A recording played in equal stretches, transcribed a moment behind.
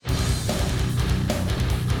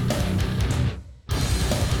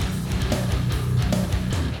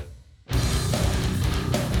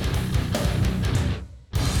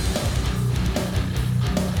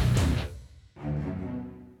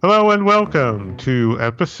and welcome to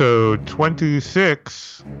episode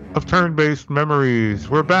 26 of Turn-Based Memories.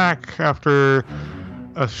 We're back after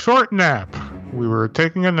a short nap. We were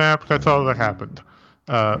taking a nap, that's all that happened.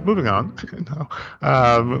 Moving on.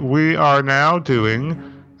 We are now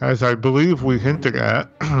doing, as I believe we hinted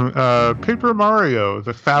at, Paper Mario,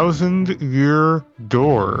 the Thousand-Year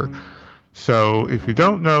Door. So, if you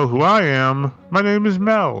don't know who I am, my name is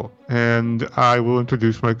Mel, and I will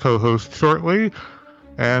introduce my co-host shortly.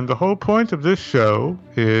 And the whole point of this show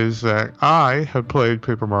is that I have played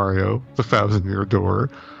Paper Mario, the Thousand-Year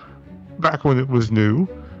Door, back when it was new,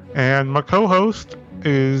 and my co-host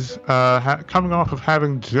is coming off of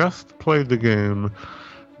having just played the game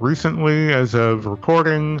recently as of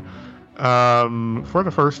recording for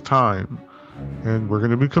the first time. And we're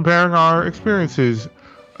going to be comparing our experiences.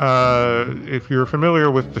 If you're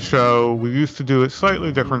familiar with the show, we used to do it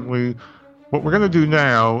slightly differently. What we're going to do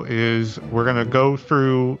now is we're going to go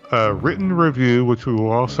through a written review, which we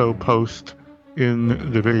will also post in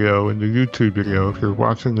the video, in the YouTube video. If you're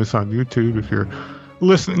watching this on YouTube, if you're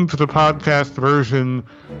listening to the podcast version,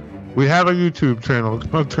 we have a YouTube channel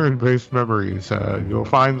called Turn-Based Memories. You'll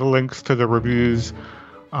find the links to the reviews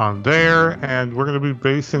on there, and we're going to be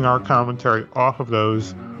basing our commentary off of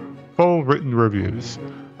those full written reviews,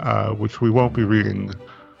 which we won't be reading.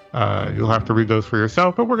 You'll have to read those for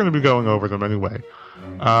yourself, but we're going to be going over them anyway.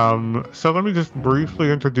 So let me just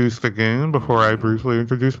briefly introduce the game before I briefly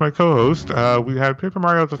introduce my co-host. We had Paper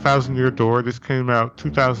Mario the Thousand-Year Door. This came out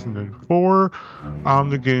 2004 on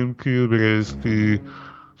the GameCube. It is the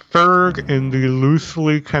third in the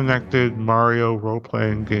loosely connected Mario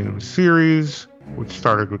role-playing game series, which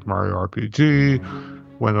started with Mario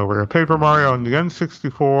RPG, went over to Paper Mario on the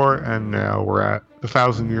N64, and now we're at the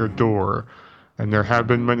Thousand-Year Door. And there have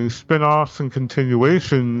been many spin-offs and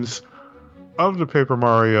continuations of the Paper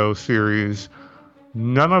Mario series.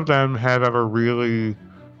 None of them have ever really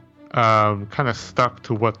kind of stuck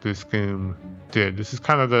to what this game did. This is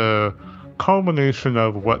kind of the culmination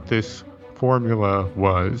of what this formula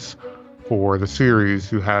was for the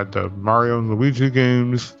series. You had the Mario and Luigi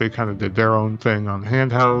games. They kind of did their own thing on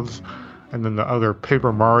handhelds. And then the other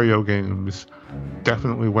Paper Mario games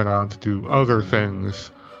definitely went on to do other things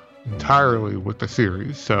entirely with the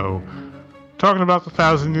series. So, talking about the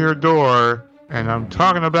Thousand-Year Door, and I'm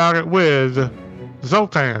talking about it with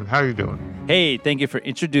Zoltan. How you doing? Hey, thank you for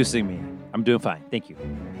introducing me. I'm doing fine. Thank you.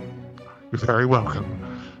 You're very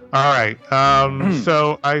welcome. All right.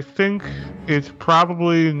 So I think it's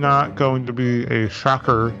probably not going to be a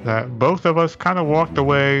shocker that both of us kind of walked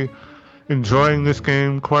away enjoying this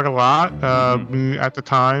game quite a lot. Me at the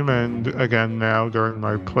time, and again now during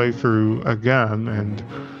my playthrough again, and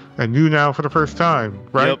you now for the first time,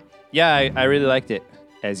 right? Yep. Yeah, I really liked it,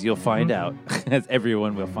 as you'll find out, as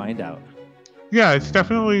everyone will find out. Yeah, it's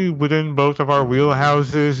definitely within both of our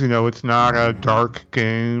wheelhouses. You know, it's not a dark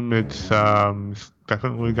game. It's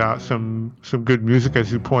definitely got some good music,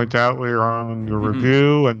 as you point out later on in your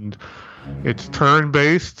review, and it's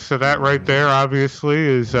turn-based, so that right there obviously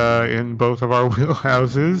is in both of our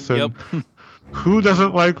wheelhouses. And yep. Who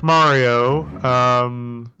doesn't like Mario?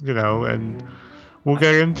 You know, and we'll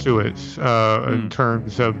get into it in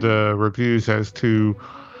terms of the reviews as to,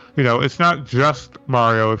 you know, it's not just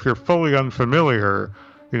Mario. If you're fully unfamiliar,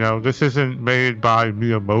 you know, this isn't made by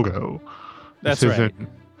Miyamoto. That's right. Isn't,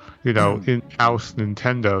 you know, in-house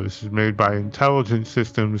Nintendo. This is made by Intelligent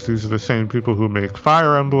Systems. These are the same people who make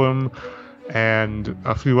Fire Emblem and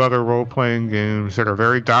a few other role-playing games that are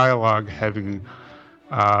very dialogue-heavy.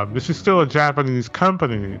 This is still a Japanese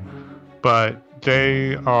company, but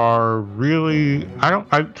they are really...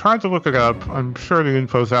 I tried to look it up. I'm sure the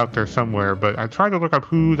info's out there somewhere, but I tried to look up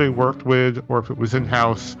who they worked with or if it was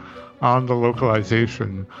in-house on the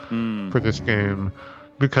localization for this game,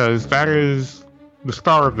 because that is the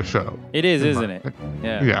star of the show. It is, isn't it?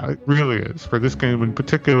 Yeah. Yeah, it really is. For this game in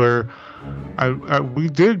particular, we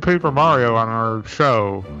did Paper Mario on our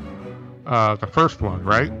show, the first one,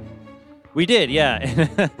 right? We did,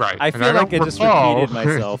 yeah. Right. I feel like I just repeated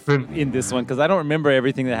myself in this one because I don't remember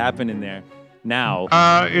everything that happened in there now.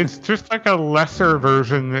 It's just like a lesser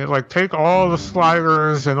version. Like, take all the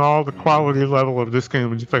sliders and all the quality level of this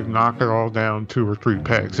game and just like knock it all down 2 or 3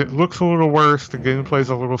 pegs. It looks a little worse. The gameplay's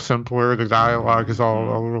a little simpler. The dialogue is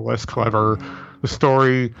all a little less clever. The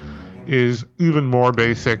story is even more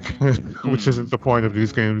basic, which isn't the point of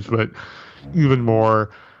these games, but even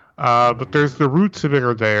more. But there's the roots of it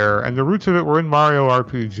are there, and the roots of it were in Mario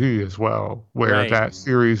RPG as well, where that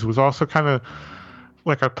series was also kind of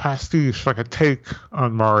like a pastiche, like a take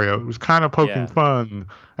on Mario. It was kind of poking fun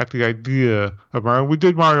at the idea of Mario. We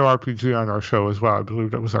did Mario RPG on our show as well. I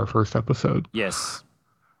believe that was our first episode. Yes.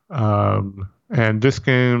 And this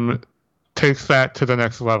game takes that to the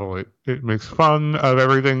next level. It makes fun of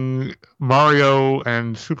everything Mario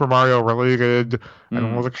and Super Mario related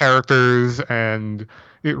and all the characters, and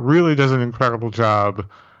it really does an incredible job.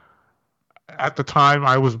 At the time,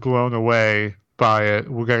 I was blown away by it.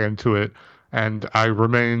 We'll get into it. And I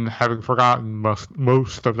remain, having forgotten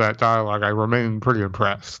most of that dialogue, I remain pretty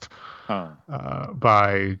impressed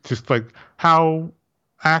by just like how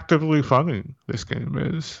actively funny this game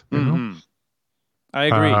is. You know? I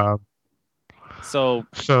agree. So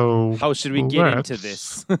how should we get into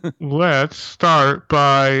this? Let's start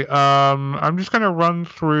by I'm just going to run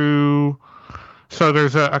through. So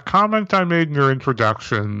there's a comment I made in your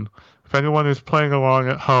introduction. If anyone is playing along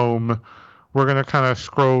at home, we're going to kind of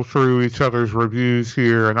scroll through each other's reviews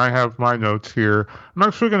here, and I have my notes here. I'm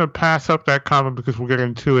actually going to pass up that comment because we'll get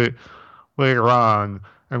into it later on,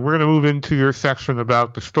 and we're going to move into your section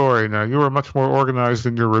about the story. Now, you were much more organized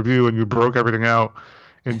in your review, and you broke everything out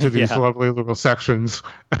into these lovely little sections.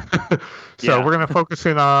 So we're going to focus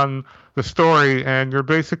in on the story, and your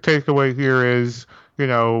basic takeaway here is,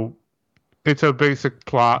 it's a basic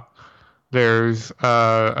plot. There's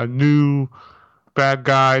a new bad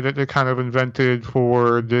guy that they kind of invented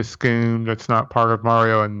for this game that's not part of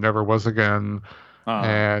Mario and never was again.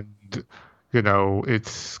 And,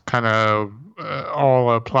 it's kind of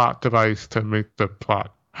all a plot device to make the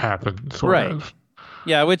plot happen, sort of.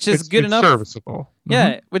 Yeah, which is good enough. Serviceable.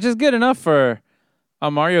 Yeah, which is good enough for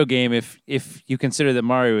a Mario game if you consider that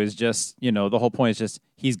Mario is just, the whole point is just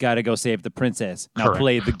he's got to go save the princess. Now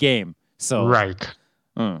play the game. So right.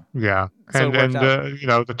 Yeah. And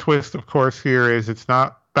the twist, of course, here is it's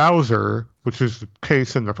not Bowser, which is the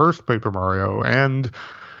case in the first Paper Mario, and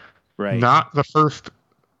not the first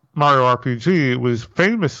Mario RPG. It was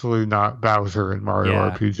famously not Bowser in Mario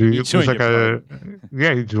RPG. It was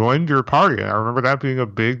like he joined your party. And I remember that being a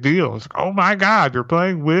big deal. It's like, oh my God, you're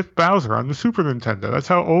playing with Bowser on the Super Nintendo. That's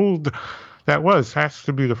how old that was. Has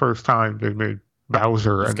to be the first time they made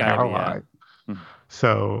Bowser an ally.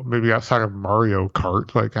 So maybe outside of Mario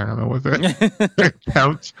Kart, like, I don't know what that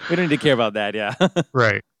counts. We don't need to care about that, yeah.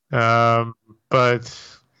 Right. But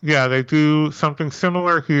yeah, they do something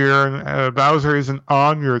similar here. And Bowser isn't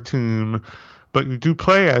on your team, but you do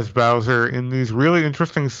play as Bowser in these really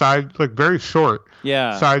interesting very short,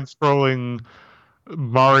 side-scrolling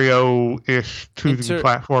Mario-ish 2D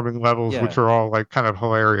platforming levels, which are all like kind of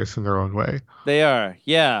hilarious in their own way. They are,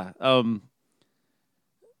 yeah.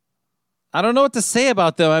 I don't know what to say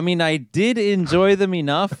about them. I mean, I did enjoy them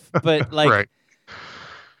enough, but like,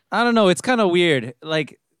 I don't know. It's kind of weird.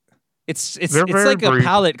 Like, it's like a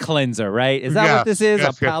palate cleanser, right? Is that what this is?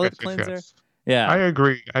 A palate cleanser? Yes. Yeah, I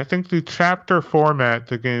agree. I think the chapter format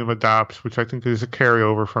the game adopts, which I think is a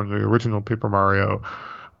carryover from the original Paper Mario,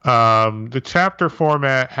 the chapter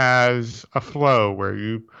format has a flow where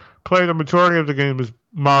you play the majority of the game as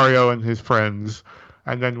Mario and his friends.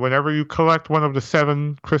 And then whenever you collect one of the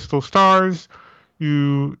 7 crystal stars,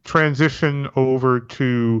 you transition over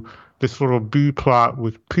to this little B plot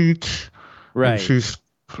with Peach. Right. And she's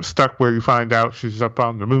stuck where you find out she's up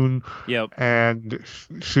on the moon. Yep. And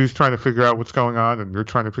she's trying to figure out what's going on, and you're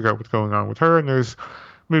trying to figure out what's going on with her. And there's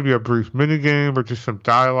maybe a brief mini game or just some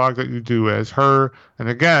dialogue that you do as her. And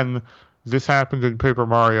again, this happened in Paper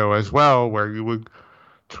Mario as well, where you would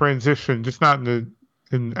transition, just not in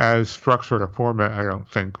as structured a format, I don't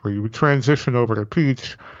think, where you would transition over to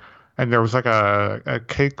Peach, and there was like a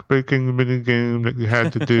cake baking mini game that you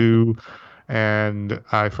had to do, and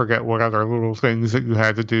I forget what other little things that you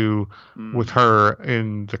had to do with her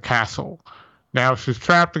in the castle. Now she's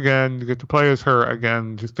trapped again. You get to play as her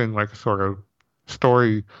again, just in like a sort of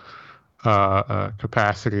story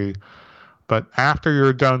capacity. But after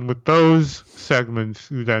you're done with those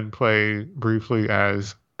segments, you then play briefly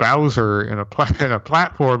as Bowser in a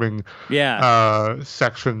platforming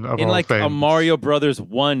section of in all like things. A Mario Brothers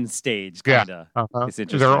 1 stage, kinda. It's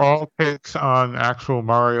interesting. They're all takes on actual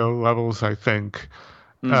Mario levels, I think,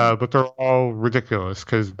 but they're all ridiculous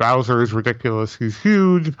because Bowser is ridiculous. He's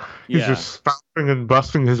huge. He's just stomping and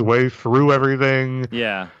busting his way through everything.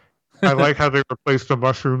 Yeah. I like how they replaced the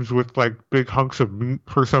mushrooms with like big hunks of meat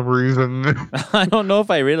for some reason. I don't know if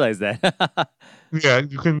I realized that. Yeah,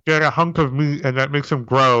 you can get a hunk of meat, and that makes him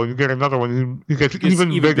grow. You get another one, he gets even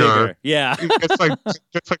bigger. Yeah, he gets like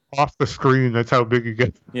off the screen. That's how big he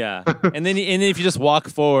gets. Yeah, and then if you just walk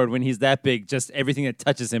forward when he's that big, just everything that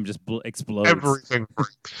touches him just explodes. Everything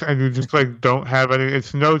breaks, and you just like don't have any.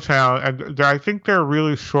 It's no challenge, and I think they're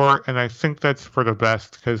really short, and I think that's for the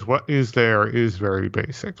best because what is there is very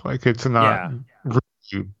basic. Like it's not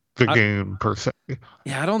really the game per se.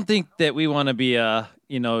 Yeah, I don't think that we want to be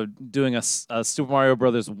doing a Super Mario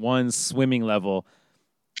Brothers 1 swimming level,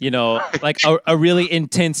 like a really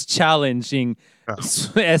intense challenging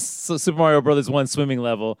Super Mario Brothers 1 swimming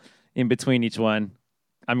level in between each one.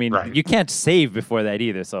 I mean, you can't save before that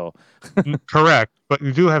either, so. Correct, but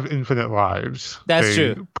you do have infinite lives. That's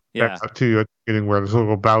true. Yeah. Up to you at the beginning where there's a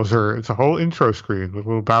little Bowser. It's a whole intro screen with a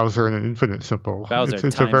little Bowser and an infinite symbol. Bowser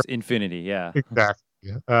times infinity, yeah. Exactly.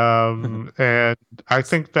 And I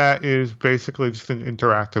think that is basically just an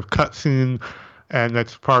interactive cutscene, and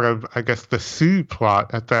that's part of, I guess, the C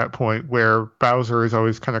plot at that point, where Bowser is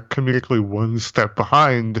always kind of comedically one step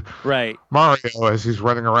behind Mario as he's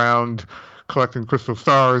running around collecting crystal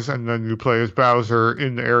stars, and then you play as Bowser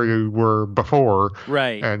in the area you were before.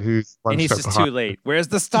 Right. And he's just behind. Too late. Where's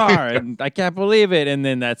the star? And I can't believe it. And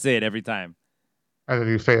then that's it every time. And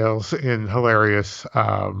then he fails in hilarious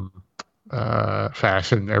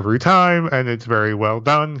fashion every time, and it's very well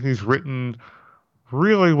done. He's written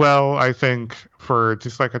really well, I think, for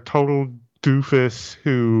just like a total doofus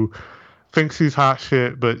who thinks he's hot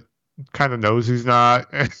shit, but kind of knows he's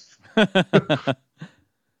not.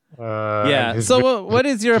 So what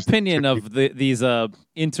is your opinion of these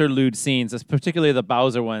interlude scenes, particularly the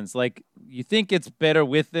Bowser ones? Like, you think it's better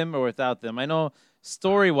with them or without them? I know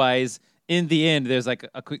story-wise, in the end, there's like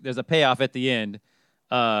there's a payoff at the end,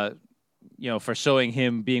 for showing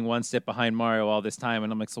him being one step behind Mario all this time.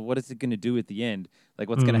 And I'm like, so what is it going to do at the end? Like,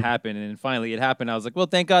 what's going to happen? And then finally it happened. I was like, well,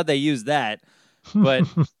 thank God they used that. But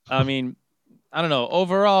I mean, I don't know.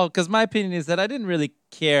 Overall, because my opinion is that I didn't really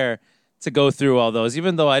care to go through all those,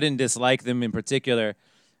 even though I didn't dislike them in particular.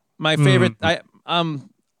 My favorite, I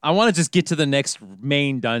want to just get to the next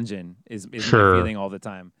main dungeon is my feeling all the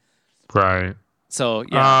time. Right. So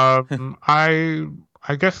yeah.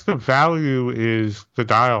 I guess the value is the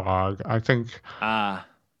dialogue. I think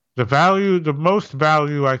the most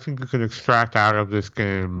value I think you can extract out of this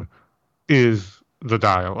game is the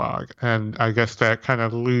dialogue. And I guess that kind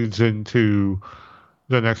of leads into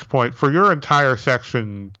the next point. For your entire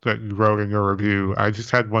section that you wrote in your review, I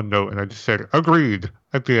just had one note and I just said agreed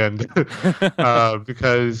at the end.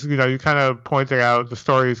 Because you kind of pointed out the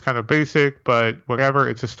story is kind of basic, but whatever,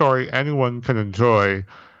 it's a story anyone can enjoy.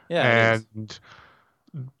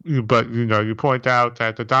 You point out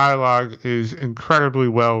that the dialogue is incredibly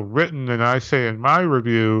well written, and I say in my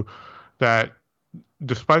review that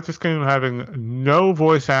despite this game having no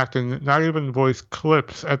voice acting, not even voice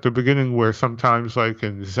clips at the beginning, where sometimes, like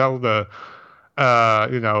in Zelda,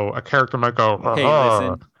 a character might go, "Hey,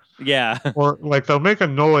 listen." Yeah. Or like they'll make a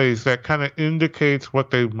noise that kind of indicates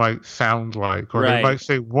what they might sound like, or they might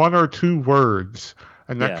say one or two words,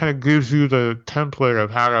 and that kind of gives you the template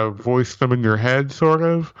of how to voice them in your head, sort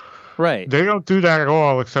of. Right. They don't do that at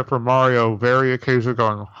all, except for Mario very occasionally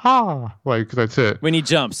going, ha, like that's it. When he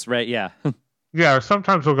jumps, right? Yeah. Yeah,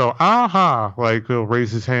 sometimes he'll go, aha, like he'll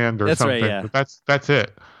raise his hand or something. Right, yeah. But that's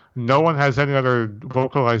it. No one has any other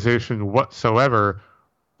vocalization whatsoever,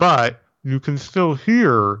 but you can still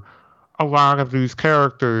hear a lot of these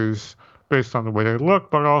characters based on the way they look,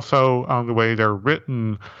 but also on the way they're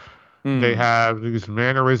written. They have these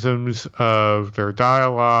mannerisms of their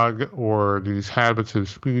dialogue or these habits of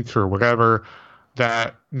speech or whatever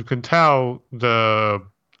that you can tell the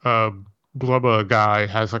Blubba guy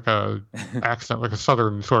has like a accent, like a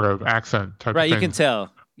southern sort of accent type of thing. Right, you can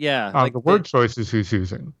tell. Yeah. Like the word choices he's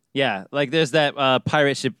using. Yeah, like there's that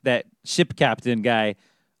pirate ship, that ship captain guy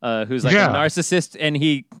who's like a narcissist, and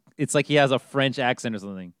it's like he has a French accent or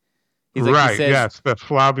something. He's like, he says, yes, the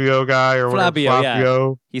Flabio guy or whatever. Flavio.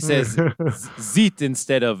 Yeah. He says zit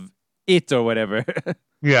instead of it or whatever.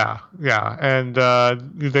 Yeah. And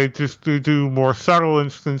they just do more subtle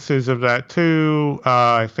instances of that too.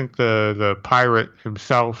 I think the pirate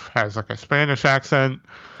himself has like a Spanish accent.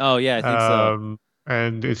 Oh, yeah, I think so.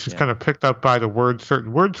 And it's just kind of picked up by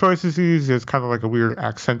certain word choices he uses. It's kind of like a weird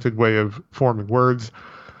accented way of forming words.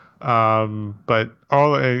 But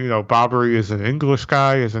Bobbery is an English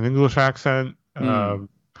guy, has an English accent.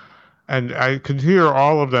 And I can hear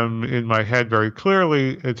all of them in my head very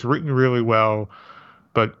clearly. It's written really well.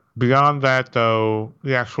 But beyond that, though,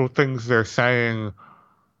 the actual things they're saying,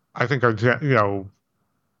 I think are,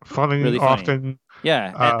 funny really often. Funny.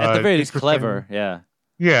 Yeah, at the very least, clever. Yeah.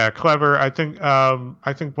 Yeah, clever. I think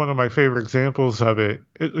one of my favorite examples of it,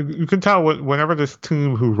 you can tell whenever this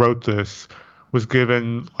team who wrote this was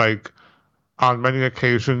given, like, on many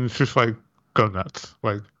occasions, just like, go nuts.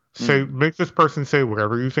 Like, make this person say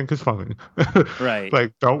whatever you think is funny. Right.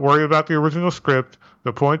 Like, don't worry about the original script.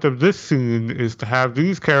 The point of this scene is to have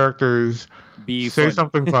these characters say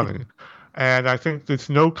something funny. And I think it's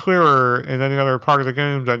no clearer in any other part of the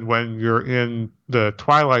game than when you're in the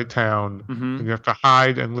Twilight Town and you have to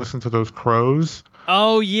hide and listen to those crows.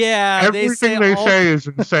 Oh yeah, everything they say is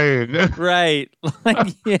insane. Right?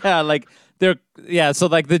 Like so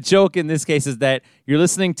like the joke in this case is that you're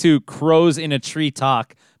listening to crows in a tree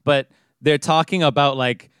talk, but they're talking about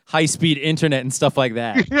like high-speed internet and stuff like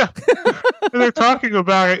that. Yeah. And they're talking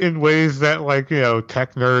about it in ways that, like, you know,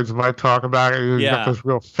 tech nerds might talk about it. You got those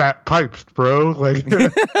real fat pipes, bro. Like,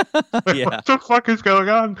 what the fuck is going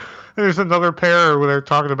on? And there's another pair where they're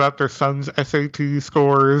talking about their son's SAT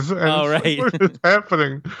scores. And right. What is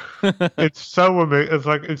happening? It's so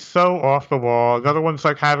amazing. It's so off the wall. Another one's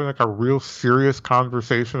like having like a real serious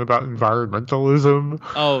conversation about environmentalism.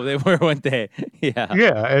 Oh, they were, weren't they? Yeah.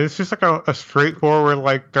 Yeah, and it's just like a straightforward,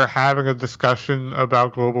 like, they're having a discussion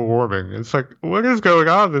about global warming. It's like, what is going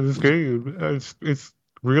on in this game? It's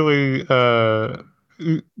really,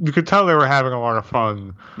 you could tell they were having a lot of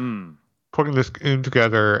fun putting this game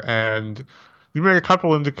together, and you made a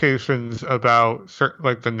couple indications about certain,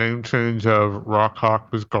 like the name change of Rockhawk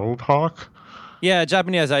was Goldhawk. Yeah,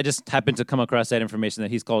 Japanese. I just happened to come across that information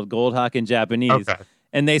that he's called Goldhawk in Japanese. Okay.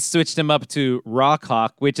 And they switched him up to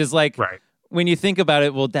Rockhawk, which is like, when you think about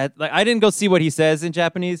it, well, that, like, I didn't go see what he says in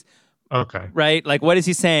Japanese. Okay. Right? Like, what is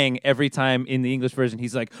he saying every time in the English version?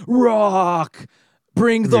 He's like, rock,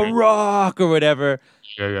 bring the rock, or whatever.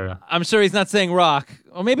 Yeah. I'm sure he's not saying rock.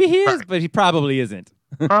 Or maybe he is, but he probably isn't.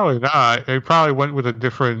 Probably not. They probably went with a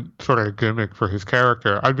different sort of gimmick for his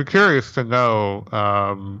character. I'd be curious to know,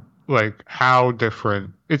 like, how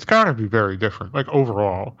different. It's got to be very different, like,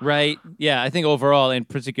 overall. Right. Yeah, I think overall, and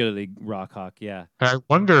particularly Rockhawk, yeah. And I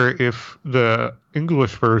wonder if the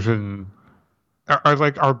English version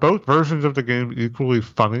are both versions of the game equally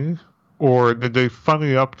funny, or did they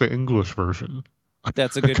funny up the English version?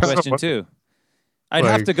 That's a good question too. I'd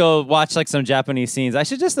have to go watch like some Japanese scenes. I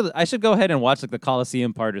should go ahead and watch like the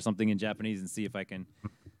Coliseum part or something in Japanese and see if I can,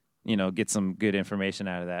 get some good information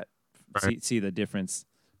out of that. Right. See the difference.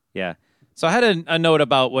 Yeah. So I had a note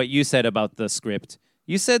about what you said about the script.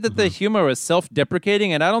 You said that the humor was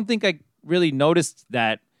self-deprecating, and I don't think I really noticed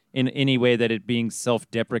that in any way that it being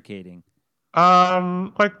self-deprecating.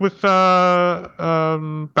 Like with Bowser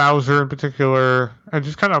in particular, and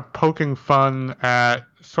just kind of poking fun at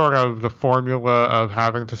sort of the formula of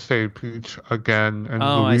having to save Peach again, and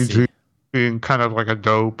Luigi being kind of like a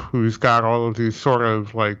dope who's got all of these sort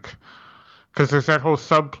of like, because there's that whole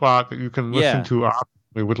subplot that you can listen to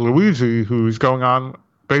optionally with Luigi, who's going on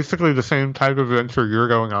basically the same type of adventure you're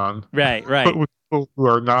going on, right, but with people who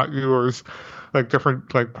are not yours, like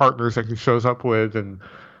different like partners that he shows up with, and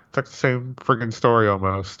it's like the same friggin' story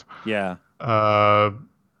almost. Yeah. But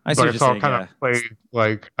it's all kind of played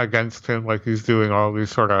like against him, like he's doing all these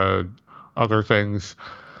sort of other things.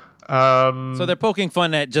 So they're poking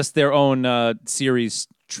fun at just their own series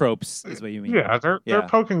tropes, is what you mean? Yeah, they're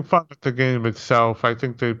poking fun at the game itself. I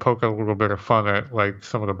think they poke a little bit of fun at like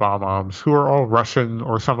some of the Bob-ombs, who are all Russian,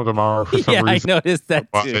 or some of them are for some reason. Yeah, I noticed that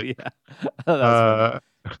too. Yeah.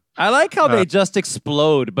 I like how they just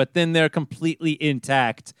explode, but then they're completely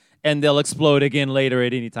intact, and they'll explode again later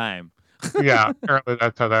at any time. Yeah, apparently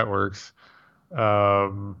that's how that works.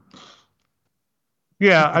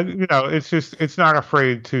 It's not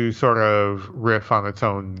afraid to sort of riff on its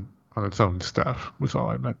own stuff. Was all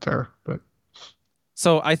I meant there. But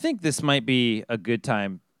so I think this might be a good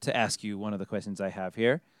time to ask you one of the questions I have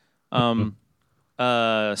here.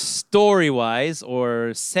 Story-wise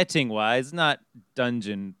or setting-wise, not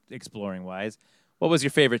dungeon exploring-wise, what was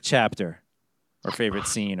your favorite chapter or favorite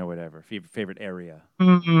scene or whatever, favorite area?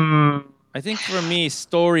 I think for me,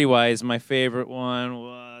 story-wise, my favorite one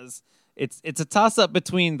was it's a toss-up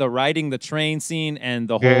between the riding the train scene and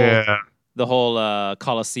the whole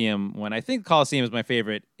Coliseum one. I think Coliseum is my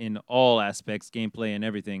favorite in all aspects, gameplay and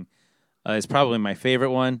everything. It's probably my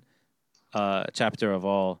favorite one, chapter of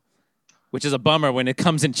all. Which is a bummer when it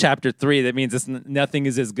comes in chapter 3. That means nothing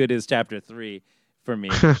is as good as chapter 3 for me.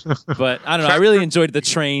 But I don't know. I really enjoyed the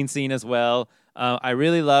train scene as well. I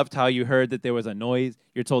really loved how you heard that there was a noise.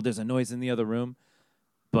 You're told there's a noise in the other room.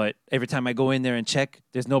 But every time I go in there and check,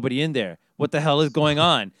 there's nobody in there. What the hell is going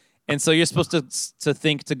on? And so you're supposed to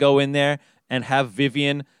think to go in there and have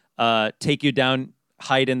Vivian take you down,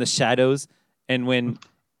 hide in the shadows. And when,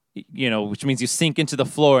 which means you sink into the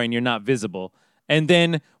floor and you're not visible. And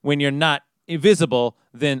then when you're not invisible,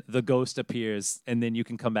 then the ghost appears, and then you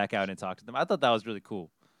can come back out and talk to them. I thought that was really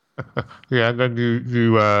cool. Yeah, and then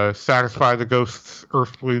you satisfy the ghost's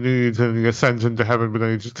earthly needs, and he ascends into heaven, but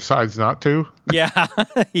then he just decides not to. Yeah,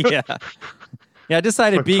 yeah. Yeah, I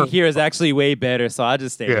decided being here is actually way better, so I'll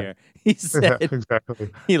just stay here. He said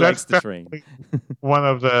exactly. He likes the train. One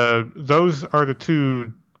of those are the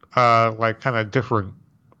two like kind of different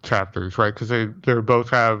chapters, right? Because they both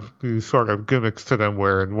have these sort of gimmicks to them.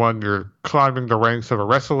 Where in one you're climbing the ranks of a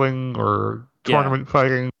wrestling or tournament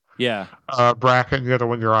fighting bracket, and the other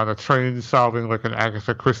one you're on a train solving like an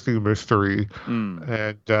Agatha Christie mystery,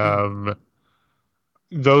 and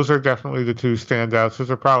those are definitely the two standouts.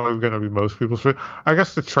 Those are probably going to be most people's. I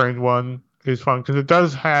guess the train one is fun because it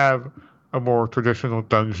does have a more traditional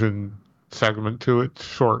dungeon segment to it. It's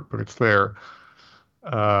short, but it's there.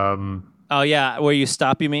 Oh yeah, where you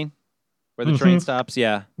stop? You mean where the train stops?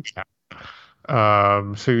 Yeah.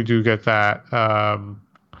 So you do get that.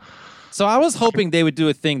 So I was hoping they would do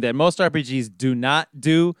a thing that most RPGs do not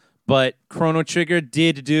do, but Chrono Trigger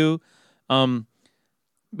did do.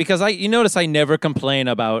 Because you notice I never complain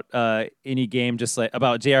about any game, just like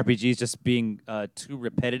about JRPGs just being too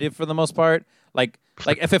repetitive for the most part. Like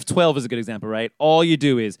FF12 is a good example, right? All you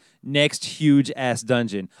do is next huge ass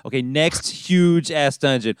dungeon. Okay, next huge ass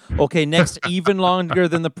dungeon. Okay, next even longer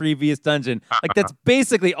than the previous dungeon. Like that's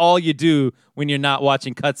basically all you do when you're not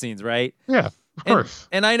watching cutscenes, right? Yeah, of course.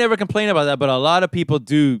 And I never complain about that, but a lot of people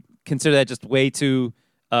do consider that just way too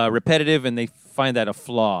repetitive, and they find that a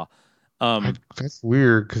flaw. That's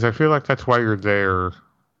weird because I feel like that's why you're there.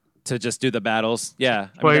 To just do the battles. Yeah.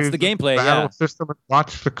 I mean, that's the gameplay. Battle system and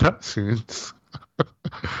watch the cutscenes.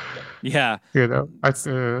 Yeah. That's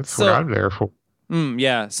what I'm there for.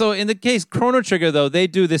 Yeah. So in the case Chrono Trigger, though, they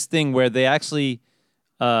do this thing where they actually,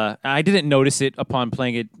 I didn't notice it upon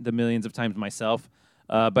playing it the millions of times myself,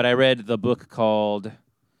 but I read the book called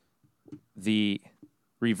The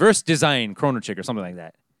Reverse Design Chrono Trigger, something like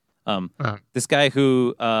that. This guy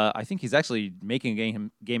who I think he's actually making a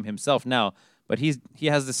game himself now, but he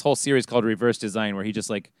has this whole series called Reverse Design where he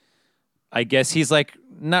just like, I guess he's like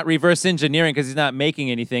not reverse engineering because he's not making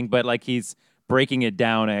anything, but like he's breaking it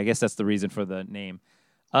down. I guess that's the reason for the name,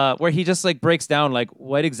 where he just like breaks down like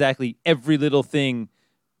what exactly every little thing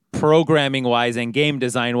programming wise and game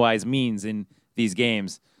design wise means in these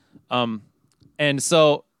games. And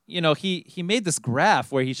so, he made this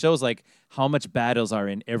graph where he shows like how much battles are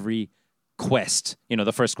in every quest.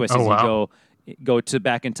 The first quest is you go to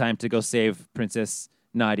back in time to go save Princess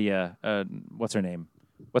Nadia. What's her name?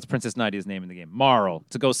 What's Princess Nadia's name in the game? Marle.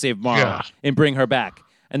 To go save Marle and bring her back.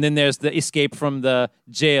 And then there's the escape from the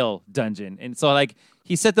jail dungeon. And so like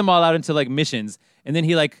he set them all out into like missions, and then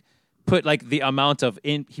he like put like the amount of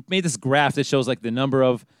he made this graph that shows like the number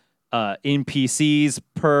of NPCs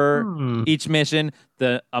per each mission,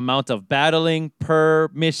 the amount of battling per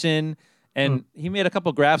mission. And he made a couple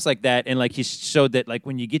graphs like that, and like he showed that like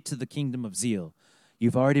when you get to the Kingdom of Zeal,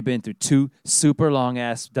 you've already been through 2 super long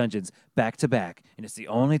ass dungeons back to back, and it's the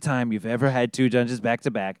only time you've ever had 2 dungeons back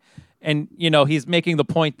to back. And he's making the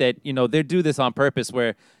point that they do this on purpose,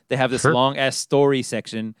 where they have this long ass story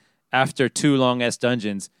section after 2 long ass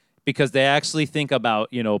dungeons, because they actually think about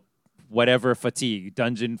whatever fatigue,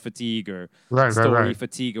 dungeon fatigue or story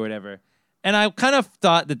fatigue or whatever. And I kind of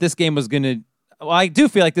thought that this game was gonna. Well, I do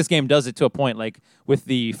feel like this game does it to a point, like with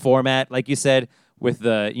the format, like you said, with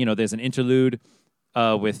the, there's an interlude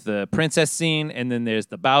with the princess scene, and then there's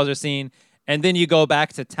the Bowser scene, and then you go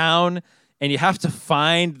back to town, and you have to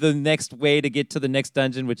find the next way to get to the next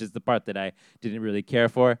dungeon, which is the part that I didn't really care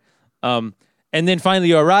for. And then finally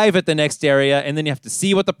you arrive at the next area, and then you have to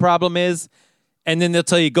see what the problem is, and then they'll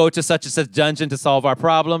tell you, go to such and such dungeon to solve our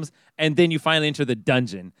problems, and then you finally enter the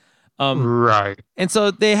dungeon. Right. And so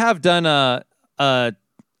they have done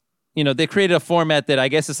they created a format that I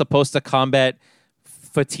guess is supposed to combat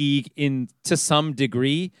fatigue to some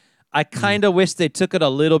degree. I kind of wish they took it a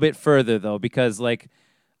little bit further though, because like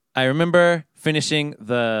I remember finishing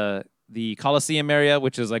the Colosseum area,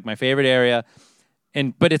 which is like my favorite area,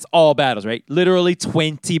 but it's all battles, right? Literally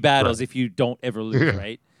 20 battles if you don't ever lose,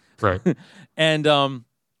 right? Right. And that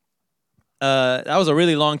was a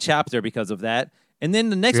really long chapter because of that. And then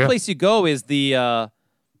the next place you go is the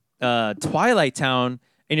Twilight Town,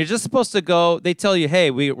 and you're just supposed to go. They tell you,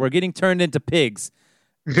 hey, we're getting turned into pigs.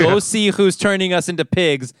 Go see who's turning us into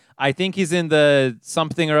pigs. I think he's in the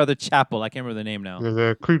something or other chapel. I can't remember the name now.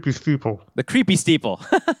 The Creepy Steeple. The Creepy Steeple.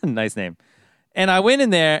 Nice name. And I went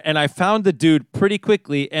in there, and I found the dude pretty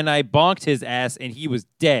quickly, and I bonked his ass, and he was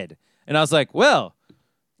dead. And I was like, well,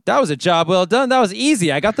 that was a job well done. That was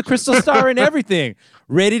easy. I got the crystal star and everything.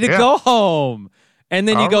 Ready to go home. And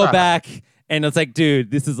then you go back, and it's like,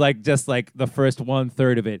 dude, this is like just like the first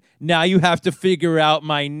 1/3 of it. Now you have to figure out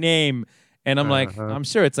my name. And I'm like, I'm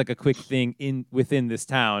sure it's like a quick thing within this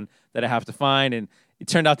town that I have to find. And it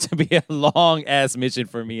turned out to be a long ass mission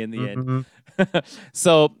for me in the end.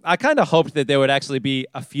 So I kind of hoped that there would actually be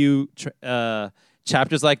a few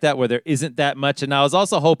chapters like that where there isn't that much. And I was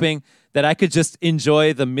also hoping that I could just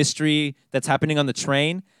enjoy the mystery that's happening on the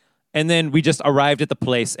train. And then we just arrived at the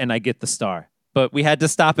place and I get the star. But we had to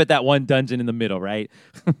stop at that one dungeon in the middle, right?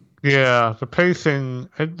 Yeah, the pacing,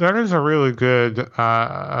 that is a really good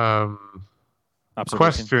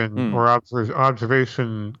question or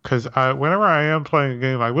observation, because whenever I am playing a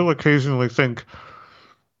game, I will occasionally think,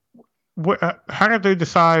 how did they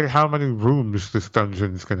decide how many rooms this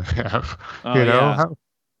dungeon is going to have? Oh, you know,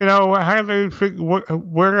 yeah. How do they figure?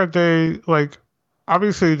 Where are they? Like,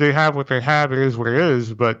 obviously they have what they have. It is what it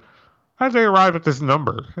is. But how did they arrive at this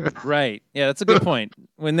number? Right. Yeah, that's a good point.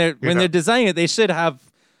 When they're designing it, they should have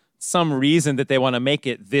some reason that they want to make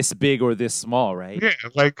it this big or this small, right? Yeah,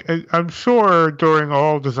 like I'm sure during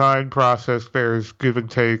all design process, there's give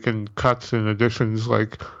and take and cuts and additions.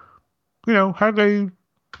 Like, how they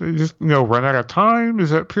just run out of time?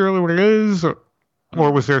 Is that purely what it is,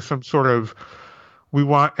 or was there some sort of, we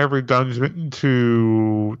want every dungeon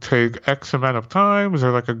to take X amount of time? Is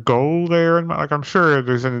there like a goal there? And like, I'm sure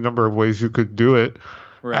there's any number of ways you could do it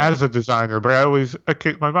as a designer, but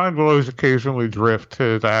my mind will always occasionally drift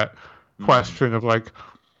to that question of like,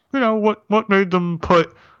 what made them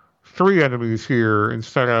put 3 enemies here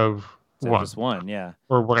instead of one? Just one, yeah,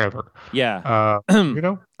 or whatever. Yeah,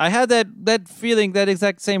 I had that feeling, that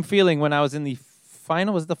exact same feeling when I was in the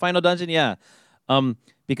final. Was it the final dungeon? Yeah.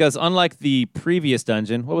 Because unlike the previous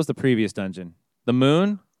dungeon, what was the previous dungeon? The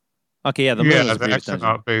moon? Okay, yeah, the moon was the previous dungeon.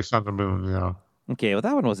 Not based on the moon, yeah. Okay, well,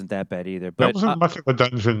 that one wasn't that bad either. But that wasn't much of a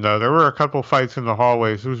dungeon, though. There were a couple fights in the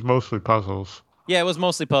hallways. It was mostly puzzles. Yeah, it was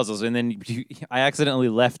mostly puzzles. And then I accidentally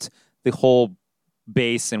left the whole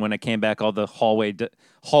base, and when I came back, all the hallway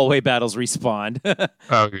battles respawned.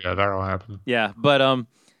 Oh, yeah, that'll happen. Yeah, but,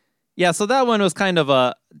 yeah, so that one was kind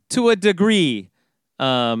of to a degree,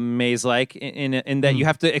 maze-like in that you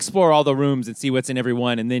have to explore all the rooms and see what's in every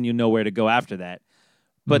one, and then you know where to go after that.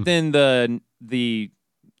 But then the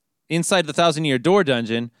inside the 1,000-Year Door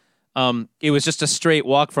dungeon, it was just a straight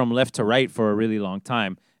walk from left to right for a really long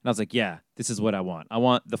time. And I was like, yeah, this is what I want. I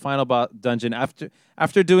want the final dungeon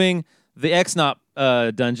after doing the X-Naut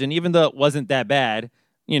dungeon, even though it wasn't that bad,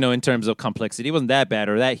 in terms of complexity. It wasn't that bad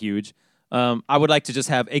or that huge. I would like to just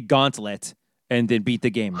have a gauntlet and then beat the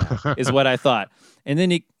game now, is what I thought. And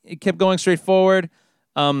then it kept going straight forward.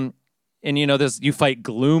 And, you fight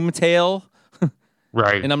Gloomtail.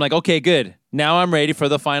 Right. And I'm like, okay, good. Now I'm ready for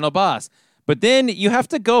the final boss. But then you have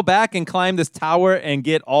to go back and climb this tower and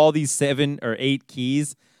get all these 7 or 8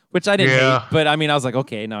 keys, which I didn't hate. But I was like,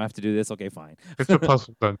 okay, now I have to do this. Okay, fine. It's a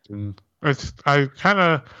puzzle dungeon. I kind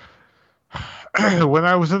of, when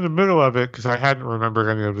I was in the middle of it, because I hadn't remembered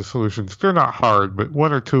any of the solutions, they're not hard, but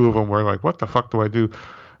 1 or 2 of them were like, what the fuck do I do?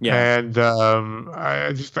 Yeah. And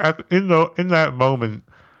I just, in that moment,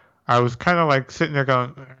 I was kind of like sitting there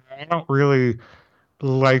going, I don't really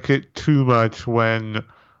like it too much when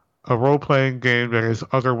a role-playing game that is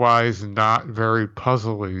otherwise not very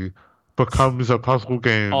puzzly becomes a puzzle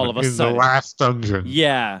game all of a sudden. The last dungeon.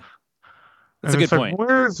 Yeah. That's a good point.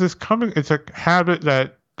 Where is this coming? It's a habit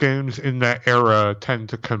that games in that era tend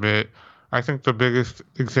to commit. I think the biggest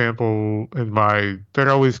example that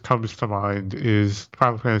always comes to mind is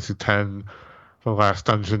Final Fantasy X, the last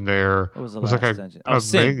dungeon there. What was the last dungeon?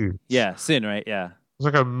 Sin. Maze. Yeah, Sin, right? Yeah. It's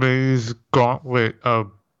like a maze gauntlet of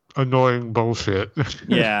annoying bullshit.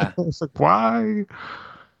 Yeah. It's like, why?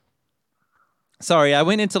 Sorry, I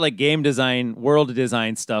went into like game design, world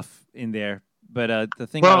design stuff in there. But the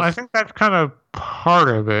thing I think that's kind of part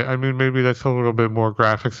of it. I mean, maybe that's a little bit more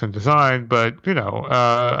graphics and design, but,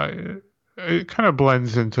 it kind of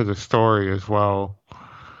blends into the story as well.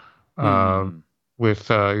 With,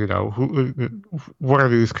 what are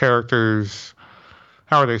these characters?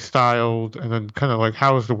 How are they styled? And then kind of like,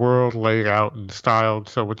 how is the world laid out and styled?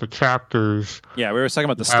 So with the chapters... Yeah, we were talking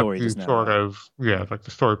about the story just now. Sort of, like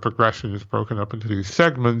the story progression is broken up into these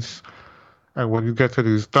segments. And when you get to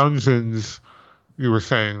these dungeons, you were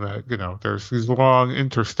saying that, there's these long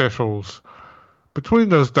interstitials between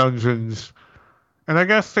those dungeons. And I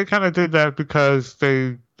guess they kind of did that because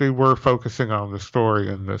they were focusing on the story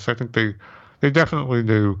in this. I think they definitely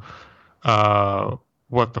knew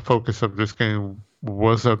what the focus of this game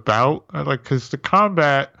was about, because the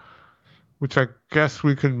combat, which I guess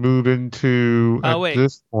we can move into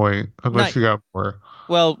this point, unless you got more.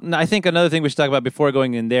 Well, I think another thing we should talk about before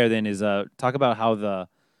going in there then is talk about how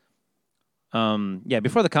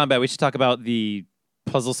before the combat, we should talk about the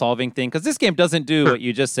puzzle solving thing, because this game doesn't do what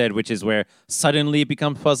you just said, which is where suddenly it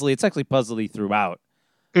becomes puzzly. It's actually puzzly throughout.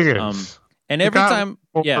 It is. And every time,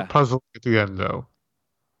 a puzzle at the end, though.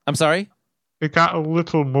 I'm sorry? it got a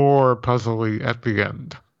little more puzzly at the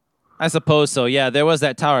end. I suppose so. Yeah, there was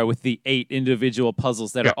that tower with the 8 individual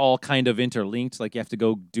puzzles that are all kind of interlinked. Like you have to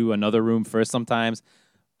go do another room first sometimes.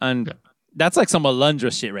 And that's like some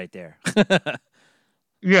Alundra shit right there.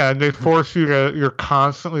 Yeah, and they force you to, you're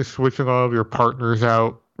constantly switching all of your partners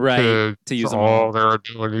out. Right. To use all their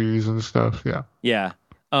abilities and stuff. Yeah. Yeah.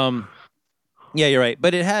 Yeah, you're right.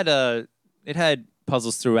 But it had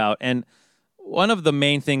puzzles throughout. And one of the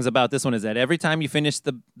main things about this one is that every time you finish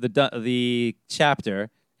the chapter,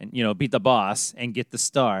 and beat the boss and get the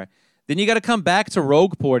star, then you got to come back to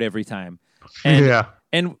Rogueport every time.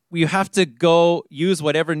 And you have to go use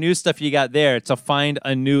whatever new stuff you got there to find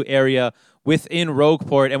a new area within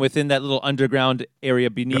Rogueport and within that little underground area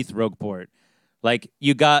beneath Rogueport. Like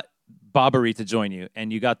you got Bobbery to join you,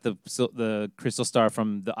 and you got the crystal star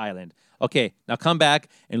from the island. Okay, now come back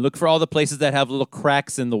and look for all the places that have little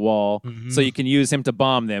cracks in the wall, so you can use him to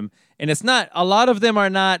bomb them. And a lot of them are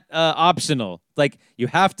not optional. Like you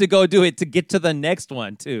have to go do it to get to the next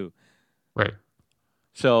one too. Right.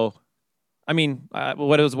 So, I mean,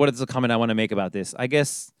 what is the comment I want to make about this? I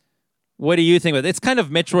guess, what do you think of it? It's kind of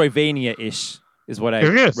Metroidvania-ish. Is what I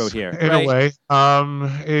wrote here. In a way.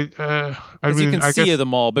 Because you can see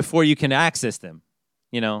them all before you can access them,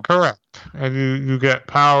 Correct. And you get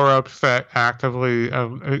power-ups that actively...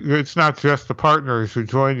 it's not just the partners who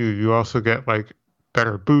join you. You also get, like,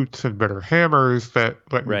 better boots and better hammers that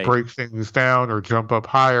let you break things down or jump up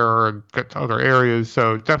higher and get to other areas.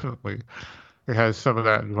 So, definitely, it has some of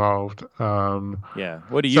that involved. Yeah.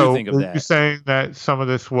 What do you think of that? You're saying that some of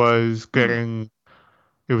this was getting...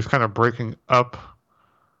 It was kind of breaking up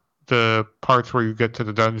the parts where you get to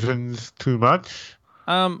the dungeons too much.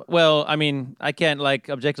 Well, I mean, I can't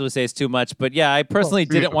objectively say it's too much, but yeah, I personally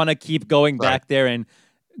didn't want to keep going back there, and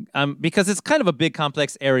because it's kind of a big,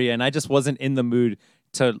 complex area, and I just wasn't in the mood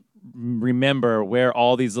to remember where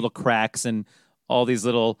all these little cracks and all these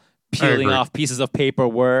little peeling off pieces of paper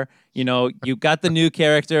were. You got the new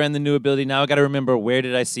character and the new ability. Now I got to remember, where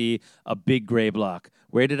did I see a big gray block?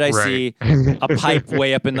 Where did I see a pipe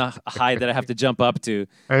way up in the high that I have to jump up to?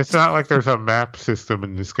 And it's not like there's a map system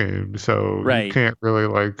in this game, so you can't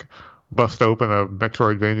really bust open a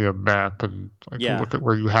Metroidvania map and look at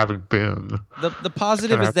where you haven't been. The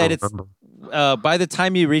positive is that it's by the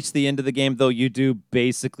time you reach the end of the game, though, you do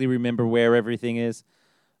basically remember where everything is.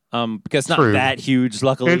 Because it's not that huge,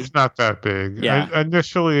 luckily. It's not that big. Yeah.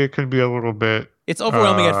 Initially, it can be a little bit... It's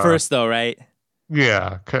overwhelming at first, though, right?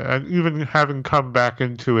 Yeah, and even having come back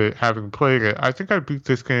into it, having played it, I think I beat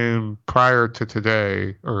this game prior to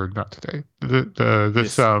today, or not today,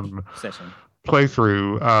 this session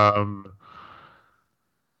playthrough.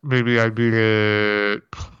 Maybe I beat it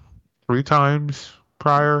 3 times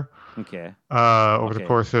prior. Okay. Over the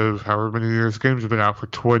course of however many years, games have been out for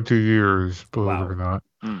 20 years, believe it or not.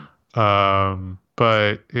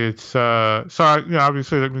 But it's so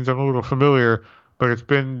obviously that means I'm a little familiar, but it's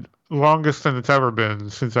been longest than it's ever been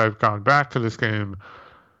since I've gone back to this game,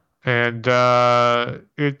 and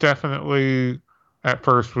it definitely at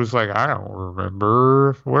first was like, I don't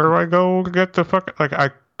remember, where do I go to get the I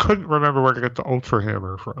couldn't remember where to get the Ultra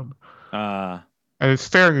Hammer from, and it's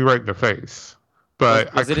staring you right in the face.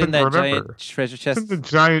 But was I couldn't remember. Giant treasure chest? It's in the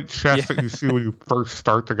giant chest that you see when you first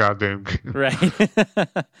start the goddamn game. Right.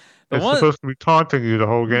 It's supposed to be taunting you the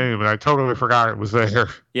whole game, and I totally forgot it was there.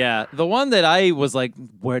 Yeah, the one that I was like,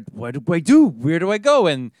 what do I do? Where do I go?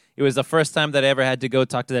 And it was the first time that I ever had to go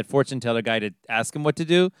talk to that fortune teller guy to ask him what to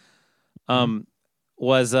do.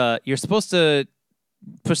 Was you're supposed to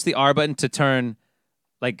push the R button to turn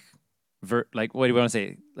what do you want to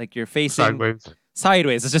say? Like you're facing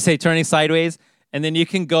sideways. Let's just say turning sideways, and then you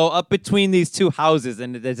can go up between these 2 houses,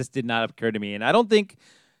 and that just did not occur to me. And I don't think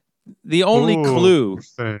the only clue.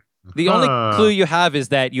 The only clue you have is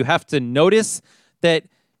that you have to notice that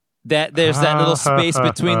there's that little space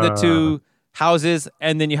between the 2 houses,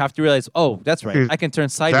 and then you have to realize, oh, that's right, I can turn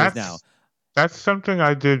sideways now. That's something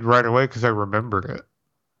I did right away because I remembered it.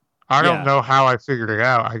 I don't know how I figured it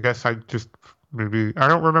out. I guess I just I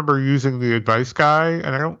don't remember using the advice guide,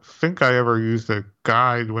 and I don't think I ever used a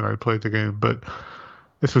guide when I played the game, but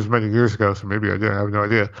this was many years ago, so maybe I did. I have no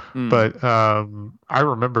idea. But I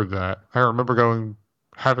remembered that. I remember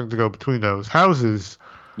having to go between those houses.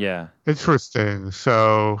 Yeah. Interesting.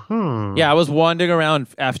 So, Yeah, I was wandering around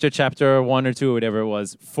after chapter 1 or 2 or whatever it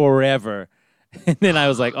was forever. And then I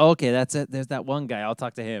was like, oh, okay, that's it. There's that one guy. I'll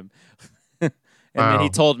talk to him. And then he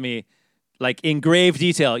told me, in grave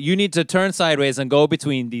detail, you need to turn sideways and go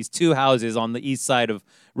between these 2 houses on the east side of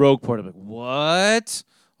Rogueport. I'm like, what?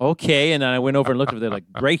 okay. And then I went over and looked over there like,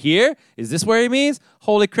 right here? Is this where he means?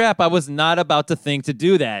 Holy crap, I was not about to think to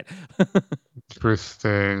do that.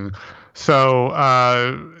 Interesting. So,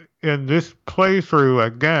 in this playthrough,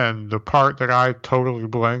 again, the part that I totally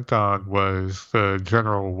blanked on was the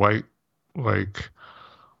General White, like,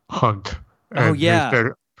 hunt. And yeah. said,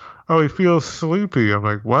 he feels sleepy. I'm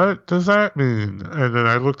like, what does that mean? And then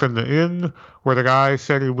I looked in the inn where the guy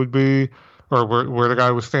said he would be, or where the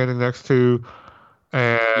guy was standing next to,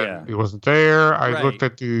 and he wasn't there. I looked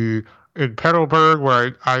at in Petalburg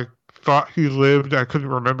where I thought he lived. I couldn't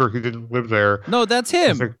remember he didn't live there. No, that's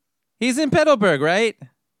him. Like, he's in Petalburg, right?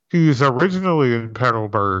 He's originally in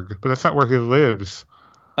Petalburg, but that's not where he lives.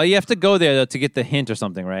 Oh, you have to go there, though, to get the hint or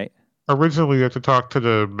something, right? Originally, you have to talk to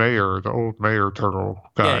the mayor, the old mayor turtle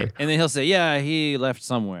guy. Yeah, and then he'll say, yeah, he left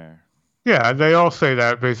somewhere. Yeah, and they all say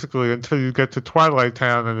that, basically, until you get to Twilight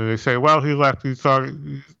Town, and then they say, well, he left, he thought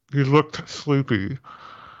he looked sleepy.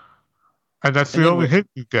 And that's the only hint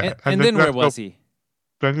you get. And then where was he?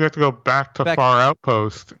 Then you have to go back to Far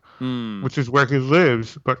Outpost, which is where he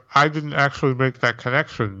lives, but I didn't actually make that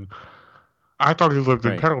connection. I thought he lived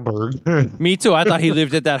in Petalburg. Me too. I thought he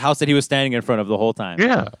lived at that house that he was standing in front of the whole time.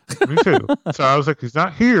 Yeah, me too. So I was like, he's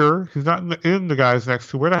not here. He's not in the inn the guy's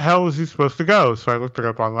next to. Where the hell is he supposed to go? So I looked it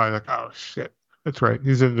up online, like, oh, shit. That's right.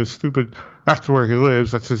 He's in this stupid... That's where he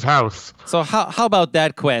lives. That's his house. So how about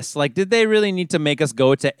that quest? Like, did they really need to make us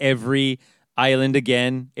go to every island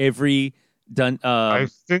again? I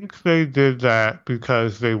think they did that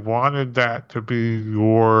because they wanted that to be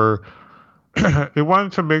your... they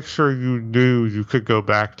wanted to make sure you knew you could go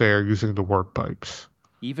back there using the warp pipes.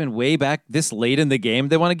 Even way back this late in the game,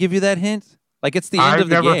 they want to give you that hint? Like, it's the end of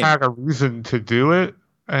the game. I never had a reason to do it,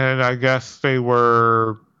 and I guess they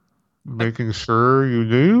were making sure you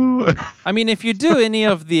knew. I mean, if you do any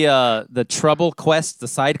of the trouble quests, the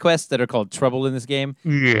side quests that are called trouble in this game,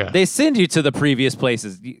 they send you to the previous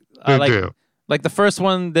places. They do. Like the first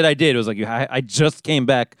one that I did was like, I just came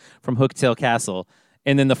back from Hooktail Castle.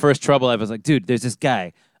 And then the first trouble, I was like, dude, there's this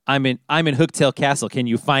guy. I'm in Hooktail Castle. Can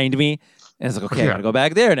you find me? And it's like, okay, I gotta go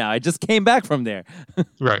back there now. I just came back from there.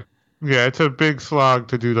 Right. Yeah, it's a big slog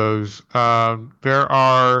to do those. There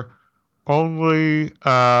are only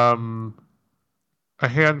a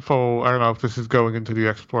handful. I don't know if this is going into the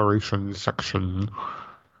exploration section,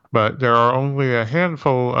 but there are only a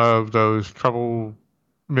handful of those trouble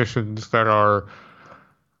missions that are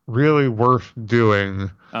really worth doing.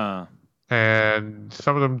 And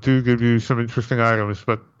some of them do give you some interesting items,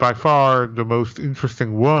 but by far the most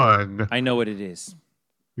interesting one... I know what it is.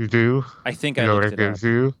 You do? I think I looked it up. Gives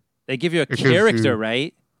you? They give you a character,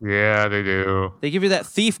 right? Yeah, they do. They give you that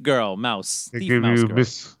thief girl, Mouse. They give you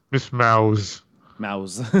Miss Mouse.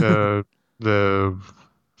 Mouse. the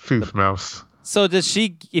thief mouse. So does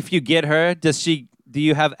she, if you get her, do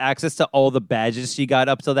you have access to all the badges she got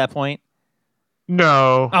up till that point?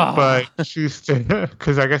 No, but she's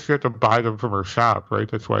because I guess you have to buy them from her shop, right?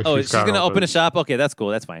 That's why. She's going to open a shop. Okay, that's cool.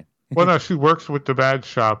 That's fine. Well, no, she works with the badge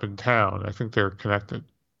shop in town. I think they're connected.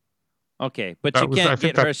 Okay, but you can't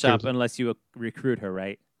get her shop unless you recruit her,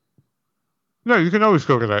 right? No, you can always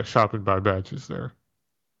go to that shop and buy badges there.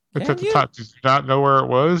 It's at the top. Did you not know where it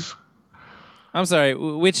was? I'm sorry.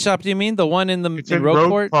 Which shop do you mean? The one in in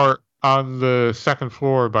Rogueport on the second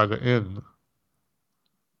floor by the inn.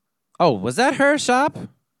 Oh, was that her shop?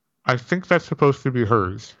 I think that's supposed to be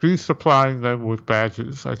hers. She's supplying them with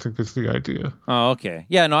badges, I think is the idea. Oh, okay.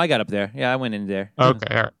 Yeah, no, I got up there. Yeah, I went in there.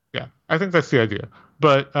 Okay, all right. Yeah, I think that's the idea.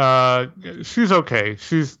 But she's okay.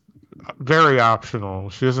 She's very optional.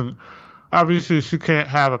 She doesn't... Obviously, she can't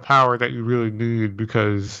have a power that you really need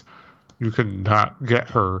because you can not get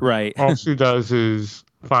her. Right. All she does is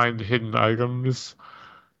find hidden items.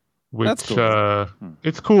 Which, that's cool.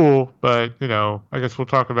 It's cool, but, I guess we'll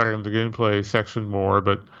talk about it in the gameplay section more,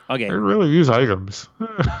 but I really use items.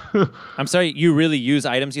 I'm sorry, you really use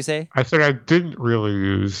items, you say? I said I didn't really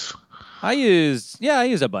use. I use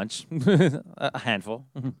a bunch. A handful.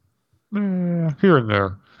 Here and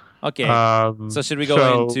there. Okay, so should we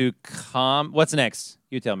go into what's next?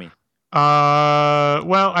 You tell me.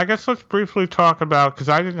 Well, I guess let's briefly talk about, because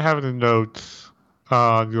I didn't have any notes,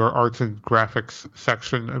 your arts and graphics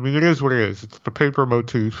section. I mean, it is what it is. It's the paper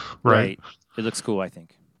motif, right? It looks cool, I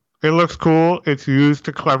think. It looks cool. It's used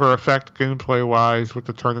to clever effect gameplay-wise with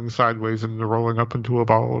the turning sideways and the rolling up into a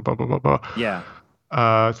ball, blah, blah, blah, blah. Yeah.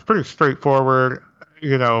 It's pretty straightforward.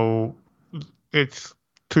 It's,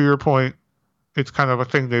 to your point, it's kind of a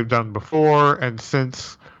thing they've done before and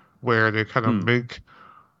since, where they kind of make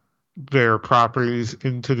their properties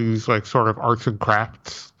into these like sort of arts and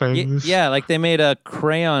crafts things. Yeah, like they made a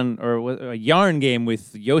crayon or a yarn game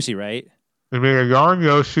with Yoshi, right? They made a Yarn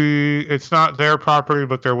Yoshi. It's not their property,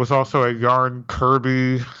 but there was also a Yarn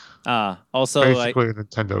Kirby. Also basically a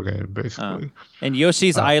Nintendo game, basically. And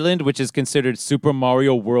Yoshi's Island, which is considered Super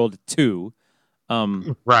Mario World 2.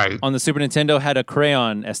 Right. On the Super Nintendo had a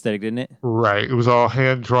crayon aesthetic, didn't it? Right. It was all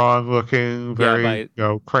hand-drawn looking, very,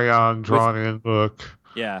 crayon drawn-in look.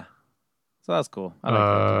 Yeah. So that's cool. I like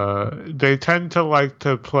that. They tend to like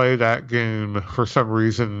to play that game for some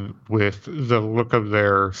reason with the look of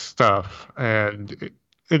their stuff. And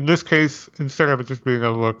in this case, instead of it just being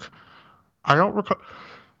a look, I don't recall.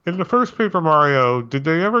 In the first Paper Mario, did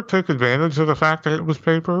they ever take advantage of the fact that it was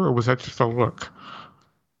paper, or was that just a look?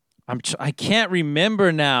 I can't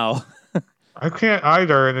remember now. I can't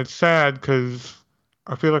either, and it's sad because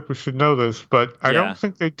I feel like we should know this, but I don't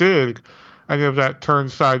think they did any of that turn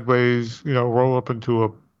sideways, roll up into a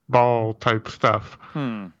ball type stuff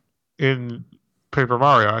in Paper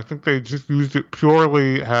Mario. I think they just used it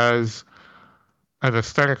purely as an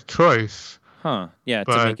aesthetic choice. To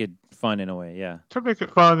make it fun in a way, to make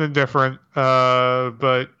it fun and different.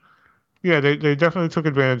 But yeah, they definitely took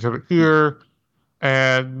advantage of it here,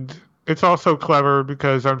 and it's also clever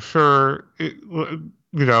because I'm sure you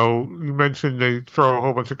mentioned they throw a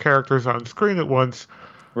whole bunch of characters on screen at once.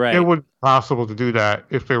 Right. It wouldn't be possible to do that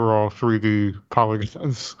if they were all 3D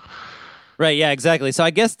polygons. Right. Yeah. Exactly. So I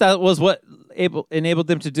guess that was what enabled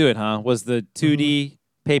them to do it, huh? Was the 2D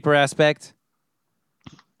paper aspect?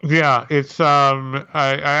 Yeah, it's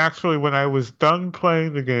I actually, when I was done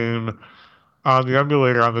playing the game on the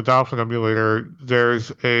emulator, on the Dolphin emulator,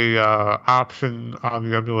 there's a option on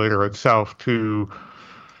the emulator itself to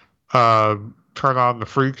turn on the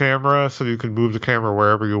free camera so you can move the camera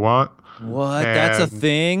wherever you want. What? That's a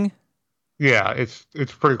thing? Yeah, it's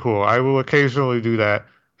pretty cool. I will occasionally do that.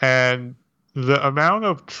 And the amount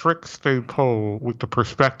of tricks they pull with the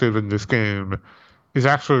perspective in this game is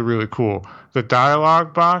actually really cool. The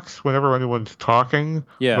dialogue box, whenever anyone's talking,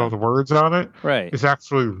 with all the words on it, is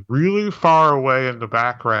actually really far away in the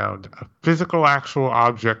background, a physical actual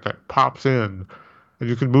object that pops in, and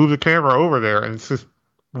you can move the camera over there, and it's this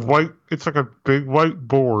white, it's like a big white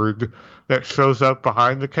board that shows up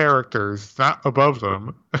behind the characters, not above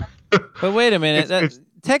them. But wait a minute, it's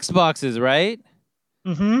text boxes, right?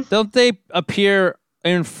 Mm-hmm. Don't they appear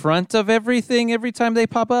in front of everything every time they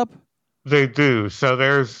pop up? They do. So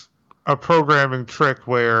there's a programming trick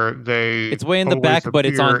where it's way in the back, but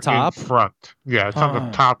it's on top. In front. Yeah, it's on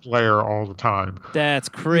the top layer all the time. That's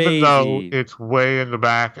crazy. Even though it's way in the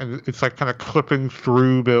back, and it's like kind of clipping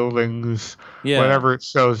through buildings whenever it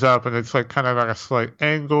shows up, and it's like kind of at a slight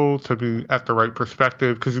angle to be at the right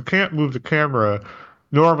perspective, because you can't move the camera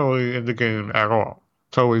normally in the game at all.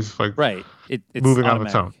 It's always like it's moving automatic. on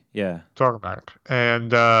its own. Yeah, it's automatic,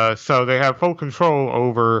 and so they have full control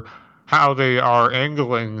over how they are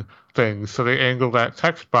angling things. So they angle that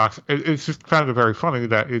text box. It's just kind of very funny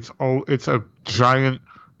that it's a giant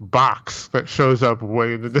box that shows up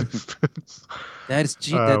way in the distance. That is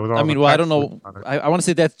genius. I don't know. I want to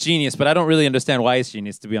say that's genius, but I don't really understand why it's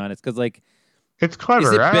genius, to be honest. Because it's clever.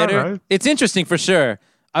 Is it better? It's interesting for sure.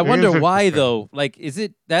 I wonder why though.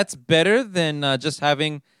 That's better than just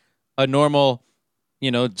having a normal,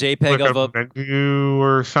 JPEG like of a menu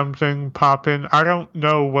or something pop in. I don't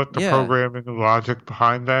know what the programming logic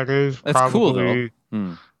behind that is. That's probably cool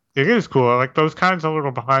though. It is cool. Like those kinds of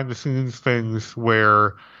little behind the scenes things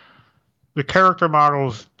where the character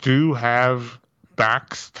models do have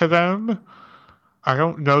backs to them. I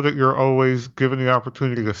don't know that you're always given the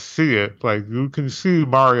opportunity to see it. Like you can see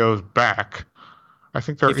Mario's back. I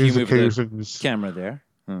think there is occasions. The camera there.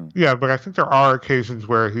 Yeah, but I think there are occasions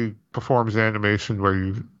where he performs animation where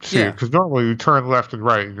you see it, because normally you turn left and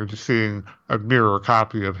right and you're just seeing a mirror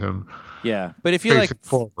copy of him. Yeah, but if you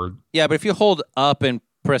forward. Yeah, but if you hold up and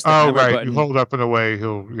press the hammer button, you hold up in a way,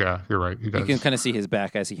 you're right. He does. You can kind of see his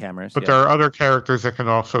back as he hammers. But there are other characters that can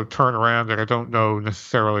also turn around that I don't know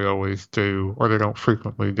necessarily always do, or they don't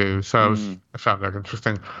frequently do. So I found that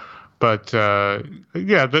interesting. But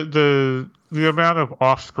the amount of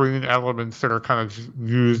off-screen elements that are kind of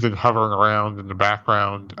used and hovering around in the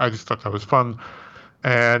background, I just thought that was fun.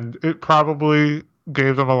 And it probably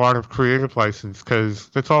gave them a lot of creative license because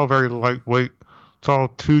it's all very lightweight. It's all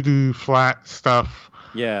 2D flat stuff.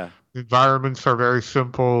 Yeah. The environments are very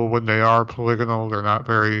simple when they are polygonal. They're not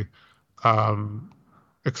very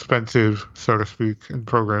expensive, so to speak, in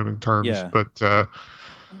programming terms. Yeah. But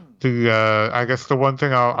I guess the one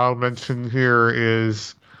thing I'll mention here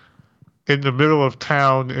is in the middle of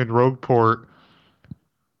town in Rogueport,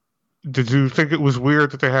 did you think it was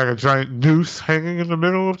weird that they had a giant noose hanging in the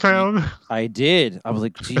middle of town? I did. I was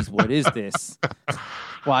like, geez, what is this?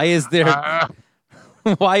 Why is there...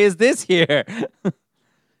 Why is this here?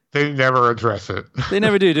 They never address it. They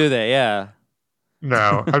never do they? Yeah.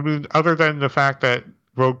 No. I mean, other than the fact that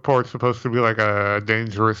Rogueport's supposed to be like a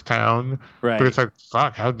dangerous town. Right. But it's like,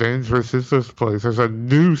 fuck, how dangerous is this place? There's a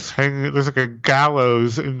noose hanging, there's like a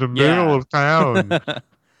gallows in the middle of town.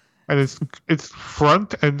 And it's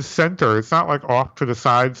front and center. It's not like off to the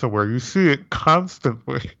side somewhere. You see it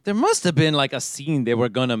constantly. There must have been like a scene they were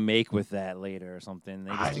gonna make with that later or something.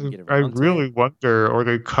 They just didn't get I really wonder, or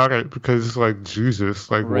they cut it because, like, Jesus,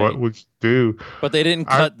 like, what would you do? But they didn't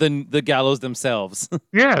cut the gallows themselves.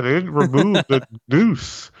 Yeah, they didn't remove the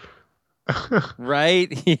noose.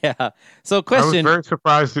 Right? Yeah. So, question. I was very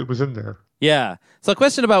surprised it was in there. Yeah. So, a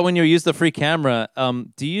question about when you use the free camera.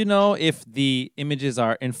 Do you know if the images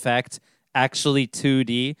are in fact actually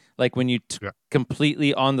 2D? Like when you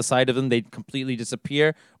completely on the side of them, they completely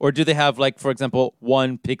disappear, or do they have, like, for example,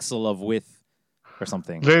 1 pixel of width or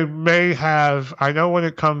something? They may have. I know when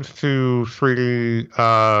it comes to 3D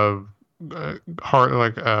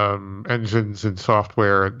engines and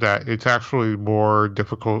software, that it's actually more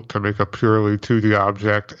difficult to make a purely 2D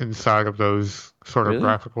object inside of those sort of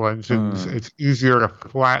graphical engines. It's easier to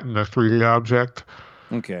flatten a 3D object,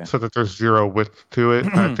 so that there's 0 width to it.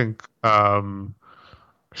 I think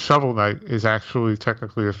Shovel Knight is actually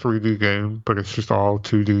technically a 3D game, but it's just all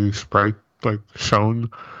 2D sprite, like, shown.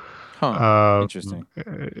 Interesting.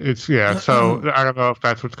 It's so I don't know if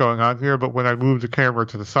that's what's going on here, but when I moved the camera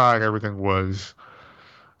to the side, everything was,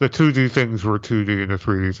 the 2D things were 2D and the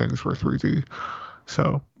 3D things were 3D.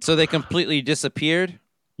 So they completely disappeared?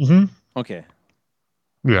 Mm-hmm. Okay.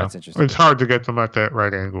 Yeah. That's interesting. It's hard to get them at that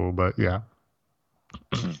right angle, but yeah.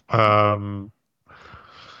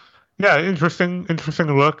 Yeah, interesting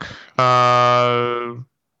look. Yeah,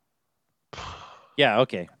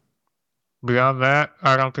 okay. Beyond that,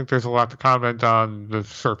 I don't think there's a lot to comment on the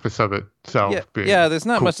surface of it itself. Yeah, there's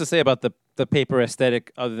not much to say about the paper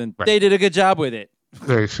aesthetic other than they did a good job with it.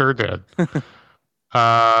 They sure did. So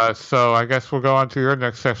I guess we'll go on to your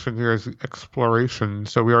next section here, is exploration.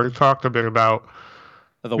 So we already talked a bit about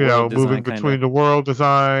moving between the world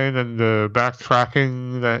design and the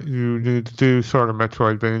backtracking that you need to do, sort of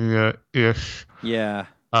Metroidvania-ish. Yeah.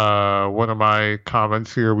 One of my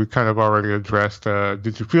comments here we kind of already addressed.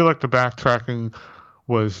 Did you feel like the backtracking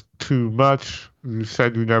was too much? You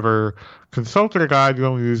said you never consulted a guide. You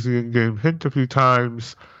only used the in-game hint a few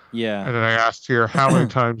times. Yeah. And then I asked here, how many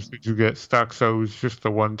times did you get stuck? So it was just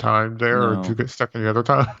the one time there, or did you get stuck any other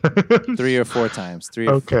time? 3 or 4 times. 3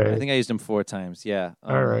 or 4. I think I used them 4 times. Yeah.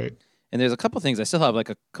 All right. And there's a couple things I still have, like,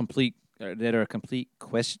 a complete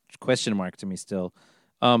question mark to me still.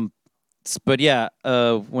 But yeah,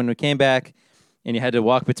 when we came back and you had to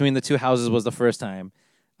walk between the 2 houses was the first time.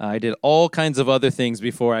 I did all kinds of other things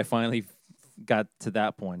before I finally got to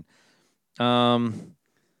that point.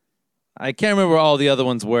 I can't remember what all the other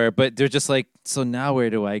ones were, but they're just like, so now where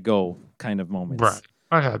do I go kind of moments. Right.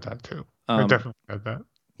 I had that too. I definitely had that.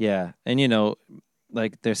 Yeah. And,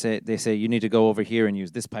 like they say you need to go over here and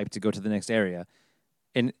use this pipe to go to the next area.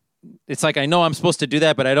 And it's like, I know I'm supposed to do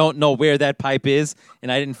that, but I don't know where that pipe is.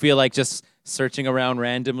 And I didn't feel like just searching around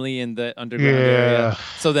randomly in the underground area.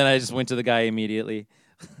 So then I just went to the guy immediately.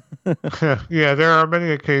 Yeah, there are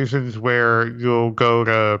many occasions where you'll go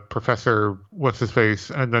to Professor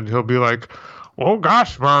What's-His-Face, and then he'll be like, oh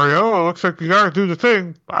gosh, Mario, it looks like you gotta do the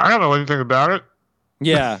thing. I don't know anything about it.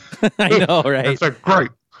 Yeah, I know, right? It's like,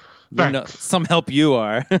 great. Some help you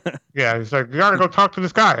are. Yeah, he's like, you gotta go talk to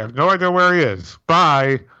this guy. I have no idea where he is.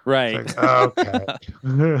 Bye. Right. Like, okay.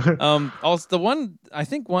 Also,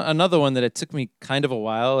 another one that it took me kind of a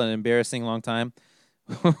while, an embarrassing long time.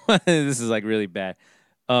 This is like really bad.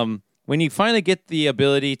 When you finally get the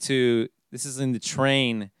ability to, this is in the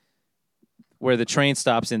train, where the train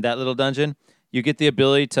stops in that little dungeon, you get the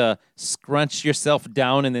ability to scrunch yourself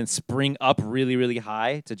down and then spring up really, really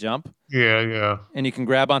high to jump. Yeah. And you can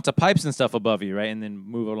grab onto pipes and stuff above you, right? And then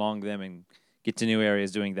move along them and get to new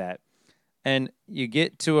areas doing that. And you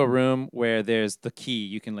get to a room where there's the key.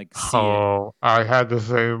 You can, like, see it. Oh, I had the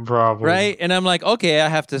same problem. Right? And I'm like, okay, I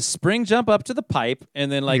have to spring jump up to the pipe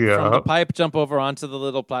and then, like, from the pipe jump over onto the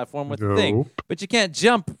little platform with the thing. But you can't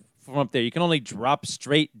jump from up there. You can only drop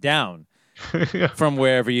straight down from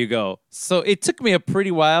wherever you go. So it took me a pretty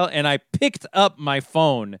while, and I picked up my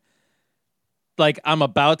phone like I'm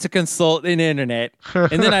about to consult the internet.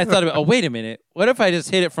 And then I thought about, oh, wait a minute. What if I just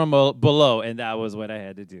hit it from below? And that was what I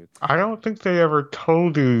had to do. I don't think they ever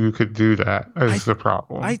told you could do that. Is the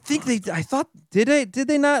problem. I think did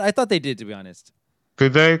they not? I thought they did, to be honest.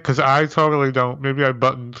 Did they? Because I totally don't. Maybe I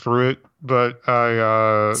buttoned through it, but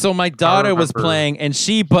I. So my daughter was playing, and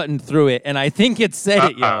she buttoned through it, and I think it said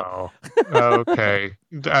it, yo. Okay.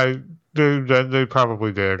 They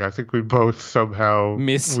probably did. I think we both somehow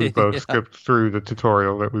skipped through the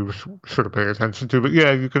tutorial that we should have paid attention to. But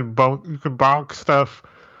yeah, you can bonk stuff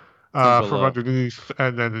from underneath,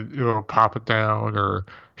 and then pop it down or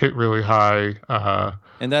hit really high.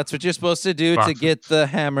 And that's what you're supposed to do to get the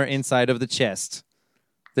hammer inside of the chest.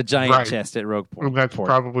 The giant chest at Rogueport. And that's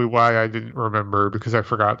probably why I didn't remember, because I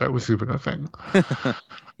forgot that was even a thing.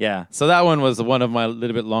 Yeah, so that one was one of my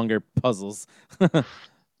little bit longer puzzles.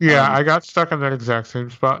 Yeah, I got stuck in that exact same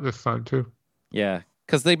spot this time too. Yeah,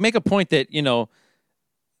 because they make a point that,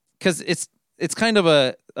 because it's kind of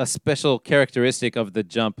a special characteristic of the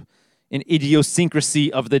jump, an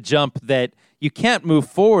idiosyncrasy of the jump, that you can't move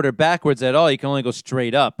forward or backwards at all. You can only go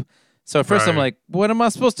straight up. So at first I'm like, what am I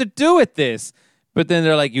supposed to do with this? But then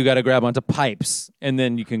they're like, you got to grab onto pipes, and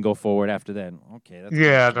then you can go forward after that. Okay.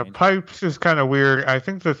 That's the pipes is kind of weird. I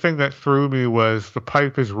think the thing that threw me was the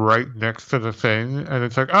pipe is right next to the thing, and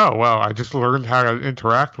it's like, oh, well, I just learned how to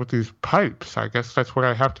interact with these pipes. I guess that's what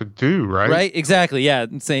I have to do, right? Right, exactly, yeah.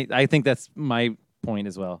 I think that's my point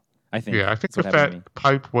as well. I think if that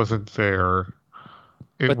pipe wasn't there,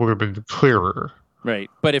 it would have been clearer. Right,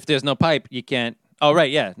 but if there's no pipe, you can't. Oh,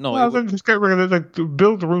 right, yeah. No. Well, then just get rid of it. Like,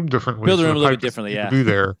 build the room differently. Build the room a little bit differently, yeah. Be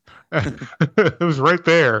there. It was right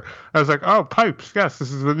there. I was like, oh, pipes. Yes,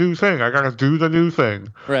 this is the new thing. I got to do the new thing.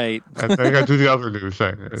 Right. And then I got to do the other new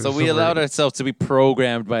thing. So we allowed ourselves to be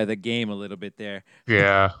programmed by the game a little bit there.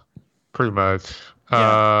 Yeah, pretty much.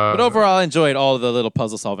 Yeah. But overall, I enjoyed all of the little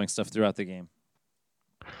puzzle-solving stuff throughout the game.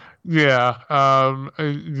 Yeah,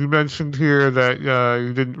 you mentioned here that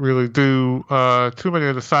you didn't really do too many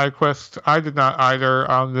of the side quests. I did not either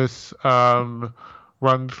on this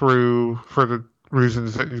run through, for the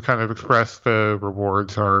reasons that you kind of expressed. The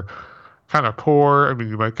rewards are kind of poor. I mean,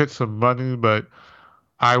 you might get some money, but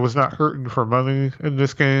I was not hurting for money in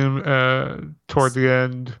this game toward the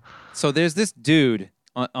end. So there's this dude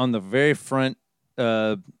on the very front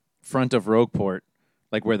of Rogueport,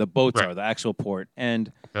 like where the boats are, the actual port,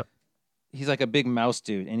 and he's like a big mouse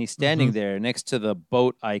dude, and he's standing there next to the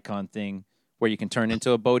boat icon thing where you can turn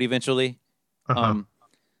into a boat eventually. And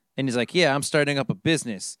he's like, yeah, I'm starting up a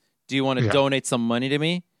business. Do you want to donate some money to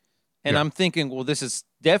me? And I'm thinking, well, this is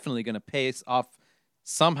definitely going to pay us off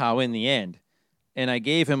somehow in the end. And I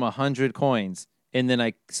gave him 100 coins, and then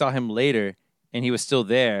I saw him later, and he was still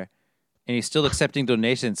there, and he's still accepting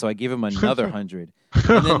donations, so I gave him another 100.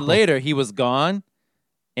 And then later, he was gone.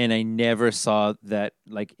 And I never saw that,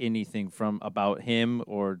 like, anything about him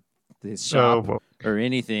or his shop or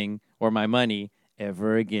anything or my money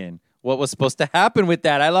ever again. What was supposed to happen with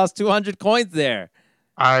that? I lost 200 coins there.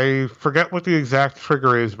 I forget what the exact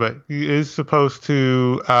trigger is, but he is supposed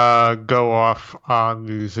to go off on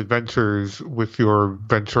these adventures with your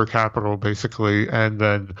venture capital, basically, and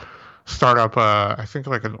then start up, I think,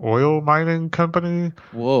 like an oil mining company.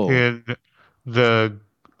 Whoa. In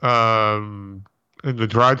the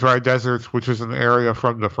dry deserts, which is an area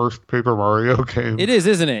from the first Paper Mario game. It is,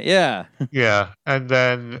 isn't it? Yeah. Yeah. And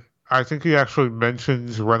then I think he actually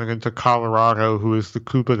mentions running into Colorado, who is the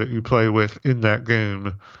Koopa that you play with in that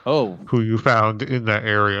game. Oh. Who you found in that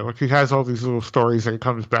area. Like, he has all these little stories that he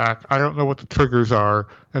comes back. I don't know what the triggers are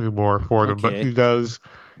anymore for them, but he does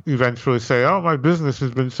eventually say, oh, my business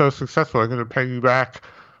has been so successful, I'm going to pay you back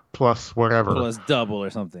plus whatever. Plus double or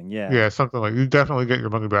something, yeah. Yeah, something like, you definitely get your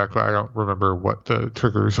money back, but I don't remember what the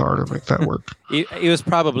triggers are to make that work. It was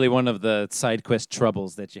probably one of the side quest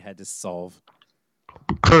troubles that you had to solve.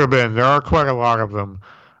 Could have been. There are quite a lot of them.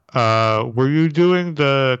 Were you doing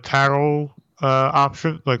the tattle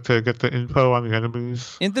option, like to get the info on the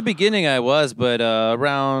enemies? In the beginning I was, but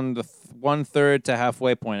around the 1/3 to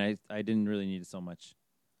halfway point, I didn't really need it so much.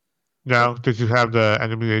 Now, did you have the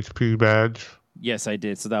enemy HP badge? Yes, I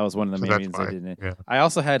did. So that was one of the main reasons I didn't. Yeah. I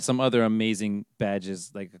also had some other amazing badges,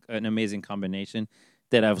 like an amazing combination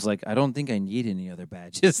that I was like, I don't think I need any other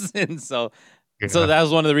badges. And so that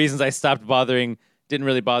was one of the reasons I stopped didn't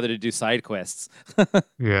really bother to do side quests.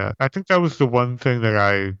 Yeah, I think that was the one thing that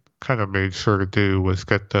I kind of made sure to do, was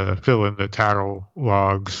fill in the tattle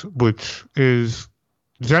logs, which is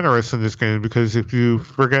generous in this game, because if you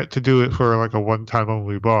forget to do it for like a one-time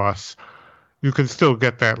only boss, you can still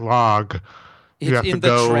get that log. It's in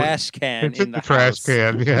the trash can. It's in the trash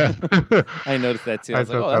can, yeah. I noticed that too. I was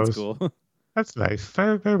like, oh, that's cool. That's nice.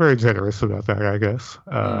 They're very generous about that, I guess.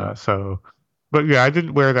 But yeah, I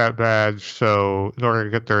didn't wear that badge, so in order to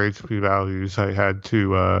get their HP values, I had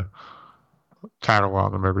to tattle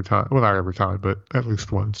on them every time. Well, not every time, but at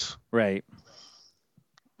least once. Right.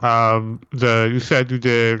 You said you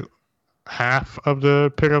did half of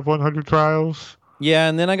the Pit of 100 Trials. Yeah,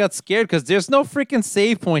 and then I got scared because there's no freaking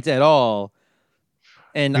save point at all,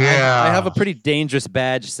 and I have a pretty dangerous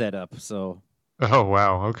badge set up. So. Oh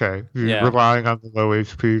wow. Okay. You're relying on the low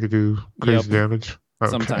HP to do crazy damage.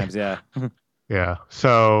 Okay. Sometimes, yeah. Yeah.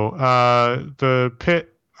 So the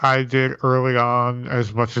pit I did early on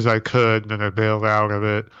as much as I could, and then I bailed out of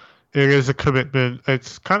it. It is a commitment.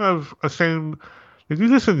 It's kind of a same. They do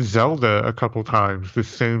this in Zelda a couple times. The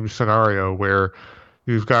same scenario where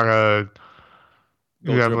you've got a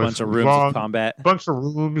bunch of rooms of combat. Bunch of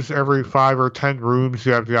rooms. Every 5 or 10 rooms,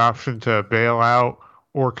 you have the option to bail out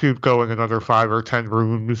or keep going another 5 or 10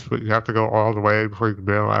 rooms, but you have to go all the way before you can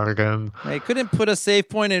bail out again. They couldn't put a save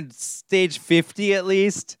point at stage 50 at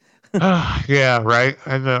least. Yeah, right.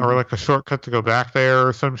 And or like a shortcut to go back there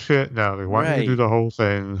or some shit. No, they want you to do the whole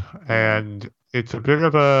thing, and it's a bit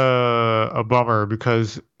of a bummer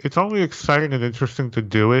because it's only exciting and interesting to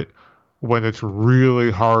do it when it's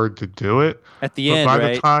really hard to do it. At the end, by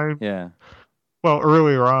the time, well,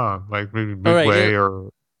 earlier on, like maybe midway or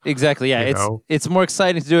exactly, yeah. It's more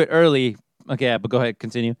exciting to do it early. Okay, yeah, but go ahead,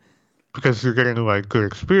 continue. Because you're getting like good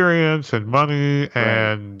experience and money,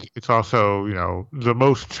 and it's also, the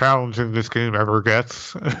most challenging this game ever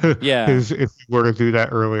gets. Is if you were to do that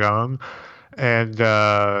early on, and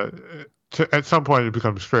at some point it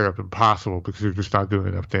becomes straight up impossible because you're just not doing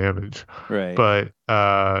enough damage. Right. But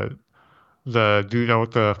do you know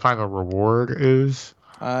what the final reward is?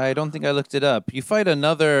 I don't think I looked it up. You fight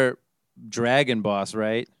another dragon boss,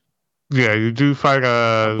 right? Yeah, you do fight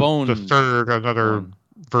another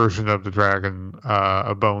version of the dragon,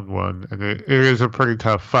 a bone one, and it is a pretty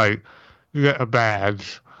tough fight. You get a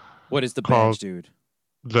badge. What is the badge, dude?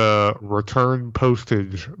 The return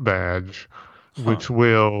postage badge, which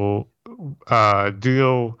will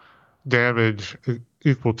deal damage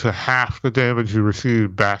equal to half the damage you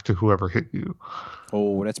received back to whoever hit you.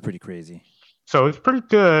 Oh, that's pretty crazy. So it's pretty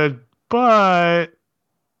good, but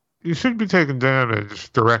you shouldn't be taking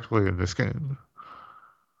damage directly in this game.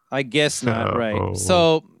 I guess not, right.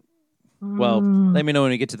 So, well, let me know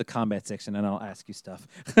when we get to the combat section and I'll ask you stuff.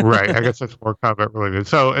 Right, I guess that's more combat related.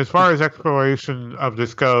 So as far as exploration of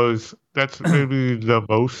this goes, that's maybe the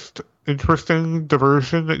most interesting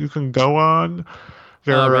diversion that you can go on.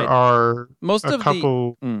 There are most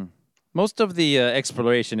of the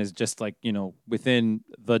exploration is just like, within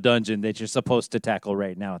the dungeon that you're supposed to tackle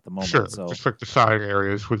right now at the moment. Sure, so. Just like the side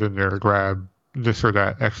areas within there to grab this or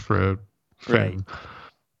that extra thing.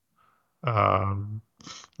 Right.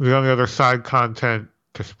 The only other side content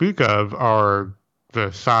to speak of are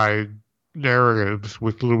the side narratives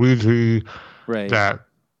with Luigi, that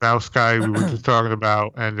mouse guy we were just talking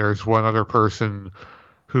about, and there's one other person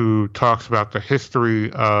who talks about the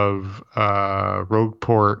history of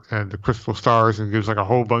Rogueport and the Crystal Stars and gives like a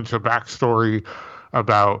whole bunch of backstory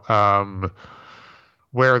about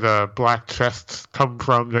where the black chests come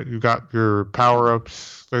from that you got your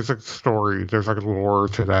power-ups. There's a story. There's like a lore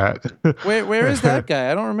to that. Where is that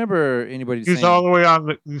guy? I don't remember anybody saying. He's all the way on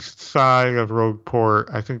the east side of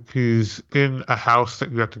Rogueport. I think he's in a house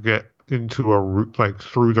that you have to get into a roof, like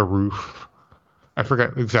through the roof. I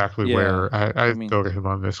forget exactly where. I go to him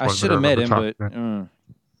on this one. I should have met him, but...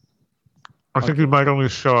 I think he might only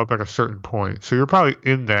show up at a certain point. So you're probably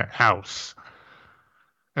in that house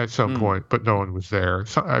at some point, but no one was there.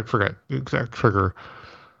 So, I forget the exact trigger.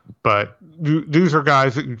 But these are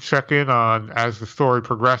guys that you check in on as the story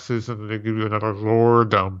progresses, and then they give you another lore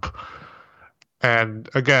dump. And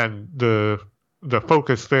again, the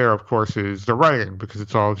focus there, of course, is the writing, because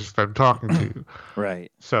it's all just them talking to you.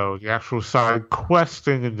 Right. So the actual side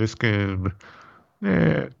questing in this game,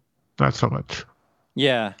 not so much.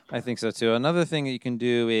 Yeah, I think so too. Another thing that you can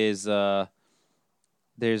do is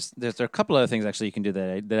there's a couple other things actually you can do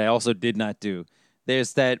that I also did not do.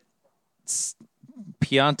 There's that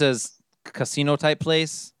Pianta's casino type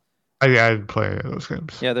place. I didn't play any of those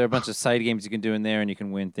games. Yeah, there are a bunch of side games you can do in there, and you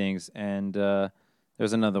can win things. And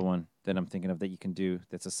there's another one that I'm thinking of that you can do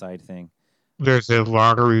that's a side thing. There's a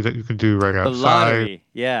lottery that you can do right outside. The lottery,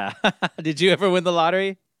 yeah. Did you ever win the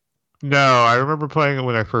lottery? No, I remember playing it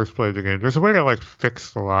when I first played the game. There's a way to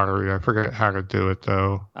fix the lottery. I forget how to do it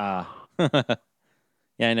though.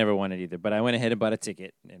 Yeah, I never won it either. But I went ahead and bought a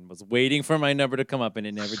ticket and was waiting for my number to come up, and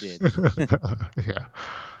it never did. Yeah.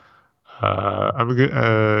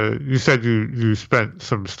 You said you spent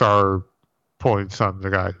some star points on the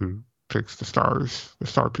guy who picks the star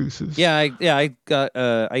pieces. Yeah, I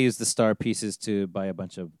used the star pieces to buy a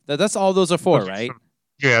bunch of. That's all those are for, right?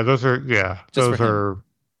 Those are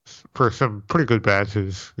for some pretty good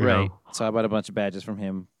badges. You know? So I bought a bunch of badges from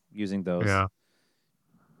him using those. Yeah.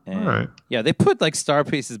 And all right. Yeah, they put like star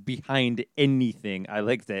pieces behind anything. I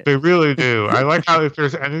like that. They really do. I like how if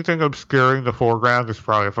there's anything obscuring the foreground, there's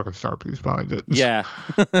probably a fucking star piece behind it. Yeah.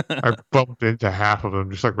 I bumped into half of them,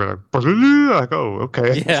 just like we're like, oh,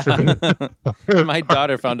 okay. Yeah. My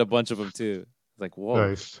daughter found a bunch of them too. Like, whoa.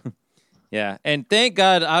 Nice. Yeah, and thank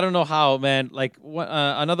God, I don't know how, man. Like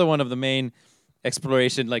another one of the main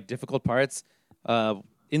exploration, like difficult parts,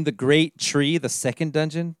 in the Great Tree, the second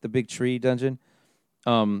dungeon, the big tree dungeon.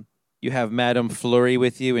 You have Madame Flurry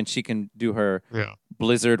with you, and she can do her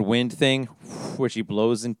blizzard wind thing, where she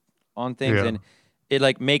blows on things, and it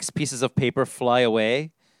like makes pieces of paper fly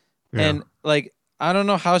away. Yeah. And like I don't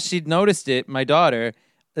know how she noticed it. My daughter,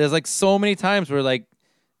 there's like so many times where like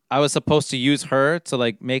I was supposed to use her to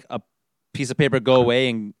like make a piece of paper go away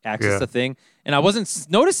and access the thing, and I wasn't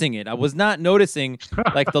noticing it. I was not noticing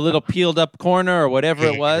like the little peeled up corner or whatever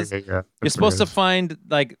it was. You're supposed to find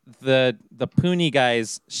like the Puni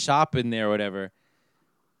guy's shop in there or whatever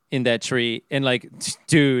in that tree, and like,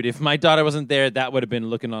 dude, if my daughter wasn't there, that would have been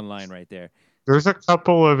looking online right there. There's a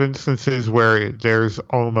couple of instances where there's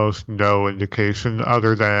almost no indication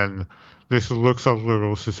other than this looks a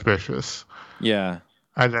little suspicious. Yeah.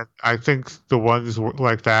 And then I think the ones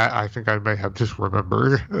like that, I think I may have just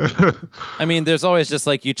remembered. I mean, there's always just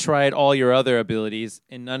like you tried all your other abilities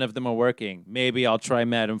and none of them are working. Maybe I'll try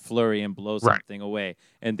Madame Flurry and blow something away.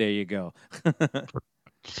 And there you go.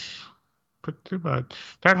 Pretty much.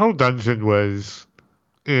 That whole dungeon was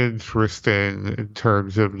interesting in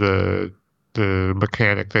terms of the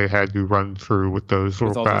mechanic they had you run through with those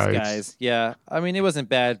little guys. Yeah. I mean, it wasn't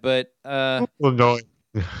bad, but... annoying.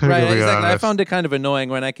 Right, exactly. Honest. I found it kind of annoying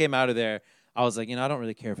when I came out of there. I was like, I don't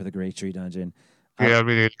really care for the Great Tree Dungeon. Yeah, I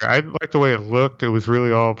mean, I didn't like the way it looked. It was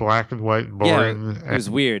really all black and white and boring. Yeah, it was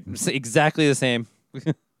weird. It's exactly the same.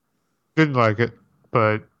 Didn't like it,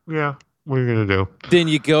 but yeah, what are you gonna do? Then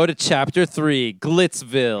you go to Chapter 3,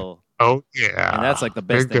 Glitzville. Oh yeah, and that's like the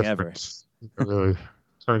best thing ever. Really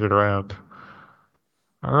turned it around.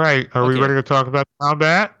 All right, are we ready to talk about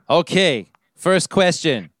combat? Okay, first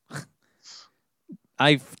question.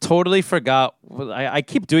 I totally forgot. I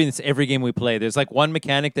keep doing this every game we play. There's like one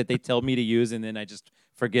mechanic that they tell me to use, and then I just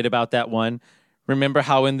forget about that one. Remember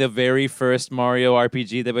how in the very first Mario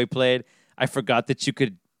RPG that we played, I forgot that you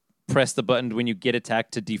could press the button when you get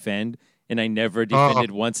attacked to defend, and I never defended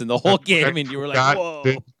once in the whole game, and you were like,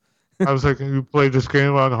 whoa. I was like, you played this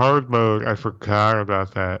game on hard mode. I forgot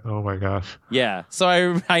about that. Oh, my gosh. Yeah,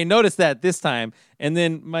 so I noticed that this time, and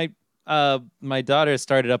then my daughter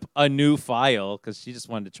started up a new file because she just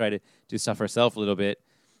wanted to try to do stuff herself a little bit,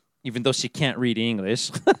 even though she can't read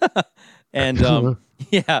English. And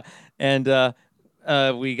we got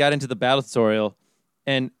into the battle tutorial,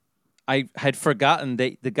 and I had forgotten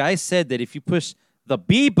that the guy said that if you push the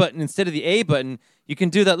B button instead of the A button, you can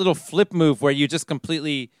do that little flip move where you just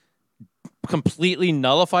completely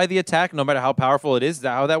nullify the attack, no matter how powerful it is. Is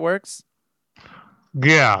that how that works?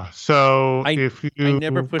 Yeah, so if you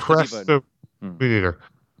never press me neither.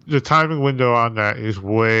 The timing window on that is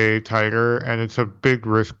way tighter, and it's a big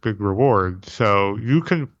risk, big reward. So you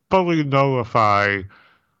can fully nullify,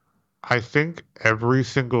 I think, every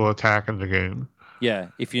single attack in the game. Yeah,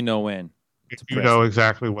 if you know when. If you know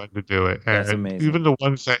exactly when to do it. And that's amazing. Even the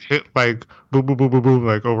ones that hit like boom, boom, boom, boom, boom,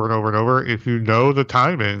 like over and over and over, if you know the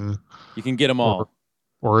timing, you can get them all.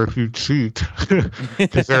 Or if you cheat,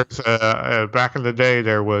 because there's back in the day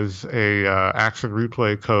there was a action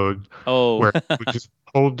replay code where you would just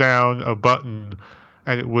hold down a button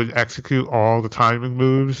and it would execute all the timing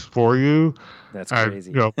moves for you. That's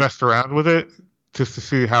crazy. Messed around with it just to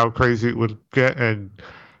see how crazy it would get, and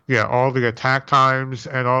all the attack times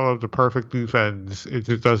and all of the perfect defense, it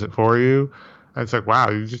just does it for you. And it's like,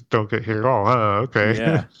 wow, you just don't get hit at all, huh? Okay.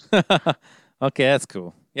 Yeah. Okay, that's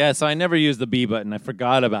cool. Yeah, so I never used the B button. I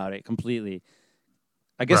forgot about it completely.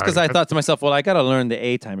 I guess because I thought to myself, well, I got to learn the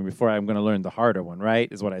A timing before I'm going to learn the harder one, right?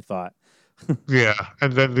 Is what I thought. Yeah,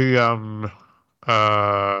 and then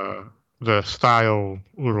the style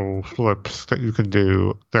little flips that you can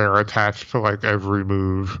do, they're attached to like every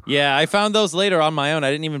move. Yeah, I found those later on my own.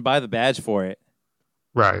 I didn't even buy the badge for it.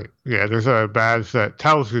 Right. Yeah, there's a badge that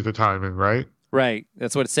tells you the timing, right? Right.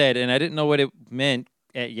 That's what it said, and I didn't know what it meant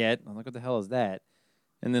yet. I'm like, what the hell is that?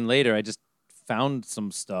 And then later, I just found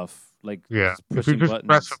some stuff like if you just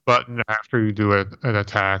press a button after you do an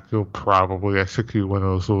attack, you'll probably execute one of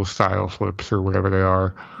those little style flips or whatever they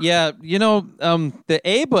are. Yeah, the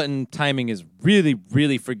A button timing is really,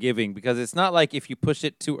 really forgiving because it's not like if you push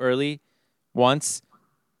it too early once,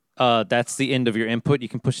 that's the end of your input. You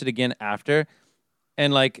can push it again after,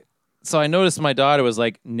 and so I noticed my daughter was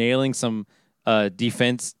like nailing some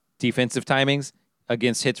defensive timings.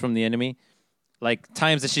 against hits from the enemy, like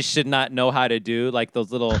times that she should not know how to do, like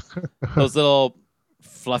those little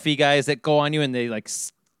fluffy guys that go on you and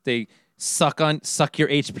they suck your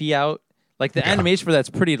HP out. Like the animation for that's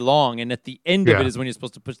pretty long, and at the end of it is when you're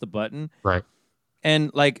supposed to push the button. Right. And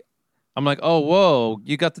like I'm like, oh whoa,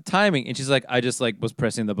 you got the timing, and she's like, I just like was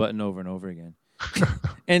pressing the button over and over again.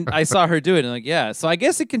 And I saw her do it, and like, yeah. So I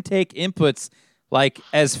guess it can take inputs like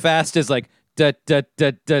as fast as like da da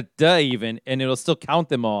da da da even, and it'll still count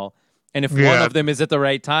them all. And if one of them is at the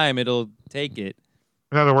right time, it'll take it.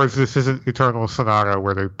 In other words, this isn't Eternal Sonata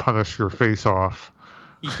where they punish your face off.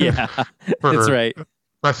 Yeah, that's right.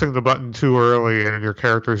 Pressing the button too early, and your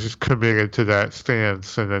character is just committed to that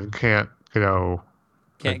stance, and then can't get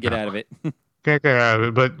out of it. Can't get out of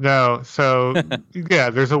it. But no, so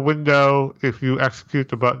there's a window. If you execute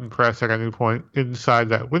the button press at any point inside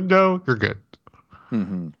that window, you're good.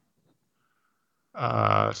 Mm-hmm.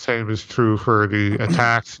 Same is true for the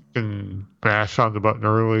attacks. You can bash on the button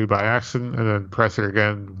early by accident and then press it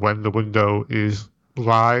again when the window is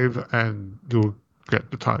live, and you'll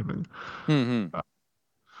get the timing. Mm-hmm.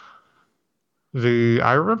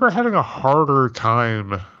 I remember having a harder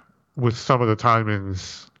time with some of the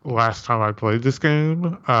timings last time I played this game.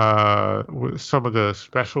 With some of the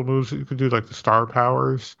special moves that you can do, like the star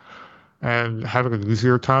powers, and having an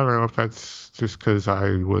easier time. I don't know if that's just because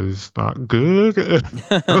I was not good.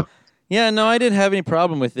 Yeah, no, I didn't have any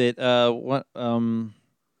problem with it.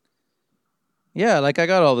 Yeah, like I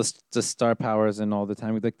got all the star powers and all the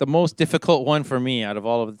time. Like the most difficult one for me out of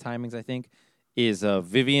all of the timings, I think, is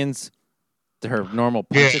Vivian's her normal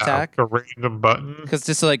punch attack. The random button. Because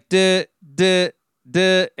just like duh, duh,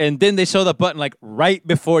 duh, and then they show the button like right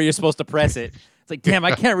before you're supposed to press it. It's like, damn,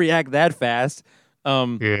 I can't react that fast.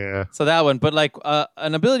 So that one, but like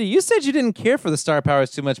an ability. You said you didn't care for the star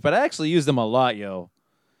powers too much, but I actually use them a lot, yo.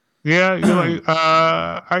 Yeah,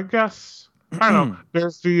 I guess I don't know.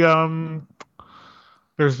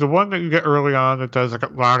 There's the one that you get early on that does like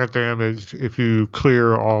a lot of damage if you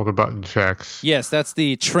clear all the button checks. Yes, that's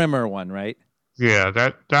the Tremor one, right? Yeah,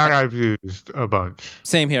 that I've used a bunch.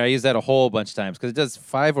 Same here. I use that a whole bunch of times because it does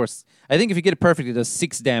 5 or I think if you get it perfect, it does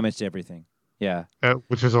 6 damage to everything. Yeah,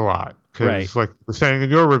 which is a lot. Right. Like you're saying in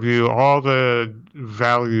your review, all the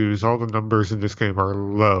values, all the numbers in this game are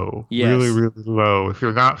low. Yes. Really, really low. If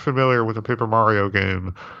you're not familiar with a Paper Mario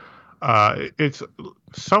game, it's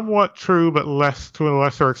somewhat true, but to a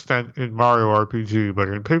lesser extent in Mario RPG. But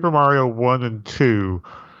in Paper Mario 1 and 2,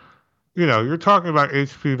 you're talking about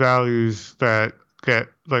HP values that get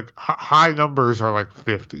like high numbers are like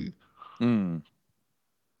 50. Mm.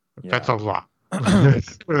 Yeah. That's a lot.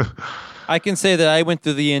 I can say that I went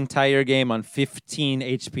through the entire game on 15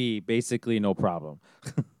 HP, basically no problem.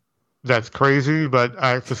 That's crazy, but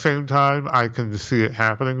at the same time, I can see it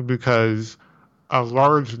happening because a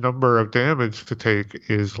large number of damage to take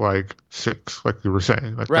is like 6, like you were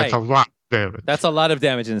saying. Like right. That's a lot of damage. That's a lot of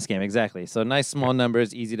damage in this game, exactly. So nice small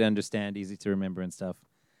numbers, easy to understand, easy to remember and stuff.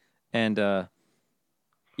 And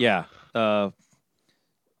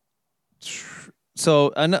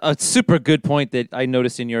so a super good point that I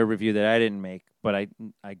noticed in your review that I didn't make, but I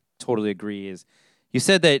totally agree, is you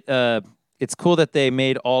said that it's cool that they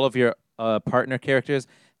made all of your partner characters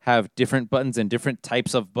have different buttons and different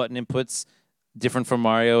types of button inputs, different from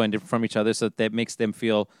Mario and different from each other, so that makes them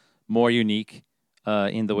feel more unique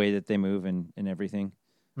in the way that they move and everything.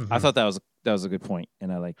 Mm-hmm. I thought that was a good point,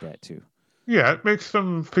 and I like that too. Yeah, it makes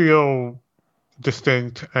them feel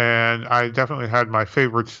distinct, and I definitely had my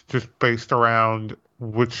favorites just based around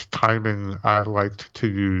which timing I liked to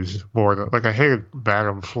use more than, like, I hated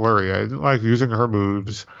Madame Flurry. I didn't like using her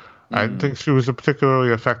moves. I didn't think she was a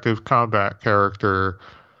particularly effective combat character,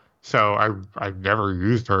 so I never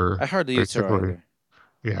used her. I hardly used her either.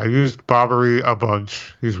 Yeah, I used Bobbery a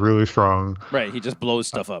bunch. He's really strong. Right, he just blows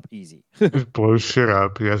stuff up easy. Just blows shit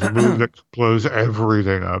up. He has a move that blows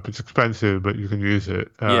everything up. It's expensive, but you can use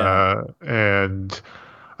it. Yeah.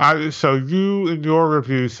 So you, in your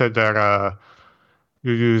review, said that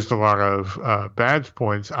you used a lot of badge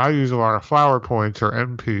points. I use a lot of flower points, or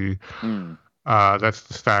MP. That's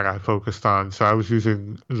the stat I focused on. So I was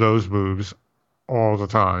using those moves all the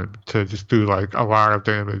time to just do like a lot of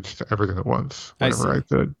damage to everything at once whenever I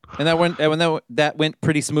could. And that went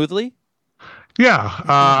pretty smoothly? Yeah.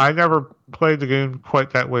 I never played the game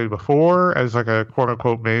quite that way before as like a quote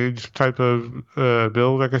unquote mage type of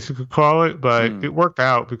build, I guess you could call it. But it worked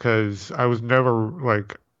out because I was never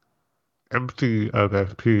like empty of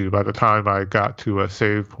FP by the time I got to a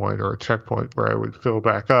save point or a checkpoint where I would fill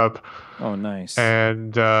back up. Oh, nice.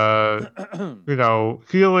 And,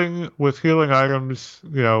 healing items,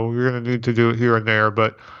 you're going to need to do it here and there.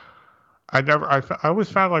 But I always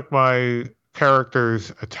found like my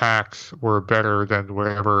character's attacks were better than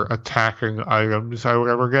whatever attacking items I would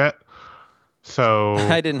ever get. So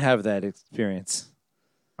I didn't have that experience.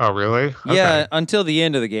 Oh, really? Yeah, okay. Until the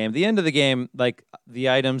end of the game. The end of the game, like the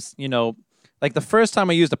items, like the first time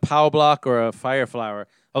I used a power block or a fire flower,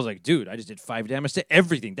 I was like, dude, I just did 5 damage to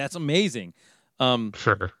everything. That's amazing.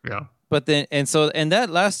 Sure, yeah. But then, and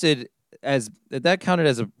that counted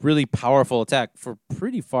as a really powerful attack for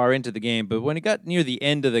pretty far into the game. But when it got near the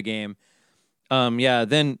end of the game,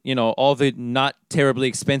 then all the not terribly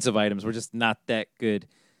expensive items were just not that good.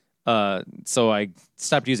 So I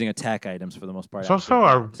stopped using attack items for the most part. It's also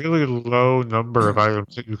a really low number of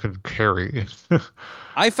items that you can carry.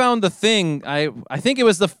 I found the thing. I think it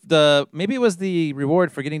was maybe it was the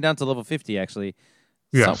reward for getting down to level 50 actually.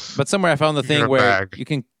 Yes. But somewhere I found the thing where you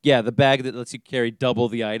can, the bag that lets you carry double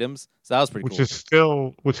the items. So that was pretty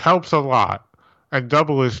cool. Which helps a lot. And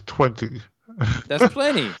double is 20. That's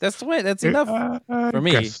plenty. That's enough for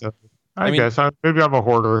me. Guess so. I guess. Maybe I'm a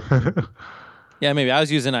hoarder. Yeah, maybe. I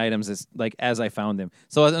was using items as I found them.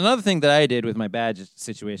 So another thing that I did with my badge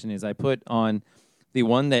situation is I put on the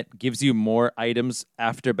one that gives you more items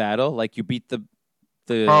after battle. Like you beat the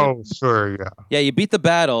Oh, sure, yeah. Yeah, you beat the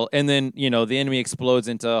battle, and then the enemy explodes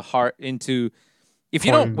into if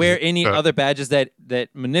you don't wear any other badges that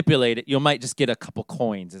manipulate it, you might just get a couple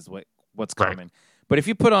coins is what's common. Right. But if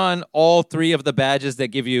you put on all 3 of the badges that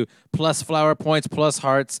give you plus flower points, plus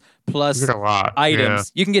hearts, plus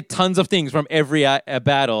items, you can get tons of things from every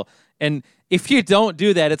battle. And if you don't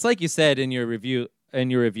do that, it's like you said in your review,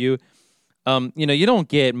 you don't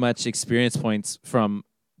get much experience points from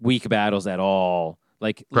weak battles at all.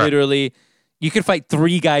 Like literally, you could fight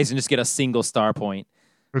 3 guys and just get a single star point.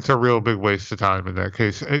 It's a real big waste of time in that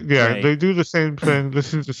case. They do the same thing.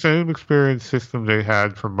 This is the same experience system they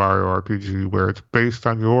had from Mario RPG, where it's based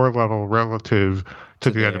on your level relative to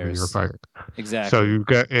the enemy you're fighting. Exactly. So you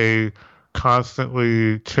get a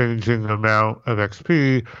constantly changing amount of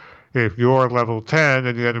XP. If you're level 10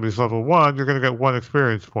 and the enemy's level 1, you're going to get 1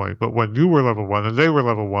 experience point. But when you were level 1 and they were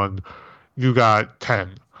level 1, you got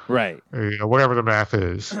 10. Right. Whatever the math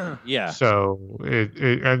is. Yeah. So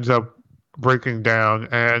it ends up breaking down,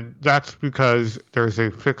 and that's because there's a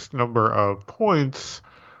fixed number of points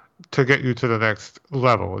to get you to the next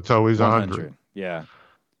level. It's always 100. Yeah.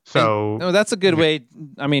 So that's a good way.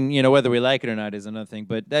 I mean, whether we like it or not is another thing,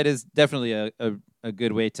 but that is definitely a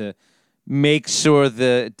good way to make sure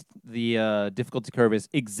the difficulty curve is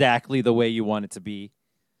exactly the way you want it to be.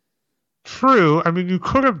 True. I mean, you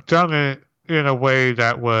could have done it in a way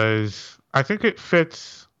that was, I think it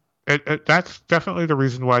fits. That's definitely the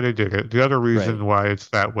reason why they did it. The other reason why it's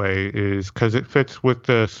that way is because it fits with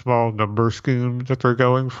the small number scheme that they're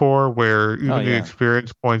going for, where even the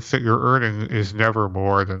experience points that you're earning is never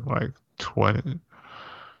more than like 20.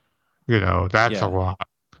 That's a lot.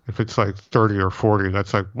 If it's like 30 or 40,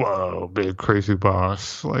 that's like, whoa, big crazy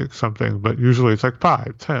boss, like something. But usually it's like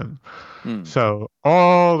 5, 10. So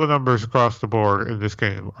all the numbers across the board in this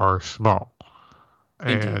game are small.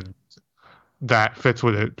 And that fits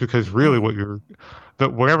with it, because really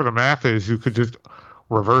whatever the math is, you could just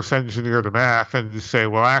reverse engineer the math and just say,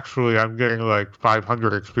 well, actually, I'm getting like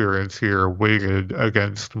 500 experience here weighted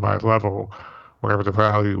against my level, whatever the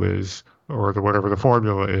value is, or whatever the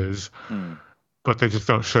formula is. But they just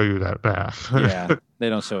don't show you that math. Yeah, they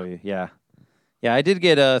don't show you. Yeah. Yeah, I did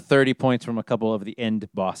get 30 points from a couple of the end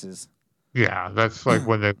bosses. Yeah, that's like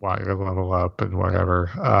when they want you to level up and whatever.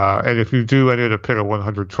 And if you do any of the Pit of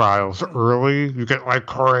 100 trials early, you get like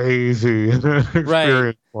crazy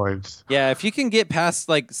experience points. Yeah, if you can get past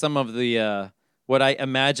like some of the what I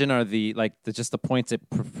imagine are the points that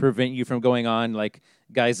prevent you from going on, like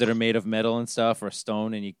guys that are made of metal and stuff or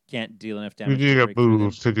stone, and you can't deal enough damage. You need a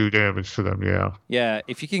move to do damage to them. Yeah. Yeah,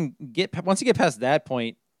 if you can once you get past that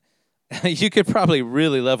point, you could probably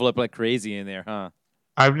really level up like crazy in there, huh?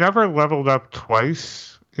 I've never leveled up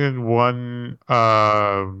twice in one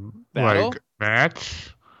like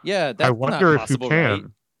match. Yeah, that's I wonder not possible, if you can. Right?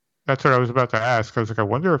 That's what I was about to ask. I was like, I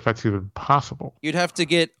wonder if that's even possible. You'd have to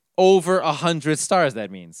get over 100 stars.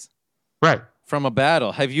 That means right from a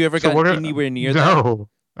battle. Have you ever gotten anywhere near that? No,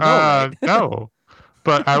 no.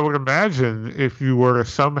 But I would imagine if you were to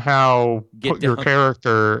somehow put your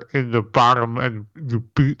character in the bottom and you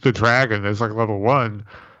beat the dragon as like level 1.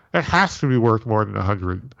 It has to be worth more than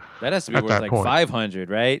 100. That has to be worth like 500,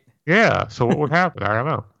 right? Yeah. So what would happen? I don't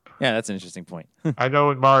know. Yeah, that's an interesting point. I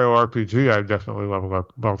know in Mario RPG, I've definitely leveled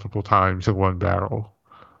up multiple times in one battle,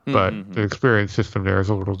 but the experience system there is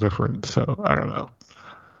a little different. So I don't know.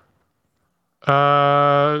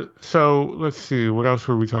 So let's see. What else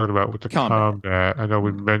were we talking about with the Combat. combat? I know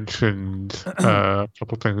we mentioned a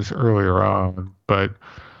couple things earlier on, but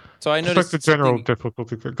So I just like the noticed general something.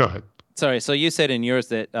 difficulty. Go ahead. Sorry. So you said in yours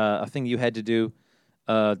that a thing you had to do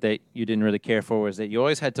that you didn't really care for was that you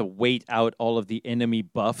always had to wait out all of the enemy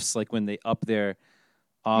buffs, like when they up their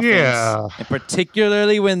offense, Yeah, and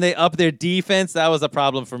particularly when they up their defense. That was a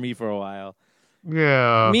problem for me for a while.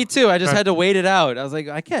 yeah. Me too. I just had to wait it out. I was like,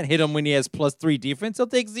 I can't hit him when he has +3 defense. He'll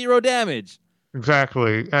take 0 damage.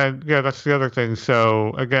 Exactly. And yeah, that's the other thing.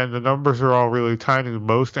 So again, the numbers are all really tiny.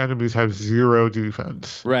 Most enemies have zero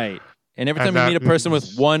defense. Right. And every And time you meet that a person with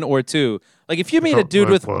means 1 or 2, like if you it's meet a dude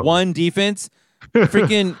with blow. 1 defense,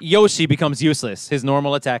 freaking Yoshi becomes useless. His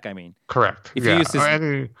normal attack, I mean. Correct. If you Yeah. use his,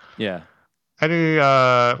 Any yeah, any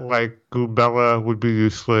like Goombella would be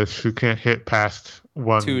useless. You can't hit past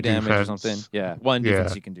 1 2 damage or something. defense. Yeah, 1 Yeah.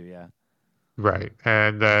 defense you can do. Yeah. Right.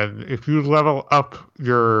 And then if you level up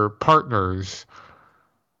your partners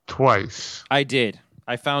twice. I did.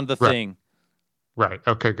 I found the Right. thing. Right.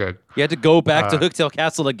 Okay, good. You had to go back to Hooktail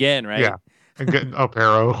Castle again, right? Yeah. And get an up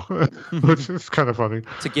arrow, which is kind of funny.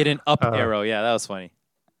 To get an up arrow. Yeah, that was funny.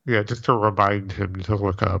 Yeah, just to remind him to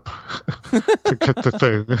look up to get the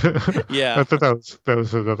thing. Yeah. I thought that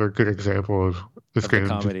was another good example of this game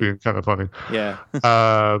just being kind of funny. Yeah.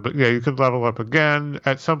 But yeah, you can level up again.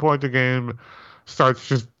 At some point, the game starts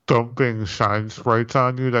just dumping shine sprites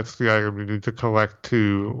on you. That's the item you need to collect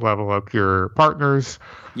to level up your partners.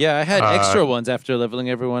 Yeah, I had extra ones after leveling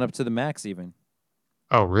everyone up to the max even.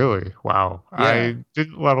 Oh, really? Wow. Yeah. I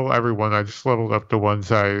didn't level everyone. I just leveled up the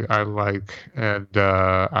ones I like, and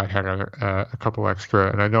I had a couple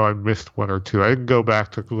extra, and I know I missed 1 or 2. I didn't go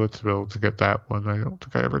back to Glitzville to get that one. I don't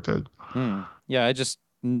think I ever did. Yeah, I just,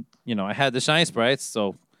 I had the shine sprites,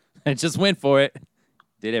 so I just went for it.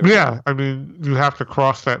 Did everything. Yeah, I mean, you have to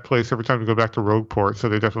cross that place every time you go back to Rogueport, so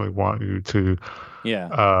they definitely want you to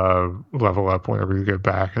level up whenever you get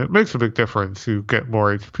back. And it makes a big difference. You get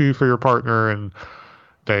more HP for your partner, and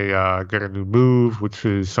they get a new move, which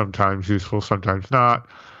is sometimes useful, sometimes not.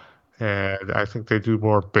 And I think they do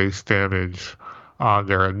more base damage on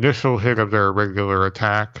their initial hit of their regular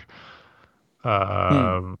attack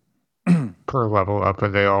per level up,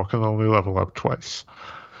 and they all can only level up twice.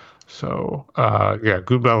 So, yeah,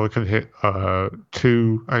 Goombella can hit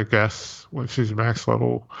 2, I guess, when she's max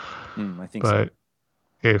level. I think but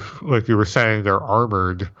if, like you were saying, they're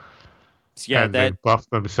armored and they buff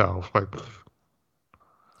themselves,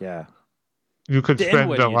 yeah. You could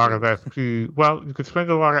spend a lot of FP. Well, you could spend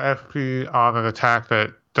a lot of FP on an attack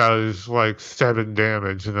that does like 7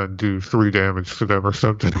 damage and then do 3 damage to them or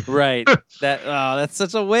something. Right. That's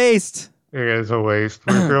such a waste. It is a waste.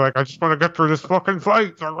 But if you're like, I just want to get through this fucking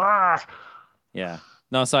fight. Yeah.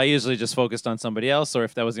 No, so I usually just focused on somebody else, or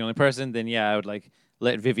if that was the only person, then yeah, I would like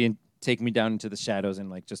let Vivian take me down into the shadows and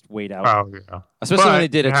like just wait out. Oh yeah. Especially when they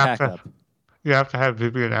did attack up. You have to have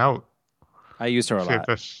Vivian out. I used her a lot.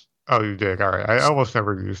 Oh, you did? All right. I almost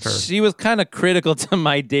never used her. She was kind of critical to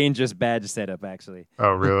my dangerous badge setup, actually.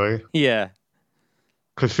 Oh, really? Yeah.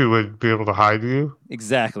 Because she would be able to hide you?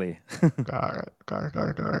 Exactly. Got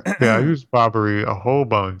it. Yeah, I used Bobbery a whole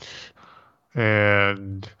bunch.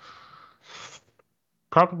 And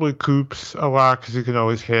probably Coops a lot because he can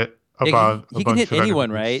always hit he can hit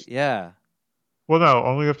anyone, right? Yeah. Well, no,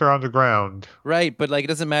 only if they're on the ground. Right, but like it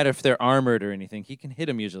doesn't matter if they're armored or anything. He can hit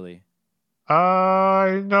them usually.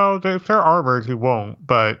 No, if they're armored, he won't.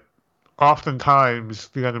 But oftentimes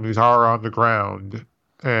the enemies are on the ground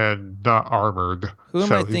and not armored. Who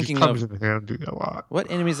am I thinking of? Comes in handy a lot.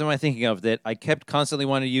 What enemies am I thinking of that I kept constantly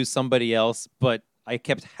wanting to use somebody else, but I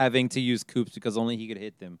kept having to use Coops because only he could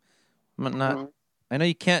hit them? I know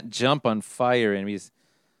you can't jump on fire enemies.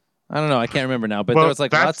 I don't know. I can't remember now, but there was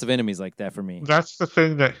like lots of enemies like that for me. That's the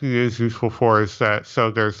thing that he is useful for is that, so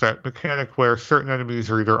there's that mechanic where certain enemies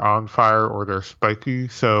are either on fire or they're spiky.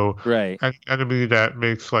 So right. An enemy that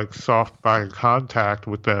makes like soft body contact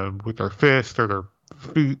with them, with their fist or their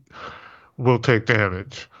feet, will take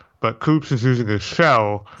damage. But Coops is using his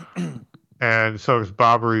shell, and so his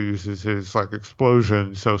Bobbery uses his like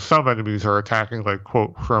explosion. So some enemies are attacking like,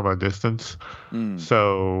 quote, from a distance.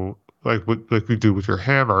 So like you do with your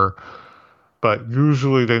hammer, but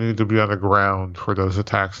usually they need to be on the ground for those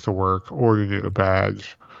attacks to work, or you need a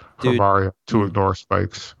badge for Mario to ignore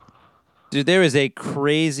spikes. Dude, there is a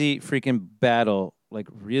crazy freaking battle like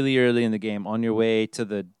really early in the game on your way to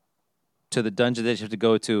the dungeon that you have to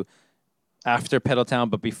go to after Petal Town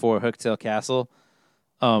but before Hooktail Castle.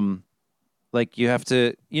 Like you have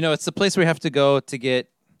to, it's the place where you have to go to get,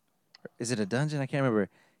 is it a dungeon? I can't remember.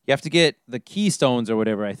 You have to get the keystones or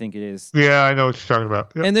whatever I think it is. Yeah, I know what you're talking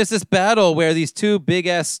about. Yep. And there's this battle where these two big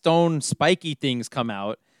ass stone spiky things come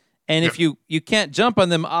out, and if you can't jump on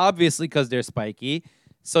them obviously because they're spiky,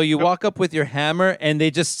 so you walk up with your hammer and they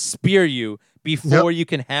just spear you before you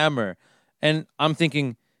can hammer. And I'm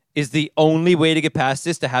thinking, is the only way to get past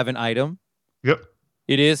this to have an item? Yep.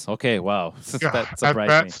 It is? Okay, wow. That surprised me. At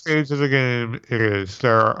that stage of the game, it is.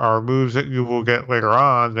 There are moves that you will get later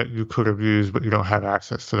on that you could have used, but you don't have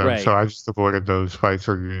access to them. Right. So I just avoided those fights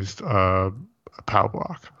or used a POW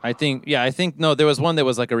block. I think no, there was one that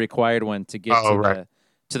was like a required one to get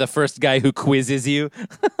to the first guy who quizzes you.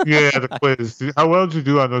 Yeah, the quiz. How well did you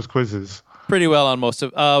do on those quizzes? Pretty well on most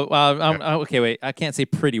of. Okay, wait. I can't say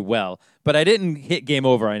pretty well, but I didn't hit game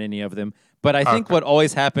over on any of them. But I think what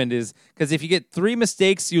always happened is because if you get 3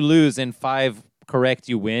 mistakes, you lose, and 5 correct,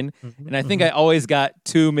 you win. Mm-hmm, and I think I always got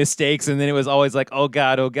 2 mistakes, and then it was always like, oh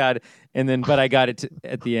god, and then but I got it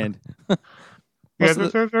at the end. Yeah,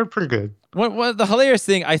 they're pretty good. What the hilarious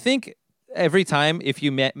thing? I think every time if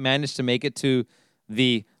you manage to make it to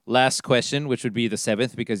the last question, which would be the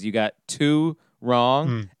 7th, because you got 2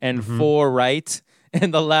 wrong and 4 right,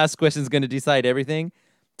 and the last question is going to decide everything.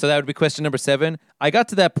 So that would be question number 7. I got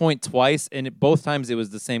to that point twice, and both times it was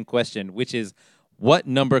the same question, which is, what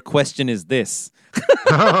number question is this?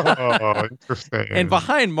 Oh, interesting. And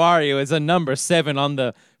behind Mario is a number 7 on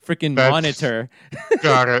the freaking monitor.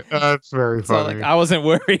 Got it. That's very funny. So, I wasn't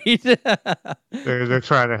worried. They're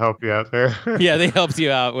trying to help you out there. Yeah, they helped you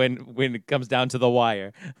out when it comes down to the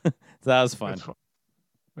wire. So that was fun.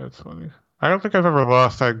 That's funny. I don't think I've ever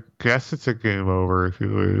lost. I guess it's a game over if you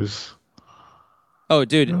lose. Oh,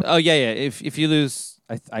 dude. Oh, yeah. If you lose,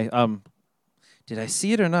 I did I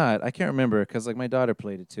see it or not? I can't remember because like my daughter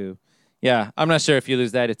played it too. Yeah, I'm not sure if you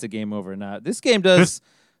lose that, it's a game over or not. This game does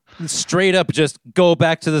straight up just go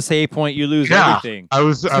back to the save point. You lose everything. I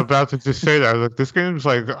was about to just say that. I was like, this game's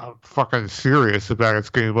like fucking serious about its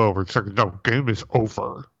game over. It's like, no, game is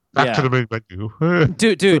over. Back to the main menu.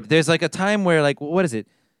 dude. There's like a time where like, what is it?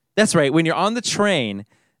 That's right. When you're on the train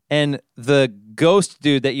and the ghost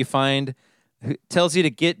dude that you find tells you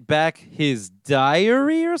to get back his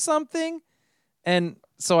diary or something. And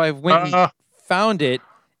so I went and found it,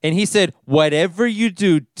 and he said, whatever you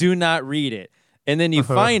do not read it. And then you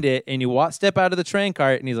find it, and you step out of the train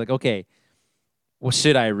cart, and he's like, okay, well,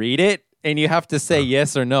 should I read it? And you have to say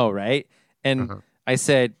yes or no, right? And I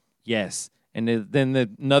said, yes. And then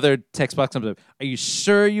another text box comes up. Are you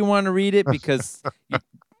sure you want to read it? Because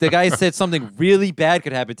the guy said something really bad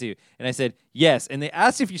could happen to you. And I said, yes. And they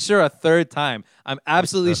asked if you're sure a third time. I'm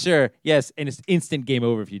absolutely sure. Yes. And it's instant game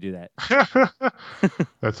over if you do that.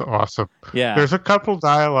 That's awesome. Yeah. There's a couple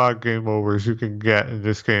dialogue game overs you can get in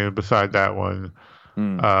this game beside that one.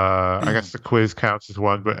 I guess the quiz counts as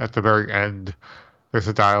one, but at the very end, there's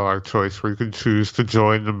a dialogue choice where you can choose to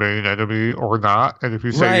join the main enemy or not. And if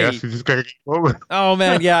you say yes, you just get a game over. Oh,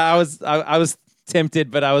 man. Yeah. I was tempted,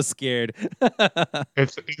 but I was scared.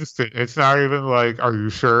 It's instant. It's not even like, are you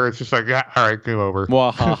sure? It's just like, yeah, all right, game over.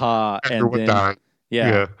 Everyone died.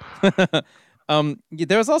 Yeah.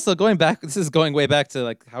 There was also going way back to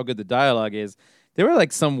like how good the dialogue is. There were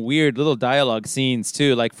like some weird little dialogue scenes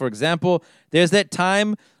too. Like for example, there's that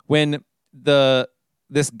time when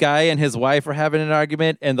this guy and his wife are having an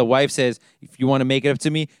argument, and the wife says, if you want to make it up to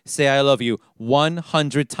me, say I love you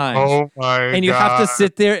 100 times. Oh, my God. And you have to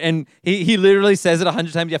sit there, and he literally says it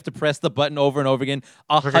 100 times. You have to press the button over and over again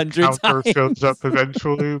 100 times. The counter shows up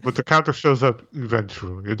eventually, but the counter shows up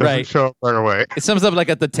eventually. It doesn't show up right away. It comes up like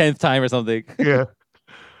at the 10th time or something. Yeah.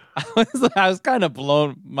 I was kind of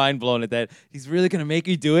mind blown at that. He's really going to make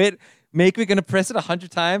me do it? Make me going to press it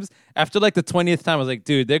 100 times? After like the 20th time, I was like,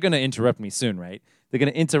 dude, they're going to interrupt me soon, right? They're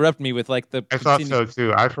going to interrupt me with like the... I thought so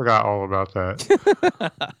too. I forgot all about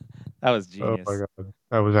that. That was genius. Oh my God.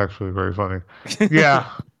 That was actually very funny. Yeah.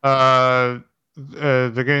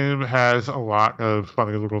 The game has a lot of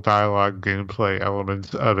funny little dialogue gameplay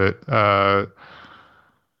elements of it.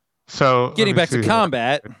 So getting back to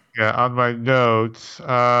combat. Yeah, on my notes.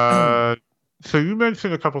 So you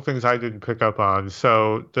mentioned a couple things I didn't pick up on.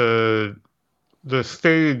 So the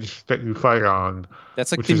stage that you fight on.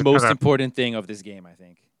 That's like the most important thing of this game, I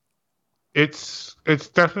think. It's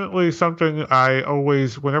definitely something I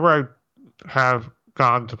always, whenever I have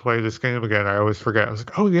gone to play this game again, I always forget. I was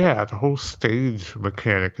like, oh yeah, the whole stage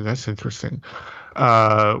mechanic, and that's interesting.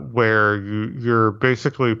 Where you're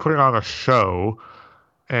basically putting on a show,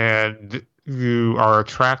 and you are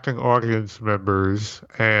attracting audience members,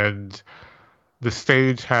 and the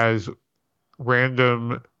stage has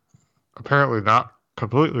random, apparently not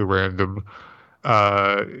completely random,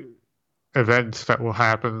 events that will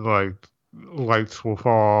happen like lights will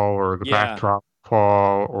fall or the Yeah. backdrop will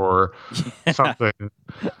fall or something.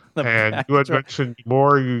 And you had mentioned the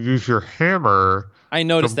more you use your hammer. I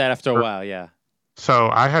noticed that after a while, yeah. So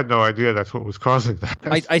I had no idea that's what was causing that.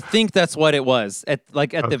 I think that's what it was. At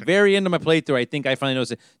the very end of my playthrough, I think I finally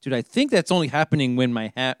noticed it. Dude, I think that's only happening when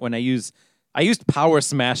I used power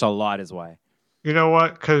smash a lot is why. You know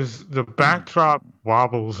what? Because the backdrop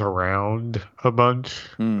wobbles around a bunch,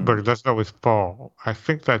 but it doesn't always fall. I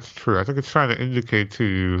think that's true. I think it's trying to indicate to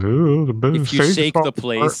you, if you shake the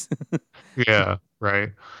place. Yeah, right.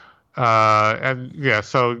 And yeah,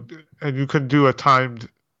 so and you can do a timed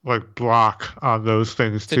like block on those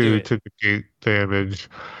things to negate damage.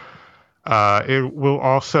 It will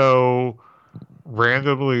also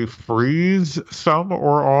randomly freeze some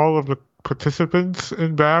or all of the participants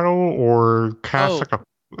in battle or cast like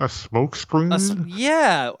a smoke screen.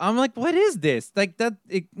 Yeah, I'm like, what is this? Like that,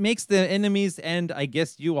 it makes the enemies and I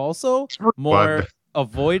guess you also more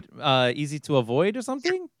easy to avoid or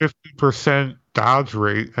something. 50% dodge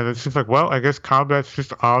rate, and it's just like, well, I guess combat's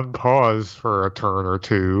just on pause for a turn or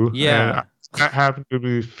two. Yeah, and that happened to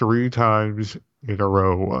me 3 times in a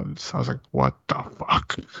row once. I was like, what the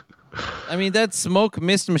fuck? I mean, that smoke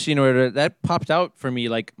mist machine order that popped out for me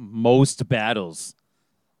like most battles.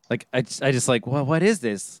 Like I just like, well, what is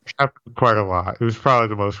this? It happened quite a lot. It was probably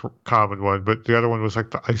the most common one, but the other one was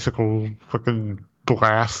like the icicle fucking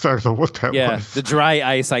blast. I don't know what that was. Yeah, the dry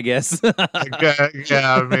ice, I guess.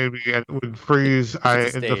 yeah, maybe. And it would freeze.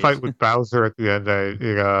 In the fight with Bowser at the end,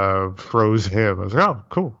 I froze him. I was like, oh,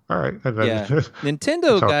 cool, all right. And then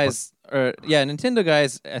Nintendo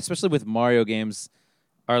guys, especially with Mario games,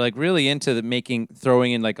 are like really into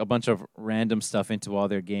throwing in like a bunch of random stuff into all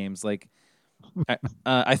their games. Like,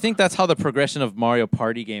 I think that's how the progression of Mario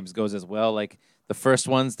Party games goes as well. Like the first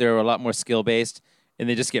ones, they're a lot more skill based, and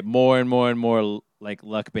they just get more and more and more like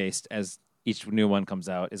luck based as each new one comes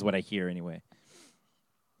out. Is what I hear anyway.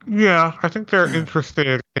 Yeah, I think they're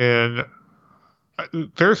interested in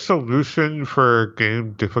their solution for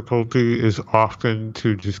game difficulty is often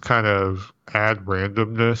to just kind of add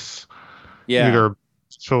randomness. Yeah. Either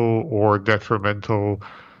beneficial or detrimental,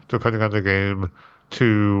 depending on the game,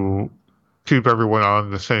 to keep everyone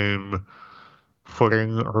on the same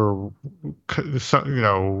footing or,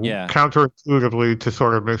 counterintuitively to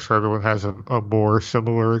sort of make sure everyone has a more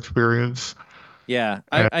similar experience. Yeah.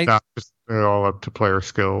 And not just all up to player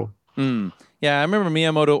skill. Yeah, I remember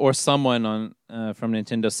Miyamoto or someone from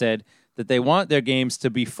Nintendo said that they want their games to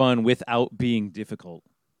be fun without being difficult.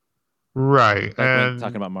 Right. Like and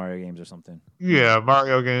talking about Mario games or something. Yeah,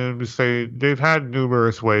 Mario games, they've had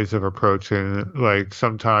numerous ways of approaching. Like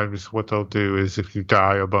sometimes what they'll do is if you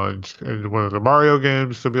die a bunch in one of the Mario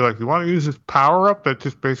games, they'll be like, you want to use this power up that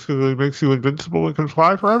just basically makes you invincible and can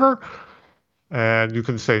fly forever? And you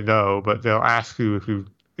can say no, but they'll ask you if you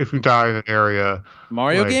die in an area.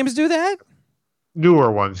 Mario games do that?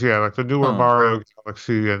 Newer ones, yeah, like the newer Mario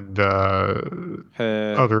Galaxy and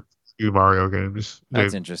other Mario games.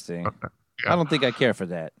 That's interesting. Yeah. I don't think I care for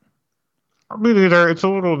that. Me neither. It's a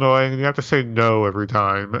little annoying. You have to say no every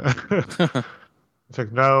time. It's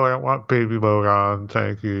like, no, I don't want baby mode on.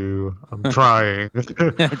 Thank you. I'm trying.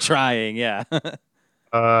 I'm trying, yeah.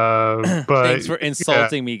 But thanks for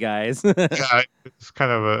insulting me, guys. Yeah, it's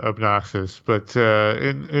kind of obnoxious. But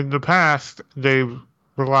in the past, they've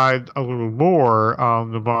relied a little more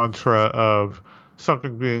on the mantra of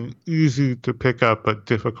something being easy to pick up but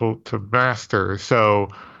difficult to master. So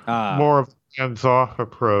more of a hands-off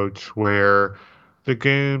approach where the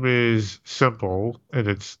game is simple in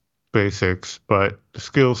its basics, but the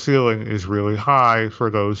skill ceiling is really high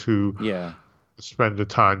for those who spend the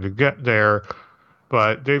time to get there.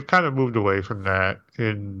 But they've kind of moved away from that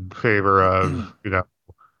in favor of,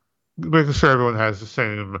 making sure everyone has the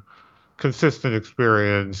same consistent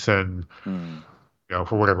experience and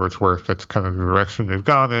for whatever it's worth, that's kind of the direction they've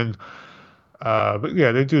gone in. But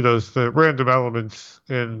yeah, they do the random elements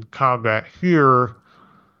in combat here.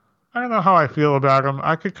 I don't know how I feel about them.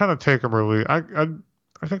 I could kind of take them early. I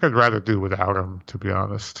think I'd rather do without them, to be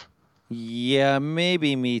honest. Yeah,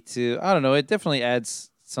 maybe me too. I don't know. It definitely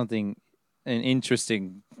adds something, an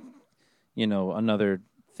interesting, another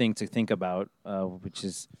thing to think about, which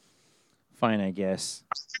is fine, I guess.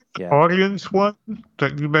 Yeah. Audience one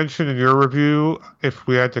that you mentioned in your review, if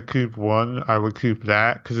we had to keep one, I would keep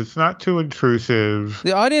that because it's not too intrusive.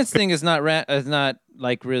 The audience thing is not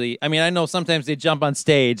like really. I mean, I know sometimes they jump on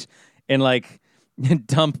stage and like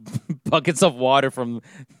dump buckets of water from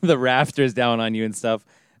the rafters down on you and stuff.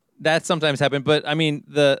 That sometimes happens, but I mean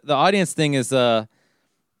the audience thing is oh,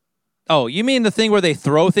 you mean the thing where they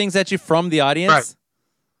throw things at you from the audience? Right.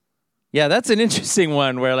 Yeah, that's an interesting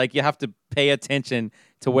one where like you have to pay attention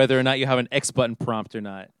to whether or not you have an X button prompt or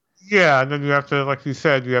not. Yeah, and then you have to, like you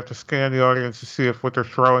said, you have to scan the audience to see if what they're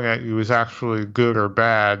throwing at you is actually good or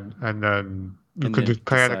bad, and then you could just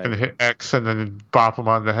panic and hit X and then bop them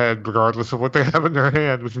on the head, regardless of what they have in their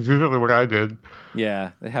hand, which is usually what I did.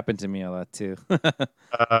 Yeah, it happened to me a lot too.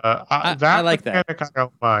 I like that. I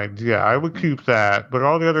don't mind. Yeah, I would keep that, but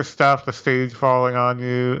all the other stuff, the stage falling on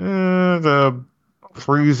you, the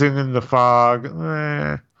freezing in the fog.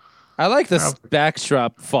 I like the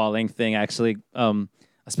backdrop falling thing actually.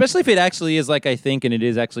 Especially if it actually is like I think, and it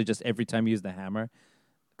is actually just every time you use the hammer,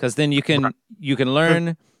 because then you can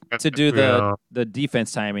learn to do the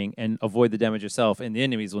defense timing and avoid the damage yourself, and the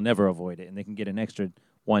enemies will never avoid it, and they can get an extra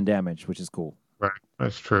 1 damage, which is cool. Right,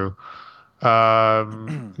 that's true. Yeah,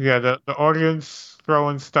 the audience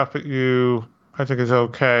throwing stuff at you, I think is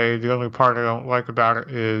okay. The only part I don't like about it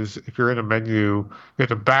is if you're in a menu, you have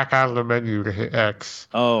to back out of the menu to hit X.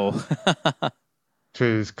 Oh. Which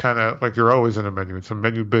is kind of like you're always in a menu. It's a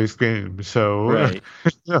menu-based game. So, right.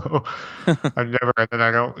 I never, and then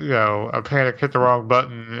I don't, I panic, hit the wrong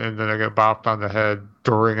button, and then I get bopped on the head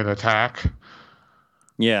during an attack.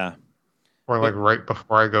 Yeah. Or like right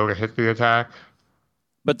before I go to hit the attack.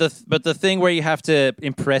 But the thing where you have to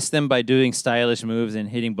impress them by doing stylish moves and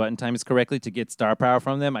hitting button times correctly to get star power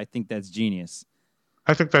from them, I think that's genius.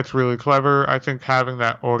 I think that's really clever. I think having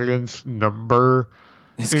that audience number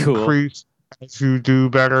increase as you do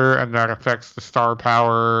better, and that affects the star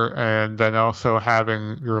power, and then also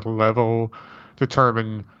having your level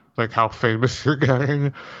determine like how famous you're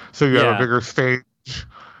getting, so you have a bigger stage.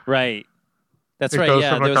 Right. That's right.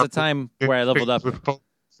 Yeah, there was a time where I leveled up.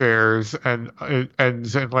 Stairs, and it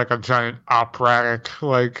ends in like a giant operatic,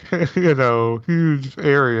 like huge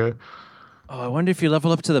area. Oh, I wonder if you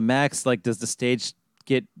level up to the max, like does the stage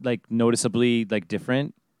get like noticeably like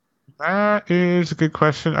different? That is a good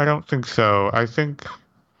question. I don't think so. I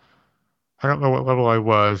don't know what level I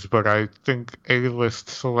was, but I think A-list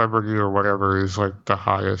celebrity or whatever is like the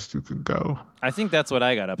highest you can go. I think that's what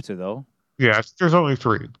I got up to though. Yeah, there's only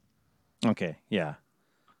 3. Okay, yeah.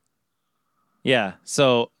 Yeah,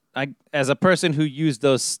 so as a person who used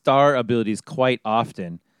those star abilities quite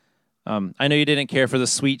often, I know you didn't care for the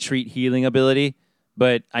sweet treat healing ability,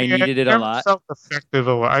 but I needed it a lot. Felt effective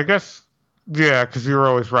a lot. I guess, yeah, because you were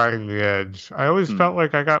always riding the edge. I always felt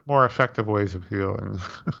like I got more effective ways of healing.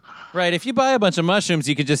 Right, if you buy a bunch of mushrooms,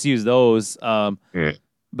 you could just use those. Yeah.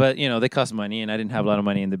 But, they cost money, and I didn't have a lot of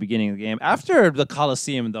money in the beginning of the game. After the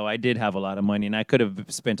Coliseum, though, I did have a lot of money, and I could have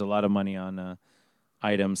spent a lot of money on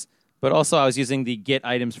items. But also, I was using the get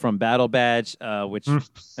items from Battle Badge, which,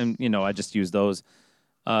 and I just use those.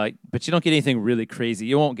 But you don't get anything really crazy.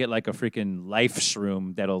 You won't get like a freaking life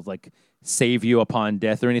shroom that'll like save you upon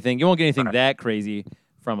death or anything. You won't get anything that crazy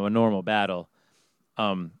from a normal battle.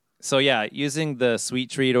 So yeah, using the sweet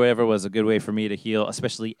treat or whatever was a good way for me to heal,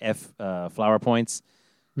 especially flower points.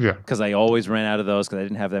 Yeah. Because I always ran out of those because I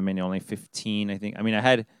didn't have that many, only 15, I think. I mean, I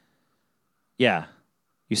had,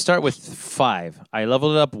 you start with 5. I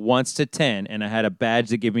leveled it up once to 10, and I had a badge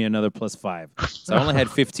that gave me another +5. So I only had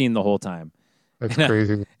 15 the whole time. That's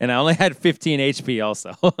crazy. And I only had 15 HP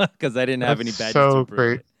also because I didn't have any badges. So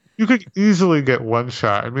great. You could easily get one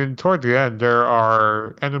shot. I mean, toward the end, there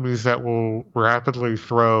are enemies that will rapidly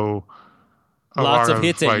throw lots of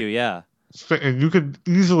hits at you, yeah. And you could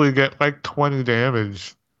easily get like 20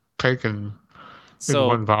 damage taken in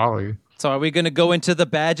one volley. So are we going to go into the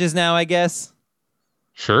badges now, I guess?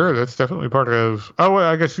 Sure, that's definitely part of... Oh, well,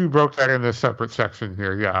 I guess you broke that in a separate section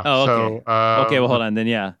here, yeah. Oh, okay. Okay, well, hold on then,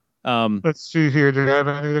 yeah. Let's see here. Did I have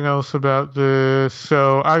anything else about this?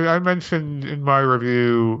 So I mentioned in my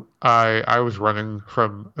review, I was running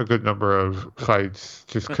from a good number of fights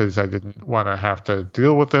just because I didn't want to have to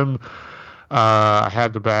deal with them. I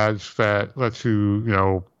had the badge that lets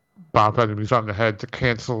you, bop enemies on the head to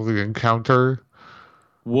cancel the encounter.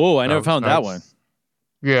 Whoa, I never found that one.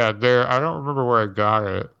 Yeah, I don't remember where I got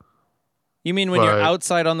it. You mean when you're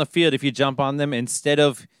outside on the field, if you jump on them, instead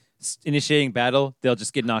of initiating battle, they'll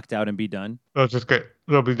just get knocked out and be done?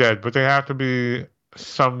 They'll be dead, but they have to be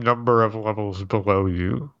some number of levels below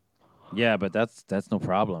you. Yeah, but that's no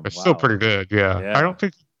problem. It's still pretty good, yeah. I don't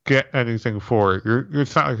think you get anything for it.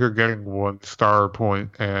 It's not like you're getting 1 star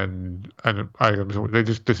point and items. They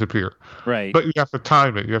just disappear. Right. But you have to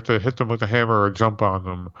time it. You have to hit them with a hammer or jump on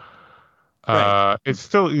them. Right. It's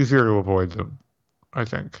still easier to avoid them, I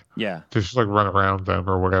think. Yeah. Just like run around them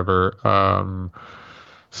or whatever.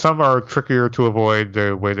 Some are trickier to avoid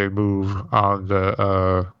the way they move on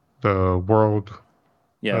the world.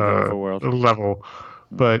 Yeah, the world level.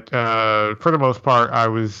 But for the most part, I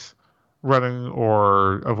was running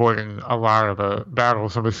or avoiding a lot of the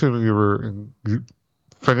battles. I'm assuming you were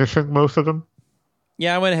finishing most of them.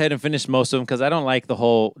 Yeah, I went ahead and finished most of them because I don't like the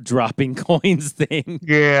whole dropping coins thing.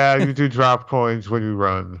 Yeah, you do drop coins when you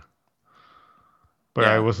run. But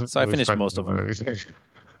yeah, I wasn't. So I finished most of them.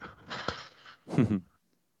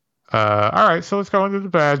 All right, so let's go into the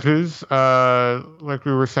badges. Like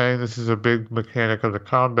we were saying, this is a big mechanic of the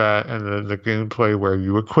combat and the gameplay where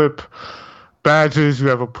you equip badges. You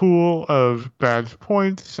have a pool of badge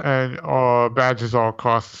points, and badges all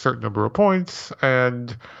cost a certain number of points.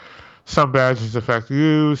 And some badges affect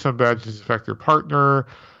you, some badges affect your partner,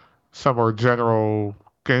 some are general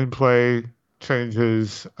gameplay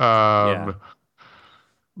changes. Yeah.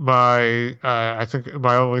 I think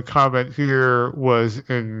my only comment here was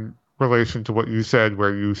in relation to what you said,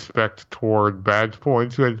 where you spec toward badge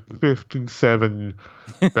points. You had 57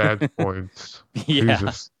 badge points. Yeah.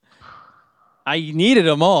 Jesus. I needed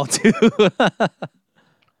them all, too.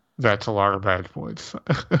 That's a lot of badge points.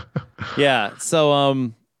 Yeah.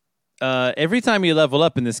 So, every time you level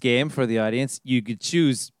up in this game, for the audience, you could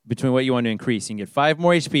choose between what you want to increase. You can get 5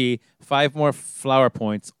 more HP, 5 more flower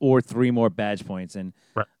points, or 3 more badge points. And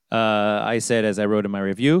right. I said, as I wrote in my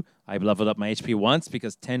review, I leveled up my HP once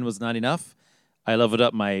because 10 was not enough. I leveled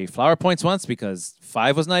up my flower points once because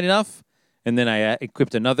 5 was not enough. And then I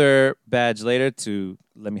equipped another badge later to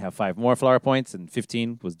let me have 5 more flower points, and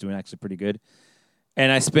 15 was doing actually pretty good.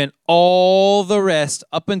 And I spent all the rest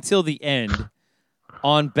up until the end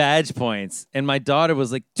on badge points. And my daughter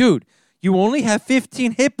was like, dude, you only have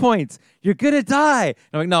 15 hit points. You're going to die. And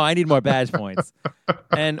I'm like, no, I need more badge points.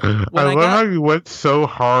 And I love how you went so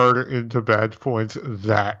hard into badge points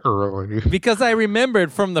that early. Because I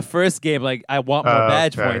remembered from the first game, like, I want more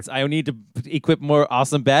badge points. I need to equip more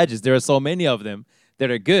awesome badges. There are so many of them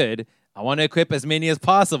that are good. I want to equip as many as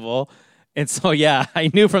possible. And so, yeah,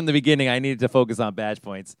 I knew from the beginning I needed to focus on badge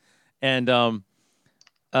points. And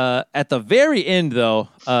at the very end, though,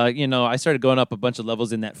 I started going up a bunch of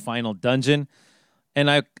levels in that final dungeon. And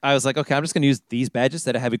I was like, okay, I'm just going to use these badges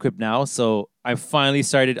that I have equipped now. So I finally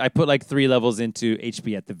I put like 3 levels into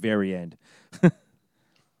HP at the very end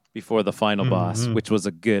before the final boss, which was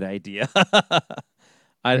a good idea.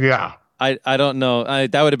 I don't know.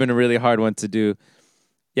 That would have been a really hard one to do.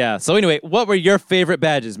 Yeah. So anyway, what were your favorite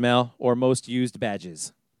badges, Mel, or most used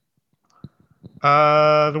badges?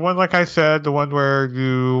 The one, like I said, the one where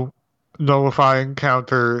you nullify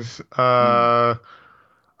encounters.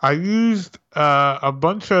 I used a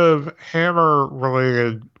bunch of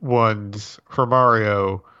hammer-related ones for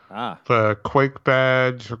Mario. The Quake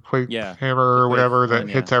badge or Quake hammer or whatever that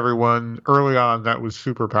hits everyone. Early on, that was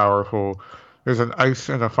super powerful. There's an ice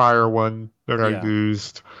and a fire one that I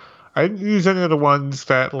used. I didn't use any of the ones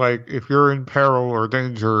that, like, if you're in peril or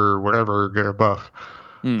danger or whatever, get a buff.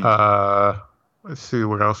 Let's see,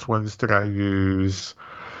 what else ones did I use?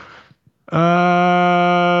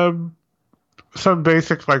 Some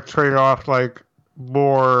basic, like, trade-off, like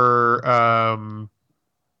more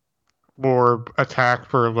attack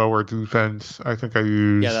for lower defense. I think I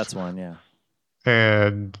used. Yeah, that's one. Yeah.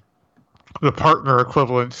 And the partner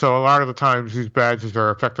equivalent. So a lot of the times these badges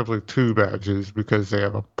are effectively 2 badges because they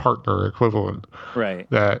have a partner equivalent. Right.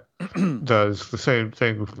 That does the same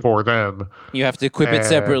thing for them. You have to equip it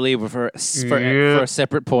separately for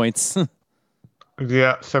separate points.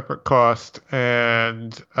 Yeah, separate cost.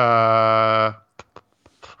 And I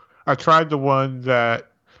tried the one that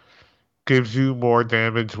gives you more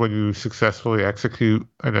damage when you successfully execute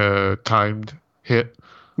a timed hit.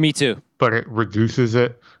 Me too. But it reduces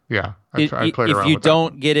it. Yeah. I played around if you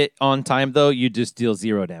don't get it on time, though, you just deal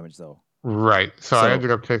 0 damage, though. Right. So I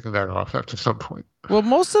ended up taking that off after some point. Well,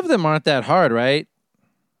 most of them aren't that hard, right?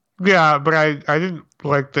 Yeah, but I didn't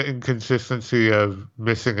like the inconsistency of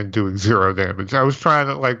missing and doing 0 damage. I was trying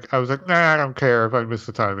to, I was like, nah, I don't care if I miss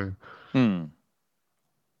the timing.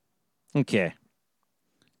 Okay.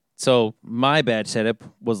 So my badge setup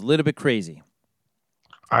was a little bit crazy.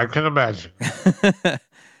 I can imagine.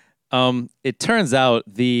 It turns out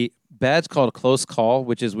the badge called Close Call,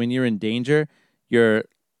 which is when you're in danger,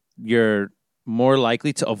 you're more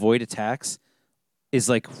likely to avoid attacks, is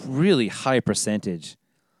like really high percentage.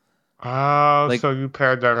 Oh, so you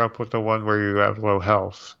paired that up with the one where you have low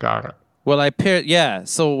health. Got it. Well, I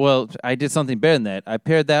did something better than that. I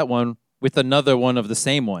paired that one with another one of the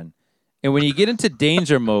same one. And when you get into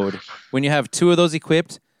danger mode, when you have 2 of those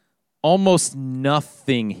equipped, almost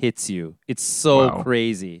nothing hits you. It's so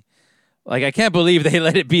crazy. Like, I can't believe they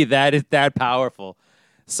let it be that powerful.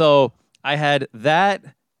 So I had that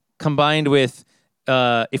combined with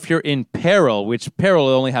if you're in peril, which peril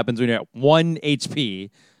only happens when you're at 1 HP.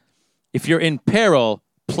 If you're in peril,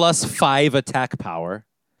 plus 5 attack power.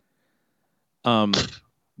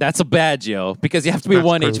 That's a bad, yo, because you have to be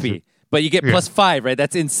 1 HP, but you get plus 5, right?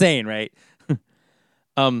 That's insane, right?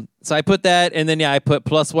 So I put that, and then I put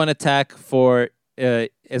plus 1 attack for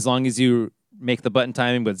as long as you make the button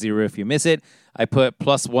timing, but 0 if you miss it. I put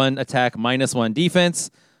plus 1 attack, minus 1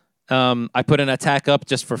 defense. I put an attack up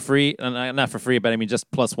just for free, not for free, but I mean just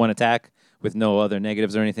plus 1 attack with no other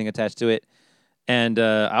negatives or anything attached to it. And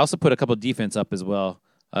I also put a couple defense up as well.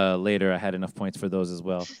 Later, I had enough points for those as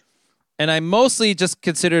well. And I mostly just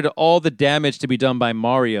considered all the damage to be done by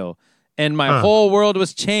Mario. And my whole world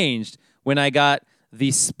was changed when I got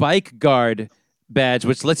the Spike Guard badge,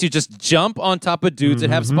 which lets you just jump on top of dudes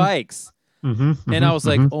that have spikes. And I was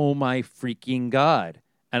like, oh my freaking God.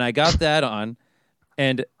 And I got that on.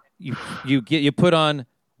 And you put on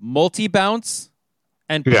multi-bounce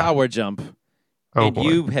and power jump. And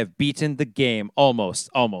you have beaten the game.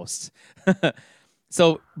 Almost.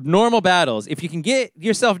 So normal battles, if you can get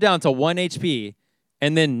yourself down to 1 HP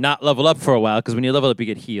and then not level up for a while, because when you level up, you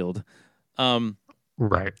get healed.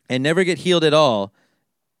 Right. And never get healed at all.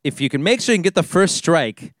 If you can make sure you can get the first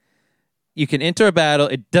strike, you can enter a battle.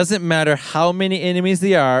 It doesn't matter how many enemies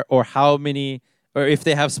they are or if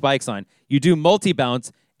they have spikes on. You do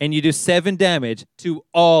multi-bounce and you do 7 damage to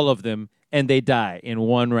all of them and they die in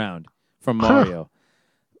 1 round from Mario.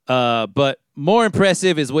 But more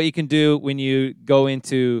impressive is what you can do when you go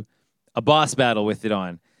into a boss battle with it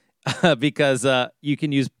on. Because you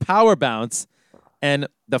can use power bounce, and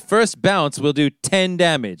the first bounce will do 10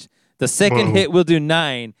 damage. The second hit will do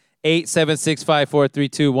 9, 8, 7, 6, 5, 4, 3,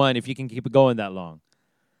 2, 1, if you can keep it going that long.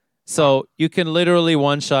 So you can literally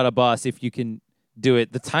one-shot a boss if you can do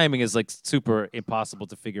it. The timing is like super impossible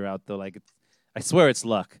to figure out, though. Like, I swear it's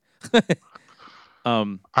luck.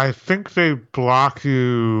 I think they block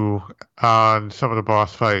you on some of the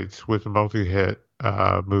boss fights with multi-hit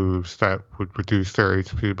moves that would reduce their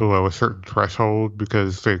HP below a certain threshold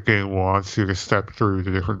because the game wants you to step through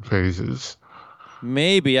the different phases.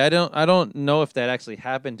 Maybe. I don't know if that actually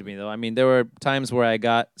happened to me, though. I mean, there were times where I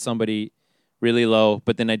got somebody really low,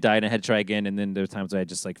 but then I died and I had to try again, and then there were times where I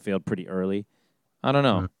just failed pretty early. I don't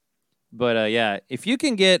know. But if you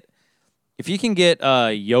can get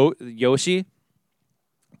Yoshi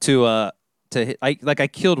to hit, I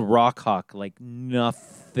killed Rockhawk like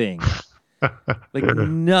nothing.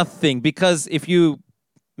 Nothing, because if you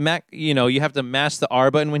have to mash the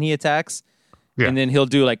R button when he attacks, and then he'll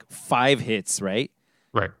do 5 hits, right?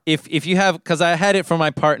 Right. If you have, because I had it for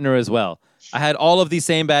my partner as well. I had all of these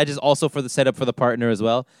same badges also for the setup for the partner as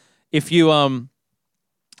well. If you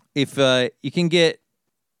can get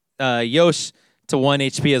Yosh to 1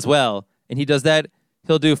 HP as well, and he does that,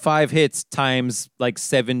 he'll do 5 hits times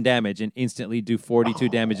 7 damage and instantly do 42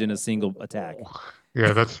 damage in a single attack.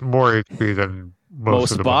 Yeah, that's more HP than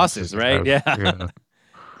most of the bosses, right? Yeah.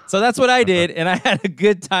 So that's what I did, and I had a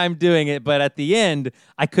good time doing it. But at the end,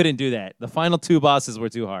 I couldn't do that. The final 2 bosses were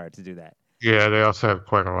too hard to do that. Yeah, they also have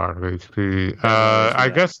quite a lot of HP. I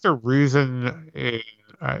guess the reason,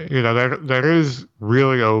 that is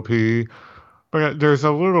really OP, but there's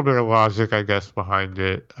a little bit of logic, I guess, behind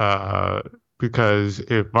it. Because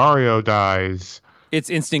if Mario dies, it's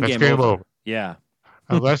instant game over. Yeah.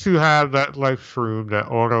 Unless you have that life shroom that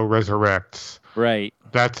auto resurrects. Right.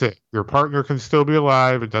 That's it. Your partner can still be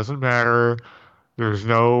alive. It doesn't matter. There's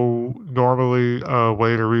no normally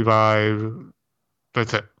way to revive.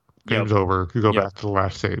 That's it. Game's over. You go back to the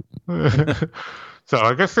last save. So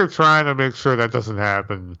I guess they're trying to make sure that doesn't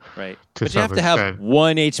happen. Right. But you have to have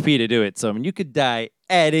 1 HP to do it. So you could die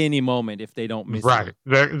at any moment if they don't miss right. it.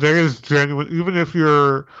 There is genuine, even if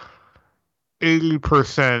you're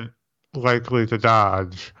 80% likely to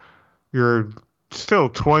dodge, you're still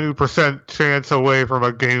 20% chance away from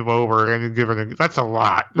a game over any given. That's a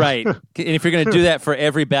lot. Right. And if you're going to do that for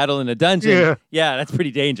every battle in a dungeon, that's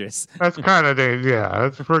pretty dangerous. That's kind of dangerous. Yeah,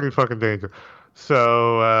 that's pretty fucking dangerous.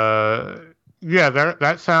 So,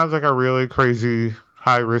 that sounds like a really crazy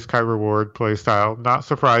high risk, high reward play style. Not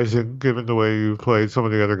surprising given the way you played some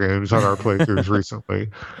of the other games on our playthroughs recently.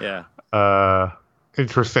 Yeah.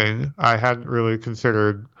 Interesting. I hadn't really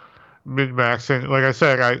considered min-maxing. Like I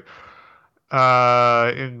said,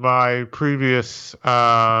 in my previous,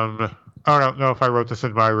 I don't know if I wrote this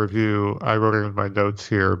in my review. I wrote it in my notes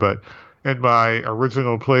here, but in my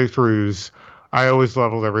original playthroughs, I always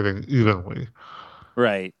leveled everything evenly.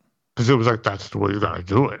 Right. Because it was that's the way you gotta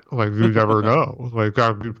do it. You never know.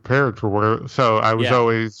 Gotta be prepared for whatever. So I was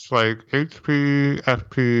always HP,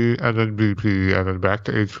 FP, and then BP, and then back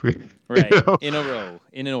to HP. Right. In a row.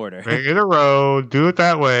 In an order. In a row. Do it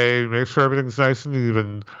that way. Make sure everything's nice and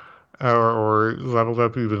even, or leveled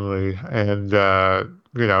up evenly. And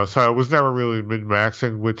So I was never really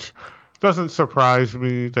min-maxing, which doesn't surprise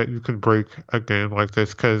me that you can break a game like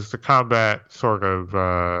this because the combat sort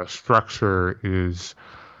of structure is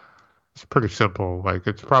it's pretty simple. Like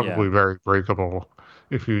it's probably very breakable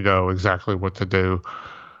if you know exactly what to do.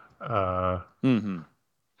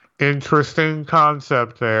 Interesting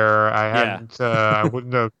concept there. I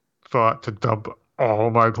wouldn't have thought to dump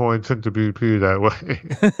all my points into BP that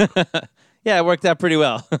way. Yeah, it worked out pretty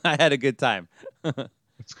well. I had a good time.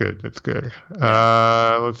 It's good. It's good.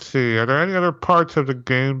 Yeah. Let's see. Are there any other parts of the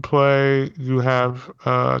gameplay you have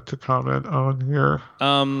to comment on here?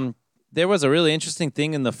 There was a really interesting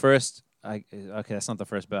thing in the first. Okay, that's not the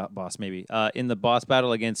first boss. Maybe in the boss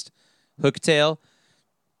battle against Hooktail.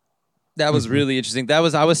 That was really interesting. I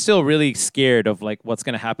was still really scared of like what's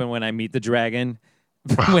gonna happen when I meet the dragon.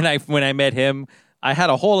 when I met him, I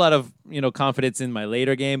had a whole lot of confidence in my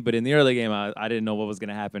later game, but in the early game, I didn't know what was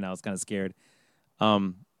gonna happen. I was kind of scared.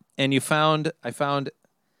 And I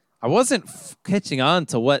wasn't catching on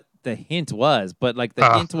to what the hint was, but like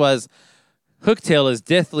the hint was Hooktail is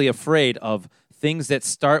deathly afraid of things that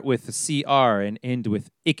start with CR and end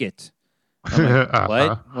with Icket. Like,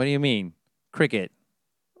 what? What do you mean? Cricket.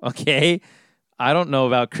 Okay. I don't know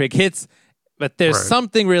about crickets, but there's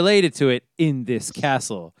something related to it in this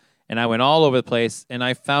castle. And I went all over the place and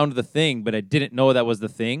I found the thing, but I didn't know that was the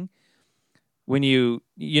thing. When you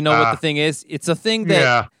know what the thing is, it's a thing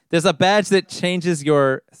that there's a badge that changes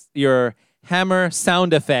your hammer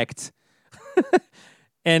sound effect.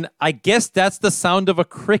 And I guess that's the sound of a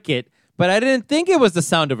cricket, but I didn't think it was the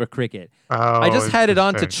sound of a cricket. I just had it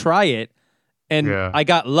on to try it, and I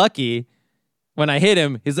got lucky. When I hit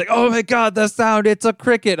him, he's like, "Oh my God, the sound, it's a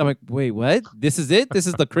cricket." I'm like, "Wait, what? This is it? This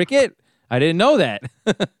is the cricket? I didn't know that."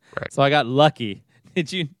 So I got lucky.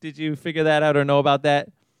 Did you figure that out or know about that?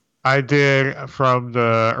 I did from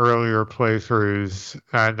the earlier playthroughs,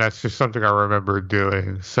 and that's just something I remember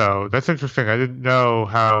doing. So that's interesting. I didn't know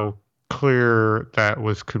how clear that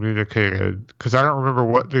was communicated because I don't remember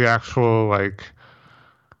what the actual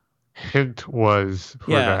hint was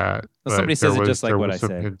for that. Well, somebody says it just like what I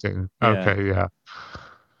said. Hinting. Yeah. Okay, yeah.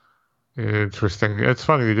 Interesting. It's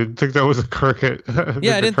funny. You didn't think that was a cricket.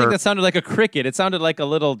 Yeah, I didn't think that sounded like a cricket. It sounded like a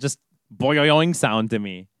little just boing sound to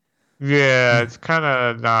me. Yeah, it's kind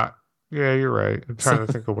of not. Yeah, you're right. I'm trying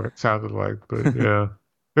to think of what it sounded like, but yeah.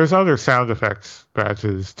 There's other sound effects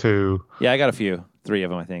badges too. Yeah, I got a few. 3 of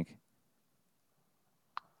them, I think.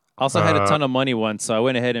 Also had a ton of money once, so I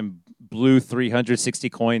went ahead and blew 360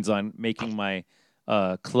 coins on making my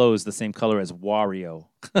clothes the same color as Wario.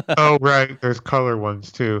 Oh, right. There's color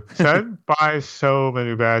ones too. So I didn't buy so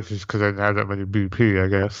many badges because I didn't have that many BP, I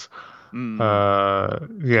guess.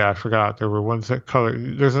 Yeah, I forgot. There were ones that color.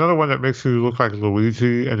 There's another one that makes you look like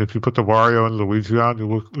Luigi, and if you put the Wario and Luigi on, you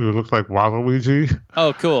look like Waluigi.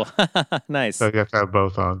 Oh, cool. Nice. So you have to have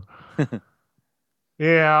both on.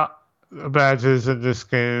 Yeah, badges in this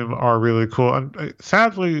game are really cool. And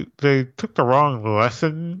sadly, they took the wrong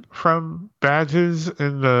lesson from badges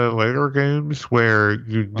in the later games where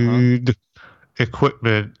you need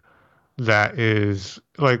equipment that is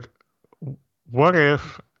like, what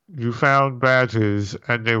if you found badges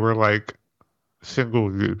and they were like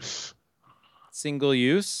single use? Single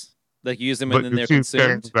use? Like you use them and then they're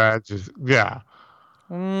consumed? Badges. Yeah.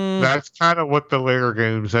 That's kind of what the later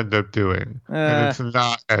games end up doing. And it's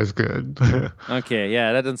not as good. Okay,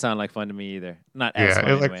 yeah, that doesn't sound like fun to me either. Not as fun.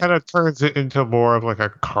 Yeah, it kind of turns it into more of like a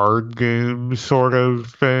card game sort of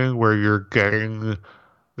thing where you're getting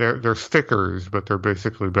they're stickers, but they're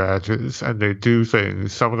basically badges, and they do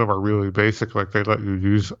things. Some of them are really basic, like they let you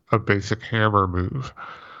use a basic hammer move,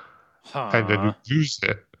 and then you use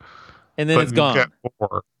it, and then it's gone. Get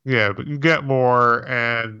more. Yeah, but you get more,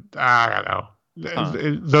 and I don't know.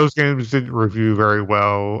 Those games didn't review very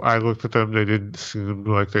well. I looked at them; they didn't seem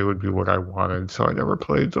like they would be what I wanted, so I never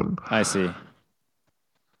played them. I see.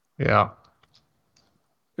 Yeah.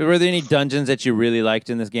 Were there any dungeons that you really liked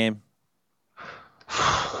in this game?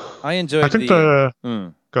 I enjoyed Go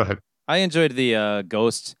ahead. I enjoyed the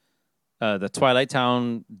Ghost, the Twilight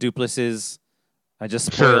Town Duplices. I just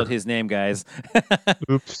spoiled his name, guys.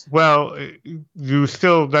 Oops. Well,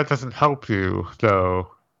 that doesn't help you, though,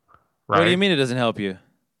 right? What do you mean it doesn't help you?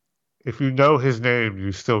 If you know his name,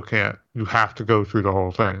 you still can't. You have to go through the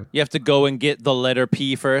whole thing. You have to go and get the letter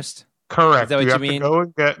P first? Correct. Is that what you mean? You have to go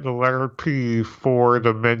and get the letter P for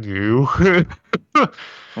the menu.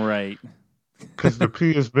 Right. Because the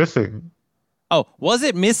P is missing. Oh, was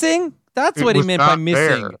it missing? That's what he meant by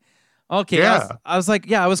missing. There. Okay, yeah. I was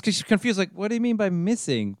like, I was confused. Like, what do you mean by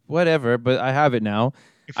missing? Whatever, but I have it now.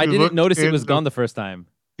 I didn't notice it was gone the first time.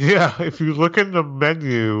 Yeah, if you look in the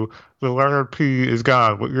menu, the letter P is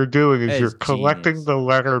gone. What you're doing is you're It's collecting genius. the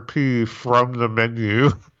letter P from the menu.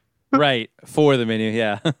 Right. For the menu,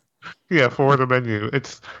 yeah. Yeah, for the menu.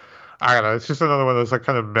 I don't know, it's just another one of those like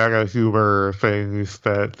kind of meta humor things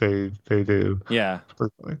that they do. Yeah. It's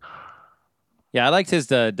pretty funny. Yeah, I liked his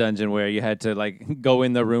dungeon where you had to like go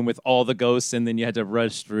in the room with all the ghosts and then you had to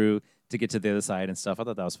rush through to get to the other side and stuff. I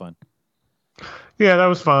thought that was fun. Yeah, that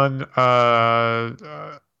was fun.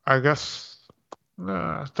 I guess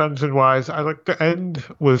dungeon wise, I like the end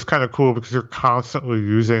was kind of cool because you're constantly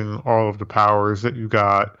using all of the powers that you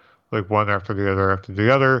got, like one after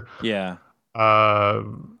the other. Yeah.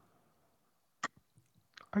 Um,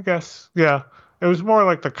 I guess, yeah. It was more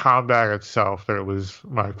like the combat itself that was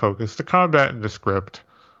my focus. The combat and the script.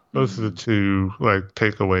 Those are the Hmm. two like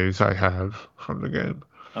takeaways I have from the game.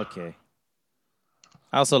 Okay.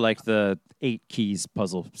 I also liked the 8 keys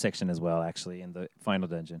puzzle section as well, actually, in the final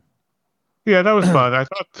dungeon. Yeah, that was fun. I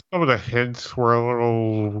thought some of the hints were a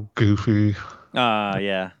little goofy.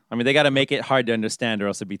 Yeah. I mean, they got to make it hard to understand or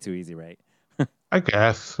else it'd be too easy, right? I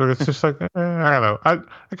guess, but it's just like I don't know.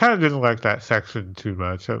 I kind of didn't like that section too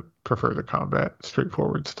much. I prefer the combat,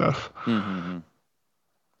 straightforward stuff. Mm-hmm.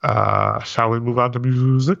 Shall we move on to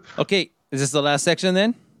music? Okay. Is this the last section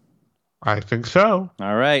then? I think so.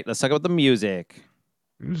 All right. Let's talk about the music.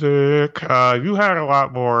 Music. You had a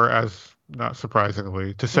lot more, as not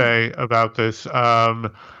surprisingly, to Hmm. say about this.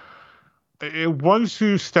 Once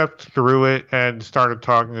you stepped through it and started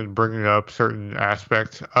talking and bringing up certain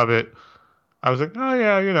aspects of it, I was like, oh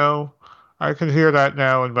yeah, I can hear that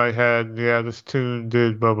now in my head. Yeah, this tune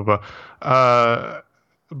did blah blah blah.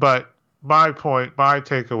 But my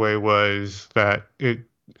takeaway was that it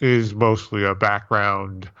is mostly a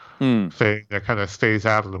background Hmm. thing that kind of stays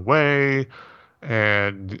out of the way,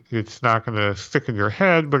 and it's not going to stick in your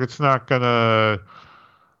head, but it's not going to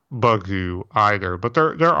bug you either. But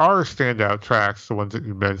there are standout tracks, the ones that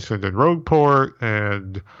you mentioned in Rogueport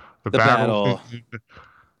and the The battle battle. theme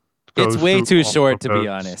It's goes way through too all of short, to be those.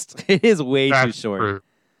 honest. It is way too That's short. true.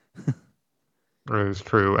 It is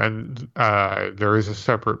true, and there is a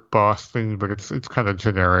separate boss theme, but it's kind of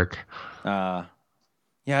generic. Uh,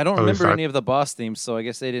 yeah, I don't At least remember any of the boss themes, so I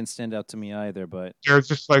guess they didn't stand out to me either. But there's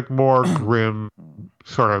just like more hmm. grim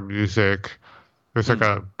sort of music. There's like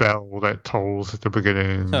a bell that tolls at the Oh,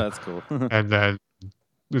 beginning, that's cool. and then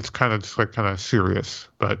it's kind of just like kind of serious.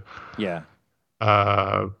 But Yeah.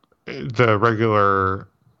 the regular,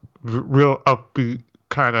 real upbeat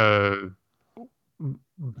kind of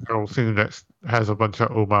battle theme that has a bunch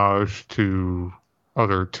of homage to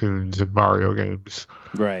other tunes in Mario games.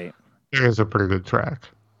 Right. It is a pretty good track.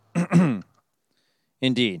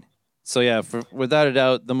 Indeed. So yeah, without a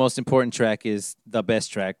doubt, the most important track is the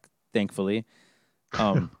best track. Thankfully,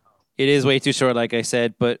 um, it is way too short, like I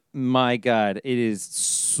said, but my God, it is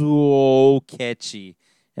so catchy,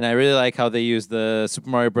 and I really like how they use the Super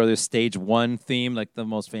Mario Brothers Stage One theme, like the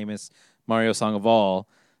most famous Mario song of all,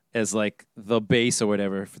 as like the bass or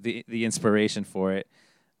whatever for the inspiration for it.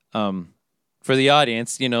 Um, for the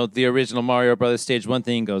audience, the original Mario Brothers Stage One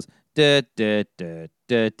theme goes da da da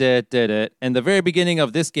da da da da, and the very beginning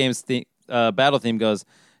of this game's battle theme goes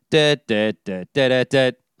da da da da da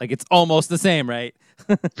da. Like it's almost the same, right?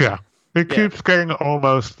 Yeah. It Yeah, keeps getting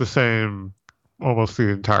almost the same, almost the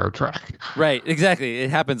entire track. right. Exactly. It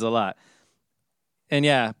happens a lot, and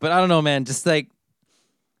yeah, but I don't know, man. Just like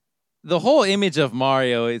the whole image of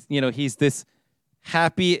Mario is, he's this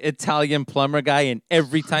happy Italian plumber guy, and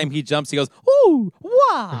every time he jumps, he goes, "Ooh,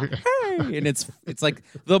 wah, hey!" And it's like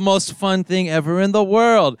the most fun thing ever in the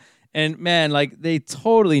world. And man, like they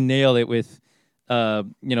totally nail it with,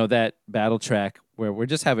 that battle track where we're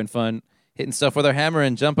just having fun, hitting stuff with our hammer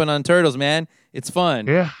and jumping on turtles. Man, it's fun.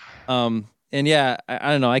 Yeah. And yeah,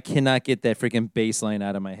 I don't know, I cannot get that freaking bass line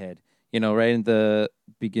out of my head. Right in the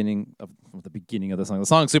beginning of the song. The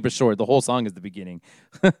song's super short. The whole song is the beginning.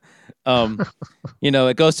 um,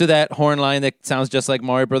 it goes to that horn line that sounds just like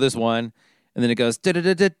Mario Brothers 1, and then it goes da da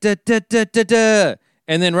da da da da da da da.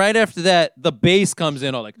 And then right after that, the bass comes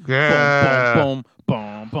in all like Yeah. boom,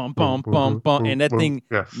 boom, boom, boom, boom, boom, boom. And that thing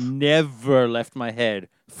Yes. never left my head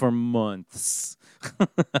for months.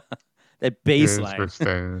 That bass line.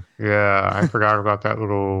 Interesting. Yeah, I forgot about that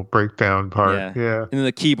little breakdown part. Yeah. Yeah. And then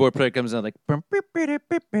the keyboard player comes out like Yeah.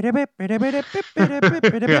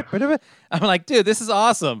 I'm like, dude, this is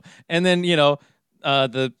awesome. And then,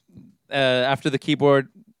 the after the keyboard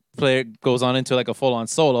player goes on into like a full on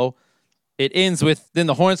solo, it ends with then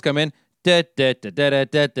the horns come in. Da, da, da, da, da,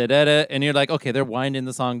 da, da, da, da, and you're like, okay, they're winding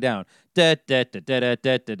the song down. Da, da, da, da, da,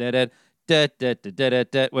 da, da, da, da, da, da, da, da,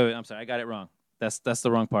 da. Wait, I'm sorry, I got it wrong. That's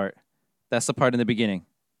the wrong part. That's the part in the beginning.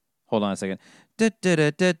 Hold on a second. Okay.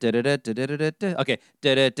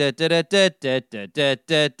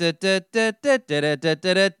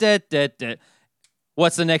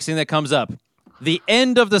 What's the next thing that comes up? The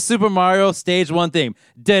end of the Super Mario Stage 1 theme.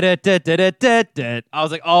 I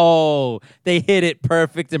was like, oh, they hit it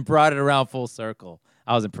perfect and brought it around full circle.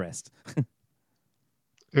 I was impressed.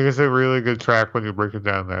 It is a really good track when you break it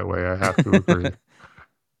down that way. I have to agree.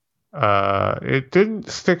 It didn't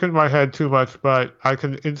stick in my head too much, but I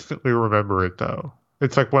can instantly remember it, though.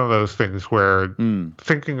 It's like one of those things where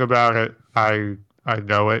thinking about it, I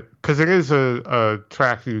know it. Because it is a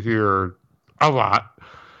track you hear a lot.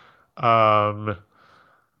 And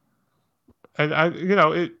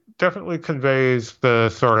it definitely conveys the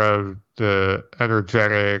sort of the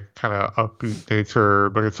energetic kind of upbeat nature,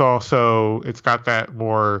 but it's got that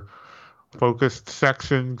more focused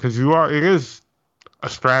section because it is a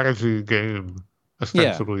strategy game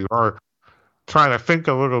ostensibly. You are trying to think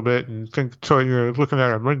a little bit so you're looking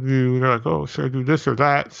at a menu, you're like, oh, should I do this or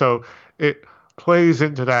that? So it plays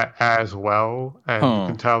into that as well, and you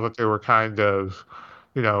can tell that they were kind of,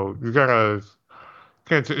 you gotta.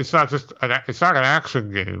 It's not an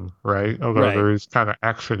action game, right? Although there is kind of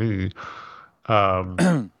action-y.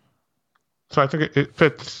 So I think it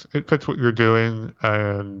fits what you're doing,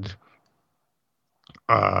 and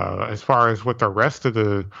as far as what the rest of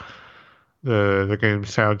the game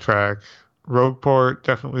soundtrack, Rogueport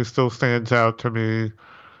definitely still stands out to me.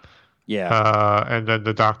 Yeah. And then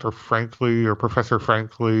the Dr. Frankly or Professor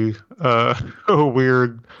Frankly,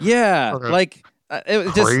 weird. Yeah, like. It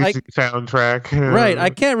was crazy just like soundtrack. Right. I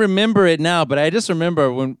can't remember it now, but I just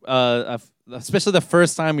remember when, especially the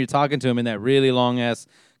first time you're talking to him in that really long ass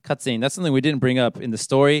cutscene. That's something we didn't bring up in the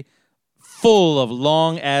story. Full of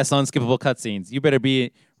long ass unskippable cutscenes. You better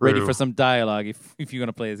be ready for some dialogue if you're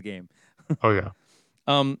gonna play this game. Oh yeah.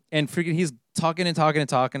 And freaking, he's talking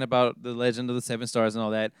about the Legend of the Seven Stars and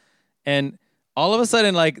all that, and all of a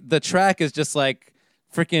sudden, like the track is just like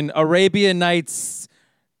freaking Arabian Nights.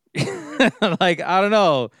 Like, I don't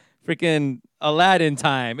know, freaking Aladdin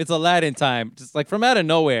time. It's Aladdin time, just like from out of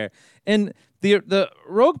nowhere. And the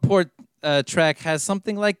Rogueport track has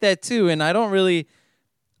something like that too, and I don't really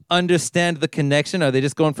understand the connection. Are they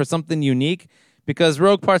just going for something unique? Because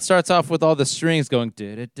Rogueport starts off with all the strings going,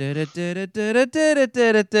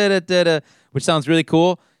 which sounds really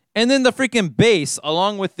cool, and then the freaking bass,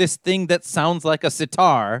 along with this thing that sounds like a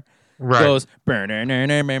sitar. Goes, and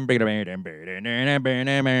I'm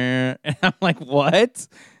like, what?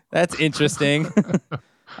 That's interesting.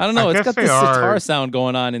 I don't know. It's got this sitar sound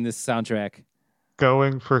going on in this soundtrack.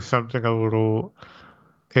 Going for something a little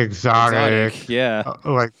exotic, yeah,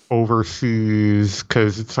 like overseas,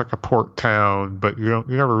 because it's like a port town, but you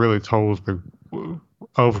never really told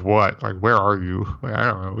of what. Like, where are you? Like, I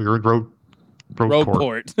don't know. You're in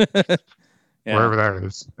Rogueport. Yeah. Wherever that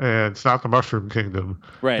is. And it's not the Mushroom Kingdom.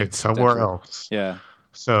 Right. It's somewhere else. Yeah.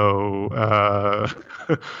 So,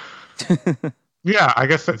 yeah, I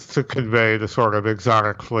guess that's to convey the sort of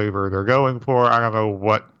exotic flavor they're going for. I don't know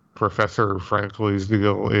what Professor Frankly's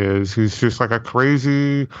deal is. He's just like a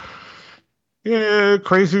crazy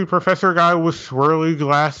professor guy with swirly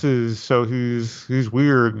glasses. So he's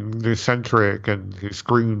weird and eccentric, and he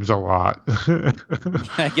screams a lot.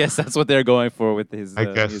 I guess that's what they're going for with his. I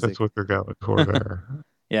guess music. That's what they're going for there.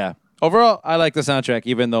 Yeah. Overall, I like the soundtrack,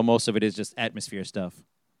 even though most of it is just atmosphere stuff.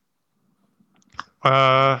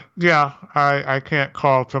 Yeah, I can't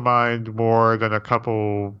call to mind more than a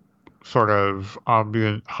couple sort of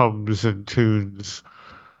ambient hums and tunes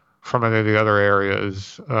from any of the other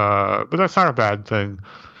areas, but that's not a bad thing.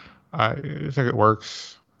 I think it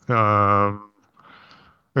works. There's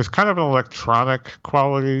kind of an electronic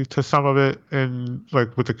quality to some of it, in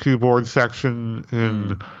like with the keyboard section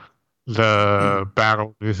in the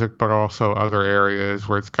battle music, but also other areas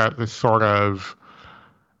where it's got this sort of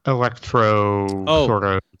electro sort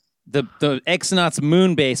of. The Xnauts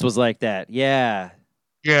moon base was like that, yeah.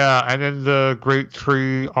 Yeah, and in the Great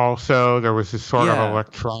Tree also, there was this sort of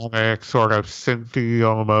electronic, sort of synthy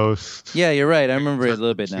almost. Yeah, you're right. I remember it a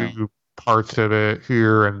little bit now. Parts of it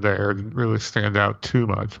here and there didn't really stand out too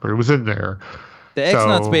much, but it was in there. The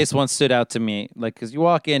Xnauts base one stood out to me, like, because you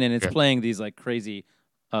walk in and it's playing these like crazy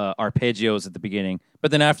arpeggios at the beginning,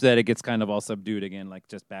 but then after that it gets kind of all subdued again, like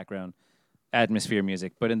just background atmosphere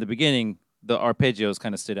music. But in the beginning, the arpeggios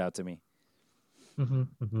kind of stood out to me. Mm-hmm,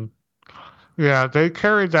 mm-hmm. Yeah, they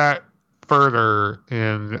carried that further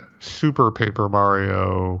in Super Paper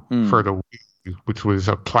Mario for the Wii, which was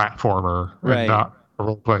a platformer and not a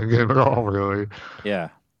role-playing game at all, really. Yeah.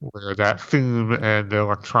 Where that theme and the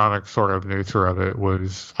electronic sort of nature of it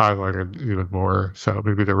was highlighted even more. So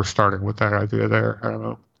maybe they were starting with that idea there. I don't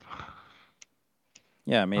know.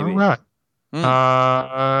 Yeah, maybe. All right.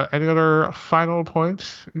 Any other final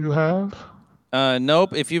points you have?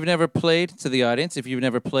 Nope. If you've never played, to the audience, if you've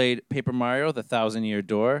never played Paper Mario: The Thousand Year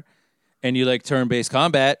Door, and you like turn-based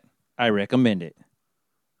combat, I recommend it.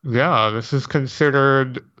 Yeah, this is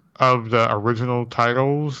considered of the original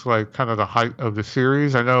titles, like kind of the height of the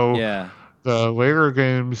series. I know the later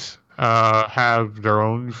games have their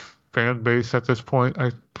own fan base at this point.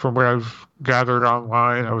 From what I've gathered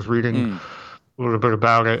online, I was reading a little bit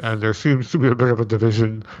about it, and there seems to be a bit of a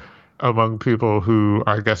division among people who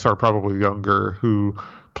I guess are probably younger, who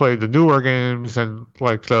played the newer games and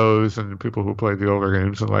like those, and people who played the older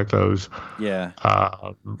games and like those. Yeah.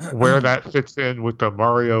 Where that fits in with the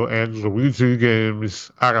Mario and Luigi games,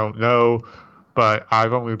 I don't know, but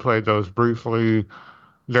I've only played those briefly.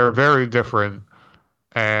 They're very different,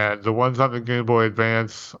 and the ones on the Game Boy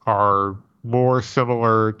Advance are more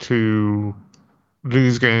similar to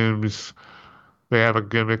these games. They have a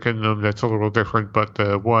gimmick in them that's a little different, but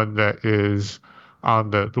the one that is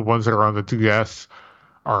on the ones that are on the DS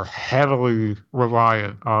are heavily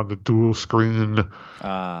reliant on the dual screen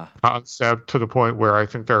concept, to the point where I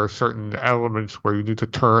think there are certain elements where you need to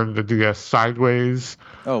turn the DS sideways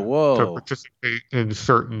to participate in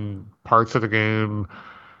certain parts of the game.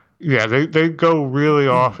 Yeah, they go really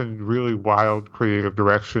off in really wild creative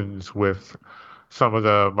directions with some of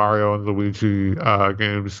the Mario and Luigi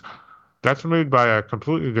games. That's made by a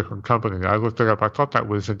completely different company. I looked it up. I thought that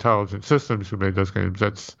was Intelligent Systems who made those games.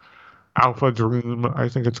 That's Alpha Dream, I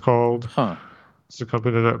think it's called. It's the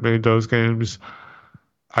company that made those games.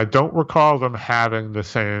 I don't recall them having the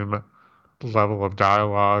same level of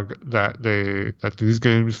dialogue that these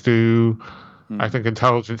games do. I think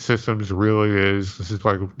Intelligent Systems really this is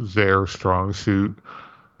like their strong suit,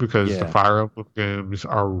 because the Fire Emblem games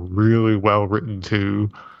are really well written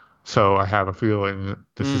too. So I have a feeling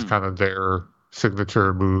this is kind of their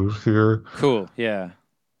signature move here. Cool, yeah.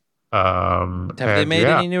 Have they made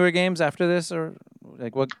any newer games after this, or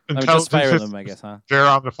like what? I mean, just Fire Emblem, I guess, huh? They're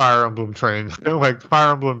on the Fire Emblem train. Like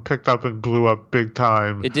Fire Emblem picked up and blew up big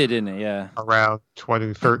time. It did, didn't it? Yeah. Around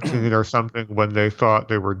 2013 or something, when they thought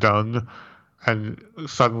they were done, and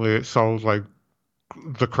suddenly it sold like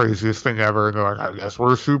the craziest thing ever, and they're like, I guess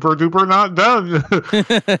we're super duper not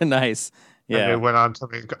done. Nice. Yeah. And they went on to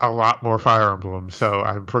make a lot more Fire Emblem, so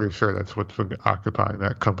I'm pretty sure that's what's been occupying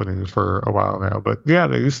that company for a while now. But yeah,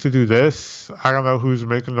 they used to do this. I don't know who's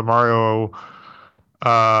making the Mario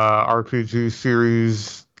RPG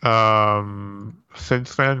series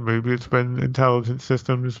since then. Maybe it's been Intelligent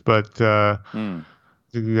Systems, but they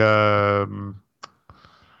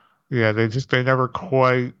never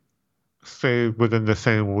quite stayed within the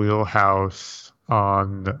same wheelhouse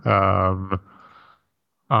on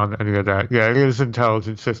any of that. Yeah, it is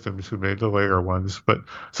Intelligent Systems who made the later ones, but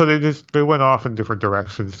so they went off in different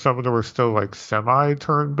directions. Some of them were still like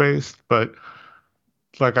semi-turn based, but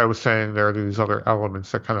like I was saying, there are these other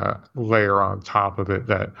elements that kind of layer on top of it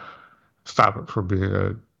that stop it from being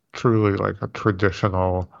a truly like a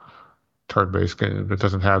traditional turn-based game that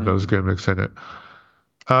doesn't have those gimmicks in it.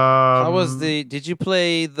 How was did you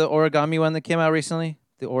play the origami one that came out recently?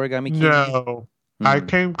 The Origami King? No. I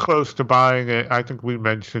came close to buying it. I think we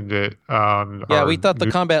mentioned it on. Yeah, we thought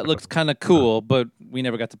the combat looked kind of cool, but we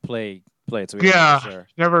never got to play it. So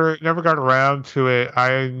never got around to it.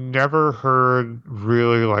 I never heard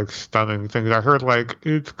really like stunning things. I heard like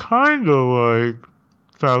it's kind of like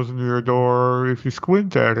Thousand Year Door if you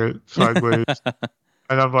squint at it sideways.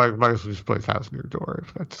 And I'm like, might as well just play Thousand Year Door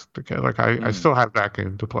if that's the case. Like I still have that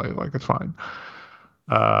game to play. Like it's fine.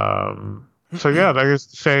 So yeah, I guess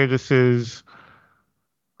to say this is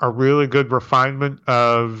a really good refinement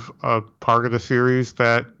of a part of the series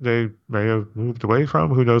that they may have moved away from.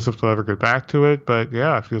 Who knows if they'll ever get back to it. But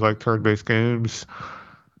yeah, if you like turn-based games,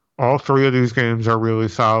 all three of these games are really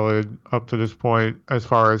solid up to this point, as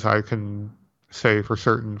far as I can say for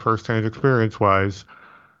certain first-hand experience-wise.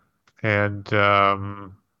 And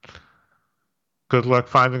good luck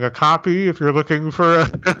finding a copy if you're looking for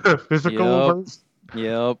a physical version.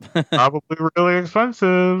 Yep. Probably really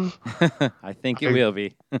expensive. I think it will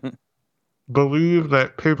be. Believe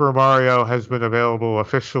that Paper Mario has been available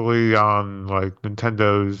officially on like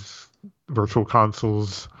Nintendo's virtual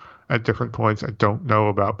consoles at different points. I don't know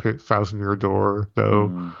about Thousand Year Door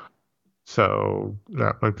though. So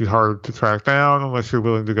that might be hard to track down unless you're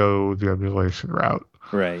willing to go the emulation route.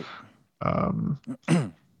 Right. All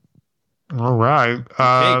right.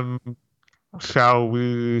 Okay. Shall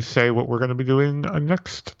we say what we're going to be doing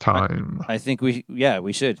next time? I think we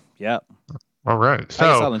should. Yeah. All right. So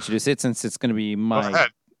I guess I'll introduce it since it's going to be my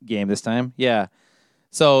game this time. Yeah.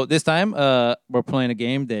 So this time, we're playing a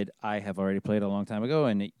game that I have already played a long time ago,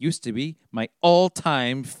 and it used to be my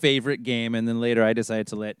all-time favorite game. And then later, I decided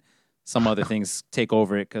to let some other things take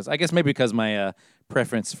over it because I guess maybe because my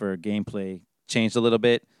preference for gameplay changed a little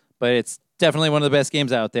bit. But it's definitely one of the best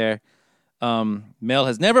games out there. Mel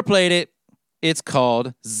has never played it. It's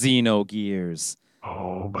called Xenogears.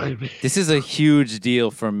 Oh, baby. This is a huge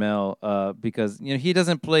deal for Mel because he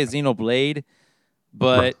doesn't play Xenoblade,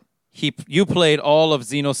 but you played all of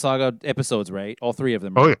Xenosaga episodes, right? All 3 of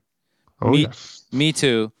them. Right? Oh, yeah. Oh, yes. Me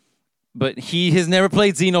too. But he has never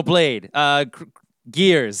played Xenoblade.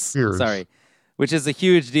 Gears. Sorry. Which is a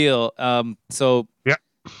huge deal. So yeah.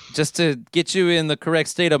 Just to get you in the correct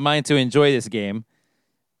state of mind to enjoy this game,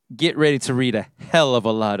 get ready to read a hell of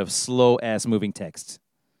a lot of slow-ass moving text.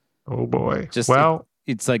 Oh boy!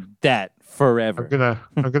 It's like that forever.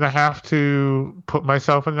 I'm gonna have to put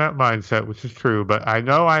myself in that mindset, which is true. But I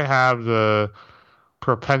know I have the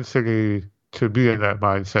propensity to be in that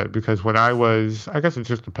mindset because when I guess it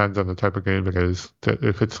just depends on the type of game it is,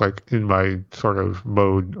 if it's like in my sort of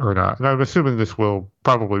mode or not. And I'm assuming this will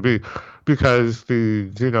probably be because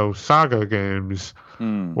the Xenosaga games,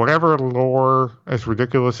 whatever lore, as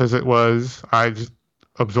ridiculous as it was, I just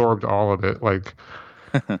absorbed all of it. Like.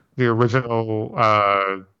 The original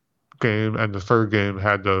game and the third game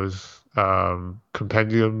had those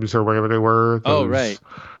compendiums or whatever they were. Right.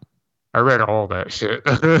 I read all that shit.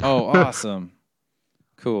 Oh, awesome.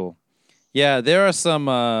 Cool. Yeah, there are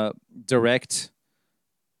some direct...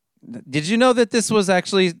 Did you know that this was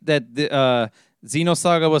actually... that the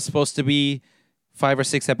Xenosaga was supposed to be 5 or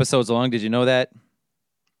 6 episodes long? Did you know that?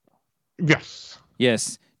 Yes.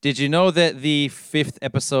 Yes. Did you know that the 5th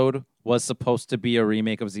episode was supposed to be a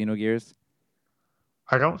remake of Xenogears?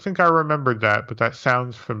 I don't think I remembered that, but that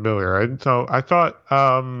sounds familiar. I thought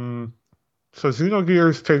so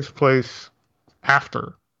Xenogears takes place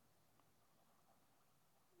after.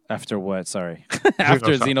 After what? Sorry.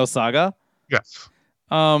 After Xenosaga? Yes.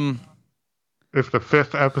 If the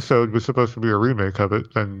 5th episode was supposed to be a remake of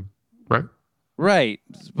it, then right? Right.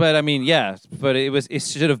 But I mean, yeah, but it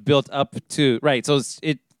should have built up to right. So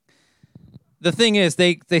the thing is,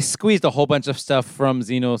 they squeezed a whole bunch of stuff from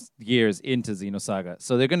Xenogears into Xenosaga.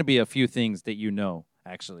 So there are going to be a few things that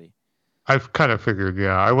actually. I've kind of figured,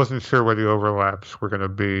 yeah. I wasn't sure where the overlaps were going to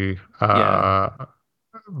be.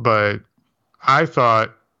 But I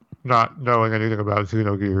thought, not knowing anything about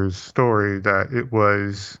Xenogears' story, that it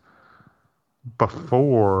was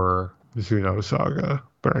before Xenosaga.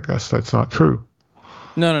 But I guess that's not true.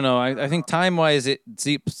 No. I think time-wise,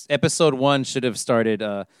 episode 1 should have started...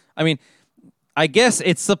 I guess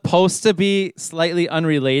it's supposed to be slightly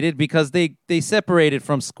unrelated because they separated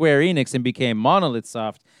from Square Enix and became Monolith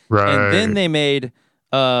Soft. Right. And then they made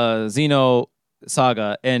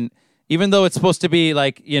Xenosaga. And even though it's supposed to be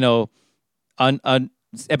like, episode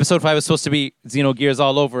 5 is supposed to be Xenogears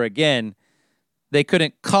all over again, they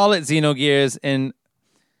couldn't call it Xenogears. And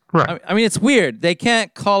right. I mean, it's weird. They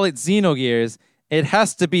can't call it Xenogears. It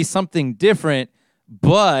has to be something different,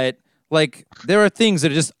 but... like, there are things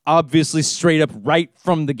that are just obviously straight up right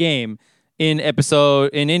from the game in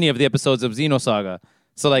any of the episodes of Xenosaga.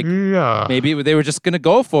 So, like, maybe they were just going to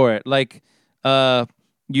go for it. Like,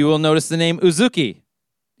 you will notice the name Uzuki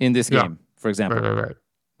in this game, for example. Right.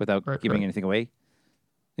 Without giving anything away.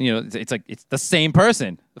 It's like, it's the same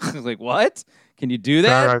person. Like, what? Can you do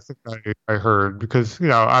that? I think I heard because,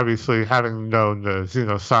 obviously having known the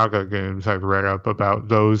Xenosaga games, I've read up about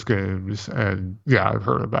those games and I've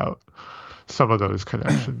heard about some of those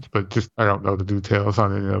connections, but just I don't know the details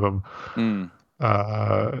on any of them.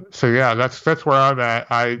 So that's where I'm at.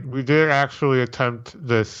 We did actually attempt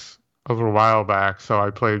this a little while back, so I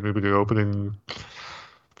played maybe the opening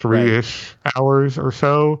 3-ish hours or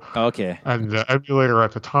so. Okay. And the emulator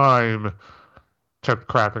at the time kept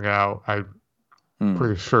crapping out.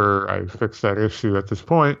 Pretty sure I fixed that issue at this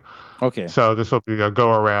point. Okay. So this will be a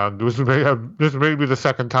go around. This may be the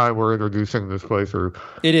second time we're introducing this playthrough.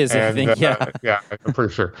 It is, I think. Yeah, I'm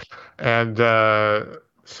pretty sure. And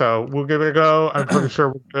so we'll give it a go. I'm pretty sure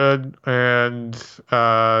we're good. And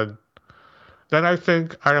then I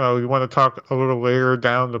think, I don't know, you want to talk a little later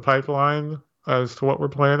down the pipeline as to what we're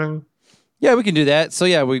planning? Yeah, we can do that. So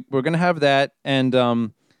we're going to have that.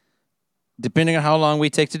 And depending on how long we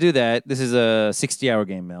take to do that, this is a 60-hour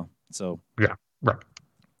game, Mel. So yeah, right.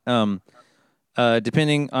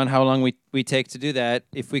 Depending on how long we take to do that,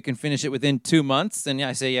 if we can finish it within 2 months, then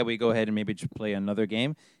I say we go ahead and maybe just play another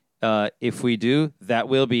game. If we do, that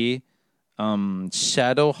will be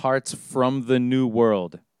Shadow Hearts from the New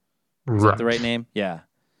World. Is that the right name? Yeah.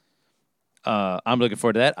 I'm looking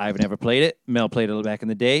forward to that. I've never played it. Mel played it back in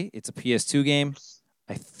the day. It's a PS2 game.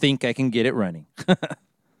 I think I can get it running.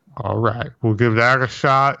 All right. We'll give that a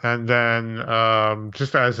shot. And then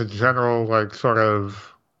just as a general, like, sort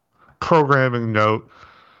of programming note,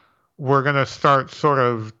 we're going to start sort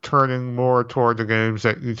of turning more toward the games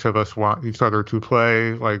that each of us want each other to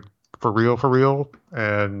play, like, for real.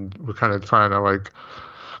 And we're kind of trying to, like,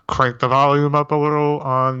 crank the volume up a little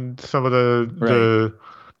on some of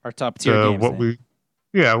our top tier games.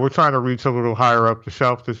 We're trying to reach a little higher up the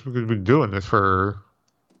shelf because we've been doing this for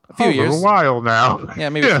a few years, a while now. Yeah,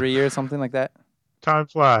 maybe 3 years, something like that. Time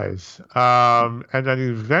flies. And then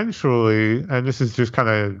eventually, and this is just kind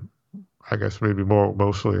of, I guess maybe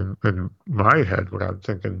mostly in my head, what I'm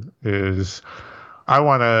thinking is I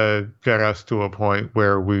want to get us to a point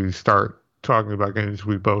where we start talking about games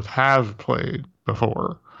we both have played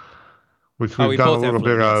before, which we've done a little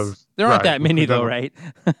bit of. There aren't that many though, right?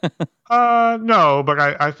 No, but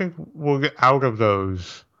I think we'll get out of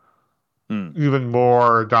those even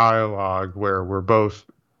more dialogue where we're both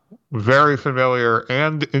very familiar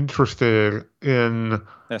and interested in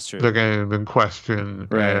the game in question,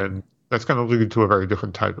 and that's going to lead to a very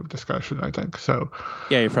different type of discussion, I think. So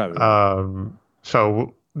yeah, you're probably right.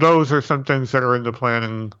 So those are some things that are in the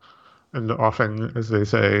planning and the offing, as they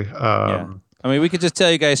say. I mean, we could just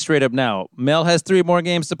tell you guys straight up now. Mel has 3 more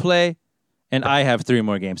games to play, and I have 3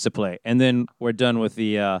 more games to play, and then we're done with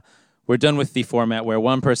the format where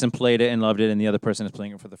one person played it and loved it, and the other person is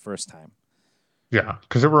playing it for the first time. Yeah,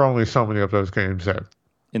 because there were only so many of those games that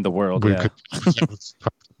in the world we could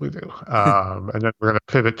possibly do. And then we're going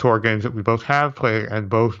to pivot toward games that we both have played and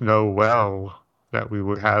both know well, that we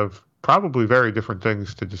would have probably very different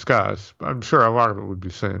things to discuss. I'm sure a lot of it would be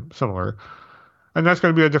similar. And that's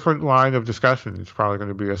going to be a different line of discussion. It's probably going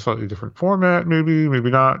to be a slightly different format, maybe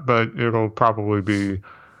not, but it'll probably be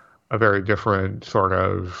a very different sort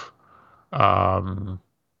of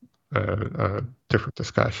different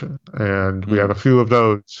discussion. And we have a few of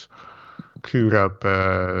those queued up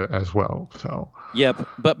as well. So yep.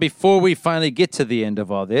 But before we finally get to the end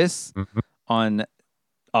of all this, on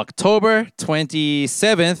October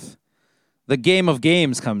 27th, the Game of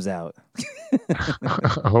Games comes out.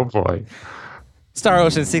 Oh boy. Star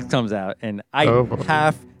Ocean 6 comes out, and I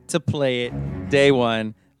have to play it day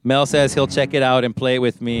one. Mel says he'll check it out and play it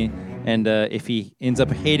with me, and if he ends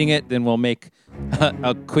up hating it, then we'll make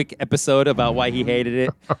a quick episode about why he hated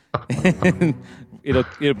it. it'll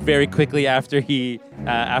very quickly after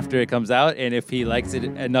it comes out, and if he likes it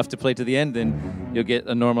enough to play to the end, then you'll get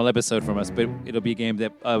a normal episode from us. But it'll be a game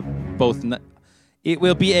that it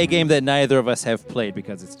will be a game that neither of us have played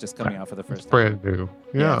because it's just coming out for the first time. Brand new.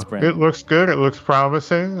 Yeah, it looks good. It looks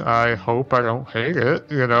promising. I hope I don't hate it.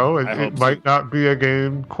 It might not be a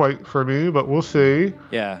game quite for me, but we'll see.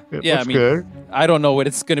 Yeah. It looks good. I don't know what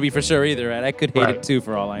it's going to be for sure either, and I could hate it too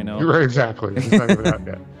for all I know. Right, exactly. It's not even out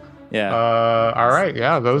yet. Yeah. All right.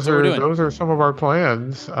 Yeah, those are some of our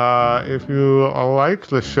plans. If you like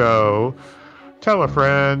the show, tell a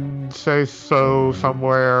friend, say so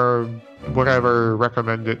somewhere, whatever,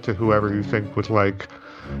 recommend it to whoever you think would like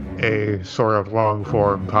a sort of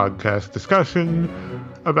long-form podcast discussion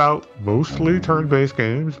about mostly turn-based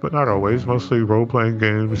games, but not always, mostly role-playing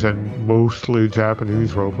games and mostly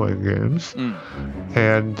Japanese role-playing games.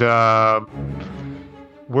 And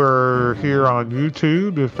we're here on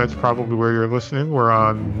YouTube, if that's probably where you're listening. We're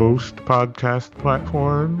on most podcast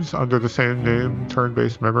platforms under the same name,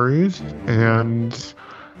 Turn-Based Memories. And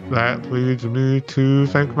that leads me to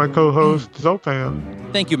thank my co-host, Zoltan.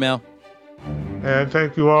 Thank you, Mel. And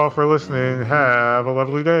thank you all for listening. Have a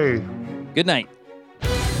lovely day. Good night.